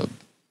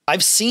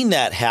 I've seen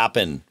that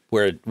happen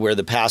where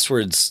the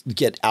passwords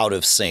get out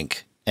of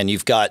sync, and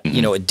you've got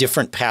a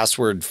different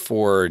password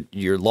for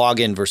your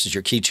login versus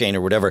your keychain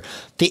or whatever.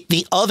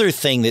 The other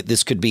thing that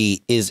this could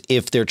be is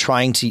if they're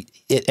trying to,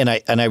 and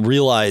I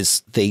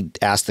realize they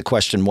asked the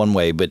question one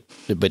way, but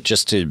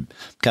just to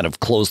kind of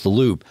close the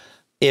loop,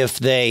 if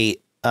this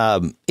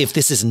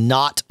is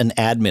not an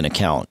admin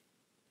account,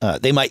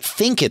 they might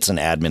think it's an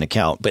admin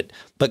account, but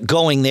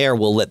going there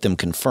will let them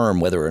confirm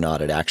whether or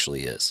not it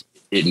actually is.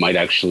 It might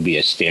actually be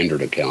a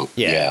standard account.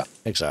 Yeah,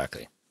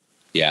 exactly.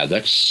 Yeah,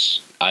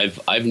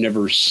 I've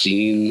never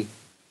seen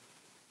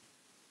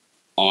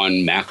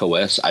on Mac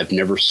OS. I've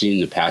never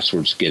seen the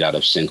passwords get out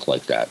of sync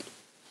like that.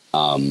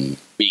 It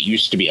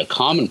used to be a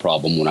common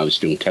problem when I was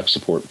doing tech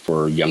support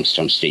for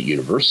Youngstown State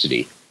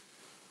University.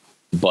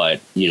 But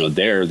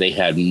there they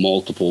had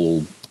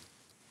multiple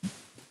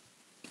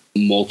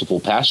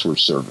password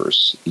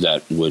servers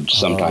that would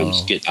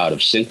sometimes get out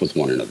of sync with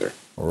one another.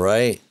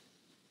 Right.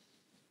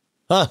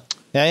 Huh.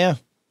 Yeah.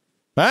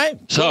 All right.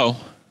 So,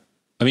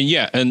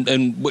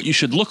 and what you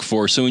should look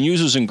for, so in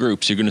users and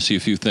groups, you're going to see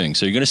a few things.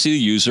 So you're going to see the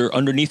user.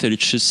 Underneath it,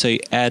 it should say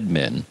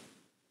admin.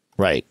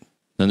 Right.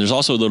 Then there's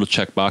also a little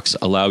checkbox,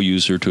 allow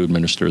user to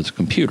administer the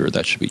computer.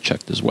 That should be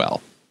checked as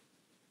well.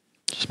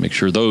 Just make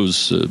sure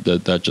those,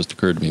 that just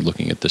occurred to me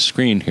looking at this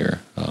screen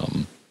here.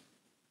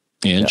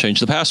 And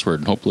change the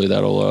password, and hopefully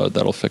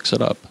that'll fix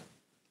it up.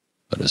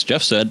 But as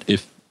Jeff said,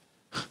 if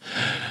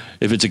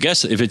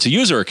it's a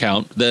user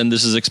account, then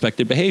this is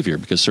expected behavior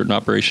because certain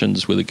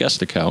operations with a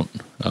guest account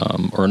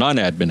or a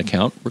non-admin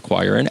account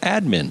require an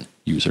admin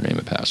username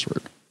and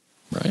password,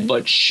 right?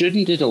 But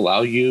shouldn't it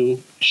tell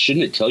you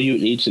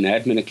it needs an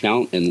admin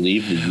account and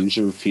leave the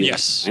user field?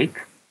 Yes.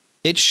 Blank?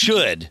 It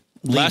should.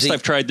 Last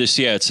I've tried this,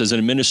 it says an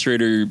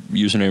administrator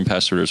username and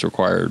password is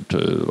required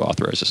to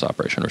authorize this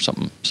operation or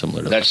something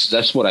similar to that.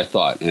 That's what I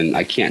thought, and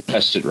I can't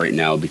test it right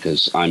now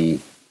because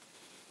I'm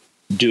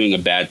doing a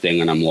bad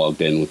thing and I'm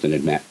logged in with an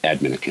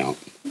admin account.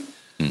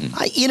 Mm-hmm.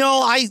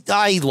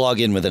 I log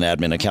in with an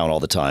admin account all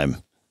the time.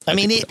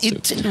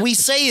 We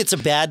say it's a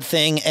bad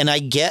thing, and I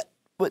get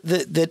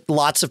that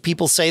lots of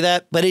people say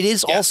that, but it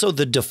is also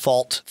the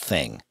default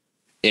thing.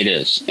 It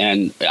is,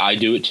 and I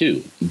do it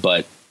too,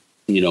 but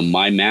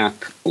my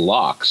Mac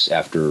locks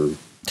after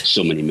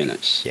so many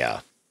minutes.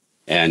 Yeah.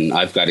 And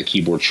I've got a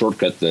keyboard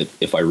shortcut that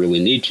if I really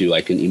need to,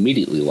 I can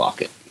immediately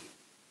lock it.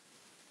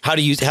 How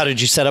did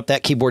you set up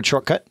that keyboard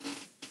shortcut?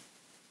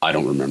 I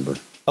don't remember.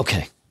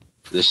 Okay.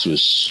 This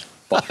was,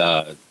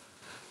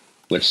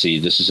 let's see,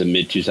 this is a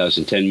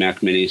mid-2010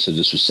 Mac Mini, so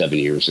this was 7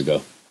 years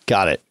ago.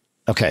 Got it.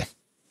 Okay.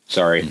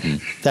 Sorry.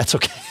 Mm-hmm. That's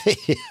okay.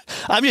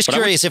 I'm just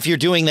curious if you're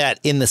doing that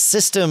in the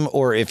system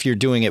or if you're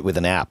doing it with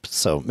an app.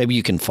 So maybe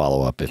you can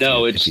follow up if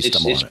you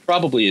stumble on it.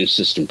 Probably in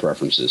system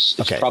preferences.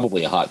 It's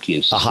probably a hotkey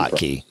in system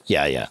preferences.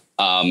 Yeah.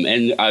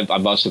 And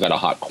I've also got a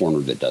hot corner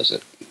that does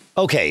it.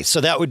 Okay,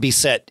 so that would be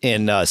set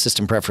in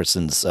system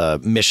preferences,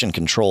 mission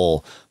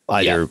control,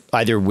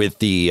 either with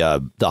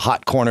the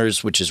hot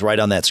corners, which is right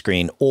on that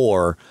screen,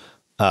 or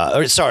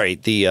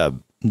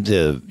the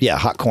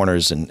hot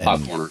corners and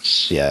hot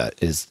corners. Yeah,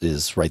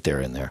 is right there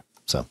in there.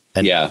 So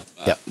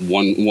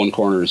one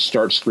corner is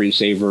start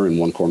screensaver and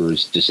one corner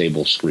is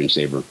disable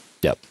screensaver.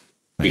 Yep.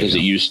 Because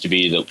it used to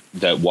be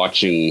that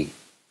watching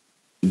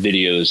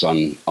videos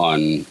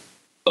on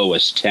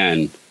OS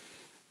 10,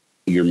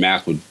 your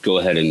Mac would go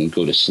ahead and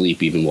go to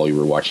sleep even while you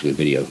were watching a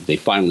video. They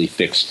finally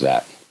fixed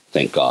that.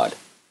 Thank God.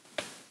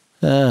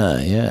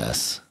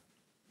 Yes.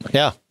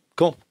 Yeah.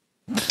 Cool.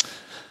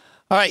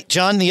 All right,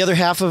 John, the other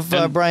half of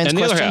Brian's question.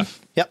 The other half.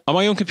 Yep. On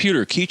my own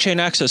computer, Keychain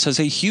Access has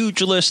a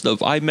huge list of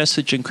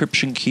iMessage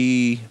encryption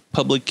key,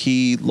 public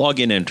key,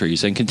 login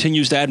entries, and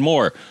continues to add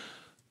more.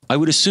 I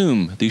would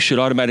assume these should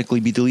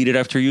automatically be deleted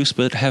after use,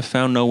 but have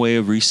found no way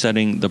of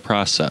resetting the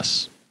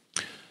process.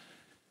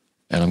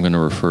 And I'm going to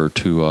refer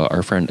to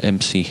our friend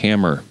MC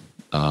Hammer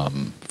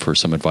for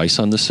some advice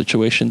on this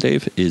situation,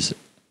 Dave, is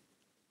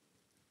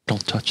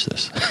don't touch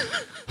this.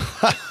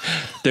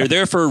 They're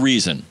there for a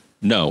reason.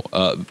 No,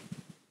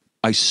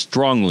 I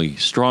strongly,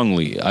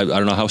 I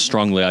don't know how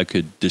strongly I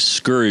could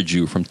discourage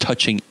you from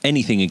touching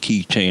anything in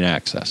Keychain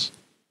Access.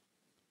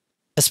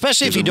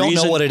 Especially if you don't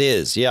know what it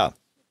is, yeah.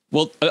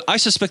 Well, I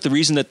suspect the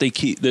reason that they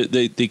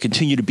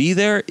continue to be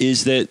there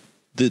is that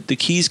the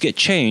keys get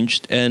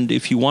changed, and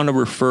if you want to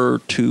refer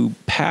to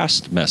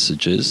past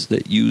messages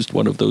that used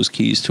one of those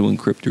keys to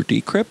encrypt or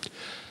decrypt,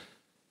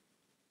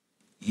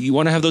 you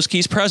want to have those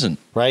keys present.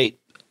 Right.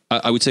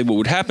 I would say what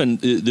would happen,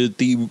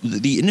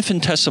 the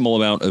infinitesimal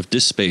amount of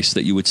disk space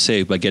that you would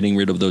save by getting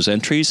rid of those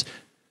entries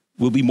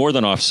will be more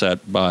than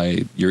offset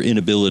by your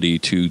inability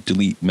to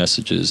delete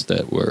messages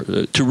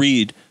to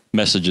read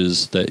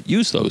messages that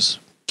use those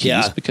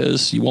keys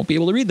because you won't be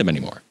able to read them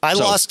anymore. I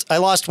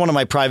lost one of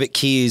my private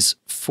keys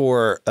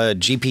for a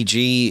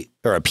GPG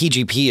or a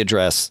PGP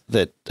address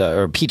or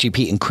a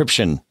PGP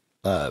encryption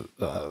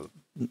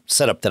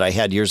setup that I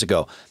had years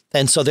ago.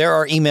 And so there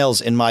are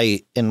emails in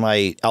my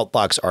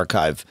Outbox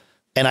archive,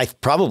 and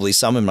probably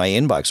some in my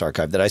inbox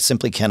archive that I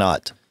simply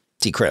cannot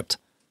decrypt,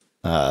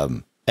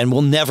 and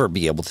will never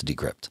be able to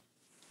decrypt.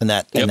 And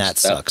that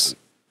sucks.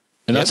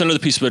 And that's another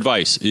piece of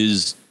advice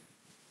is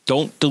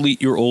don't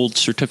delete your old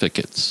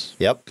certificates.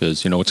 Yep.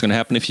 Because you know what's going to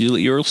happen if you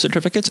delete your old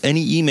certificates?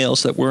 Any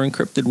emails that were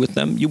encrypted with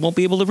them, you won't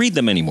be able to read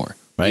them anymore.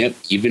 Right. Yep.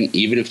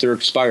 Even if they're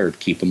expired,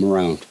 keep them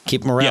around.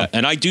 Keep them around. Yeah,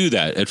 and I do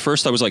that. At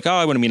first, I was like, "Oh,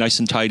 I want to be nice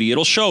and tidy."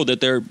 It'll show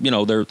that they're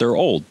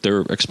old,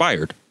 they're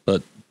expired.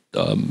 But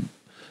in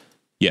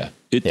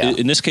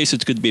this case,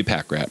 it's good to be a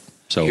pack rat.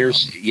 So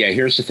here's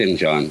the thing,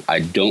 John. I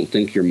don't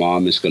think your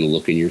mom is going to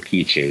look in your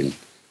keychain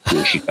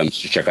when she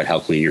comes to check out how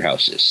clean your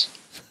house is.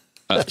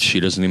 She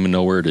doesn't even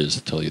know where it is,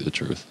 to tell you the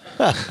truth.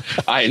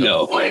 I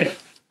know.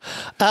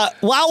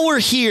 While we're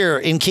here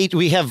in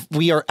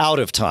we are out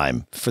of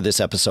time for this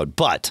episode,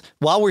 but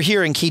while we're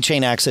here in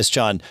Keychain Access,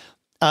 John,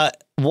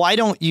 why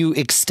don't you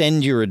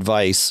extend your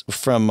advice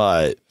from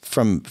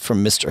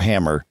Mr.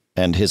 Hammer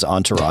and his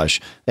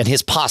entourage and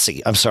his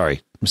posse? I'm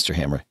sorry, Mr.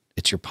 Hammer,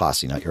 it's your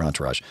posse, not your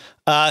entourage.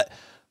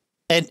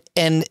 And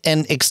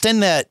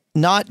extend that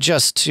not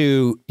just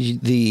to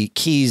the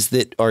keys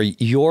that are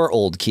your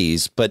old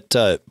keys, but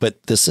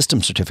the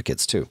system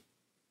certificates too.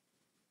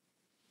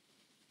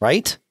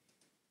 Right?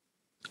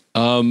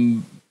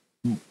 We'll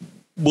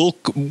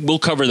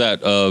cover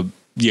that.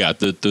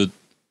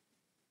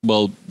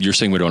 Well, you're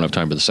saying we don't have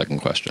time for the second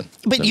question.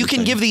 But you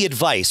can give the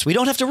advice. We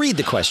don't have to read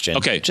the question.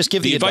 Okay. Just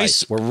give the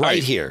advice. We're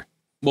right here.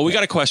 Well, we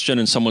got a question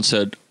and someone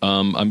said,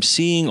 I'm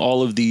seeing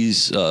all of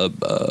these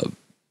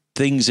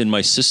things in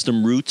my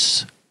system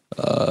roots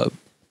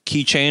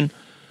keychain,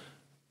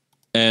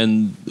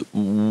 and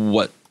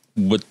what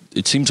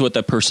it seems what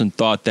that person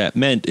thought that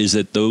meant is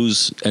that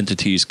those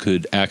entities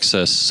could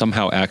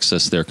somehow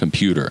access their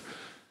computer.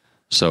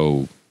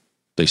 So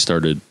they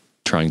started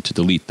trying to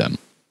delete them.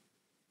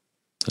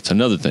 That's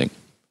another thing.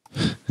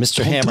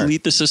 Mr. Hammer.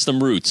 Delete the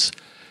system roots.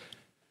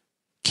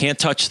 Can't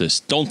touch this.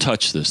 Don't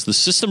touch this. The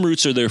system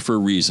roots are there for a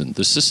reason.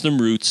 The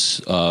system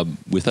roots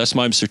with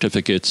SMIME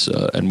certificates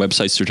and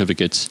website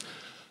certificates,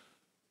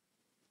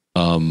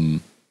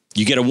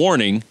 you get a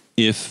warning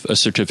if a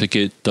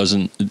certificate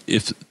doesn't,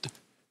 if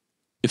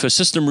a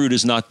system root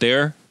is not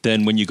there,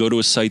 then when you go to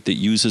a site that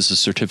uses a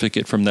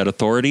certificate from that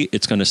authority,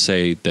 it's going to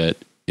say that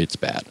it's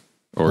bad,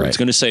 or it's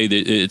going to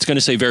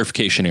say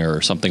verification error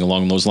or something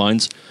along those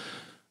lines.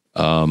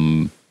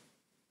 So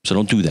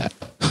don't do that.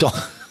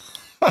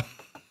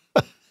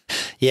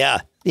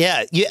 Yeah.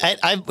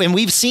 And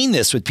we've seen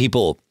this with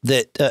people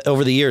that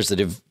over the years that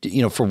have,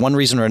 for one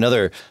reason or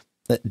another,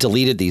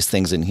 deleted these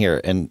things in here,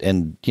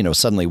 and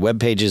suddenly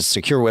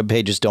secure web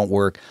pages don't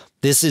work.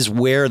 This is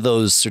where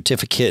those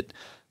certificate,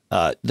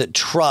 the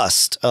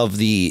trust of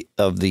the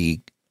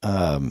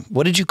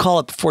what did you call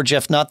it before,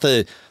 Jeff? Not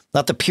the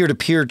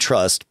peer-to-peer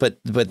trust, but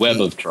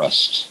web of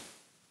trust.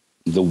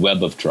 The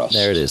web of trust.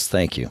 There it is.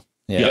 Thank you.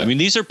 Yeah, I mean,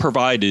 these are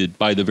provided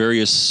by the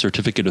various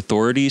certificate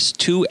authorities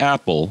to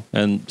Apple,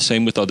 and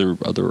same with other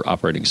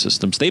operating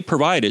systems. They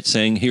provide it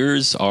saying,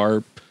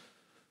 we're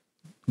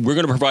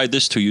going to provide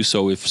this to you,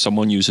 so if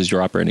someone uses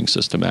your operating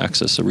system to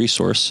access a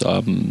resource,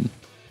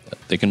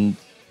 they can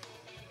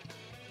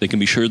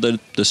be sure that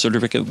the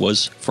certificate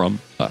was from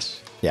us.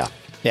 Yeah.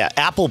 Yeah,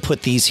 Apple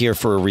put these here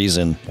for a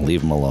reason.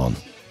 Leave them alone.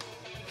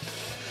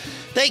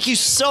 Thank you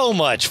so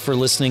much for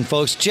listening,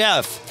 folks.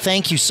 Jeff,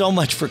 thank you so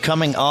much for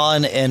coming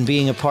on and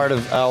being a part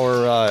of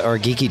our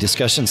geeky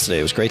discussions today.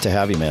 It was great to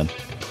have you, man.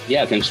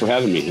 Yeah, thanks for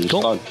having me. It was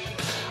fun.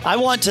 I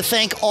want to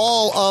thank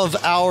all of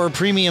our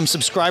premium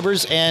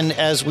subscribers, and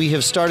as we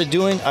have started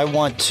doing, I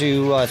want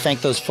to thank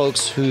those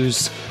folks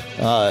whose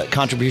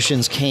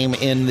contributions came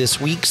in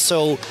this week.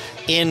 So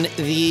in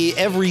the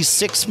every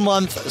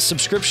 6-month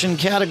subscription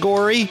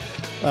category,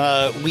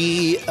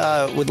 we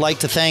would like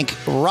to thank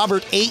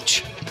Robert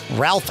H.,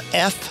 Ralph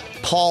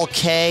F., Paul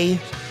K.,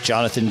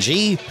 Jonathan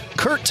G.,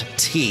 Kurt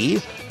T.,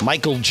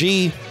 Michael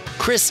G.,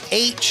 Chris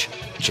H.,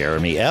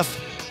 Jeremy F.,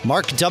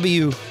 Mark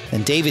W.,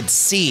 and David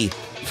C.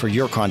 for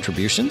your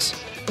contributions.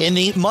 In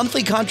the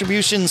monthly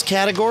contributions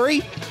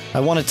category,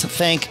 I wanted to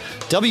thank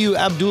W.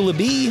 Abdullah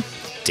B.,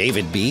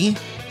 David B.,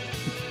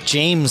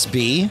 James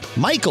B.,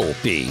 Michael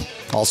B.,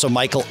 also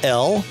Michael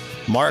L.,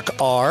 Mark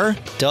R.,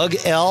 Doug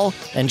L.,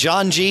 and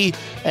John G.,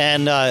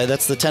 and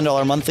that's the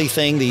 $10 monthly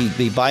thing.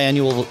 The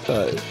biannual,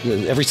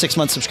 every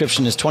 6-month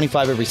subscription is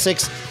 $25 every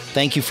 6.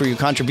 Thank you for your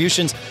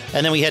contributions.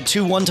 And then we had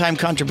 2 one-time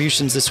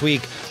contributions this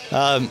week.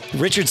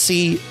 Richard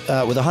C.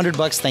 With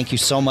 $100. Thank you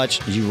so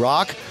much. You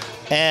rock.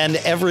 And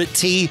Everett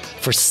T.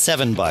 for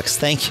 $7.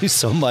 Thank you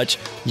so much.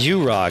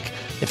 You rock.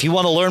 If you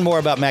want to learn more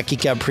about Mac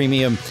Geek Gab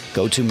Premium,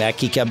 go to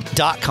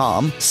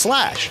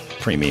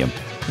macgeekgab.com/premium.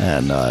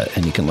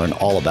 And you can learn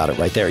all about it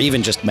right there.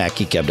 Even just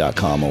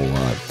macgeekgab.com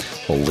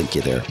will link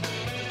you there.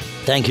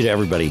 Thank you to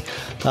everybody.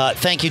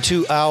 Thank you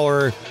to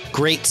our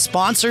great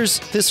sponsors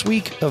this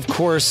week. Of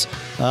course,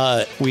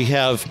 we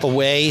have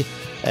Away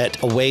at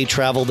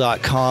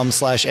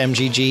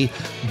awaytravel.com/MGG,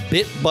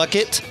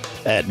 Bitbucket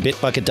at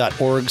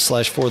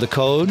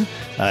bitbucket.org/forthecode.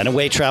 And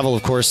Away Travel,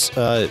 of course,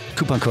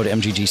 coupon code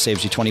MGG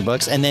saves you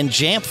 $20. And then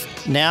Jamf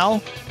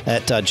now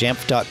at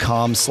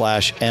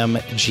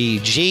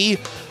jamf.com/MGG.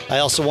 I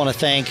also want to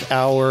thank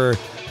our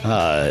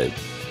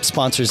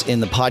sponsors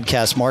in the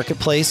podcast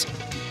marketplace.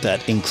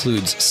 That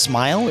includes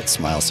Smile at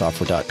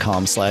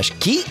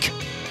smilesoftware.com/geek,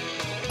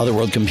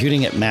 Otherworld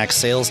Computing at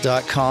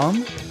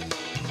macsales.com,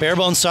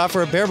 Barebones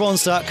Software at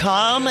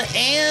barebones.com,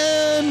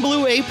 and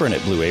Blue Apron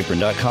at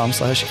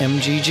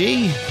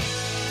blueapron.com/MGG.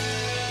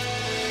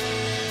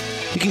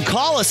 You can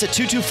call us at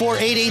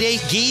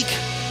 224-888-GEEK.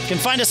 You can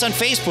find us on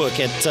Facebook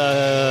at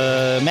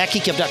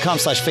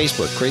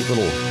macgeekgab.com/Facebook. Great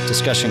little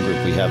discussion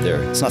group we have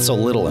there. It's not so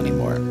little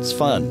anymore. It's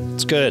fun.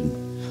 It's good.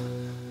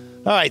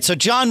 All right, so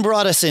John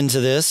brought us into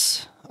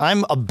this.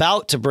 I'm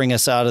about to bring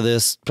us out of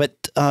this,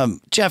 but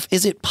Jeff,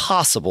 is it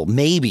possible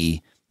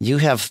maybe you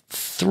have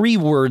 3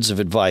 words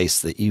of advice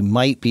that you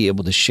might be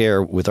able to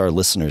share with our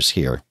listeners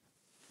here?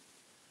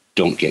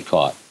 Don't get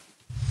caught.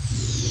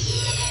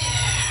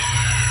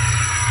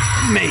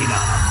 Made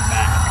up.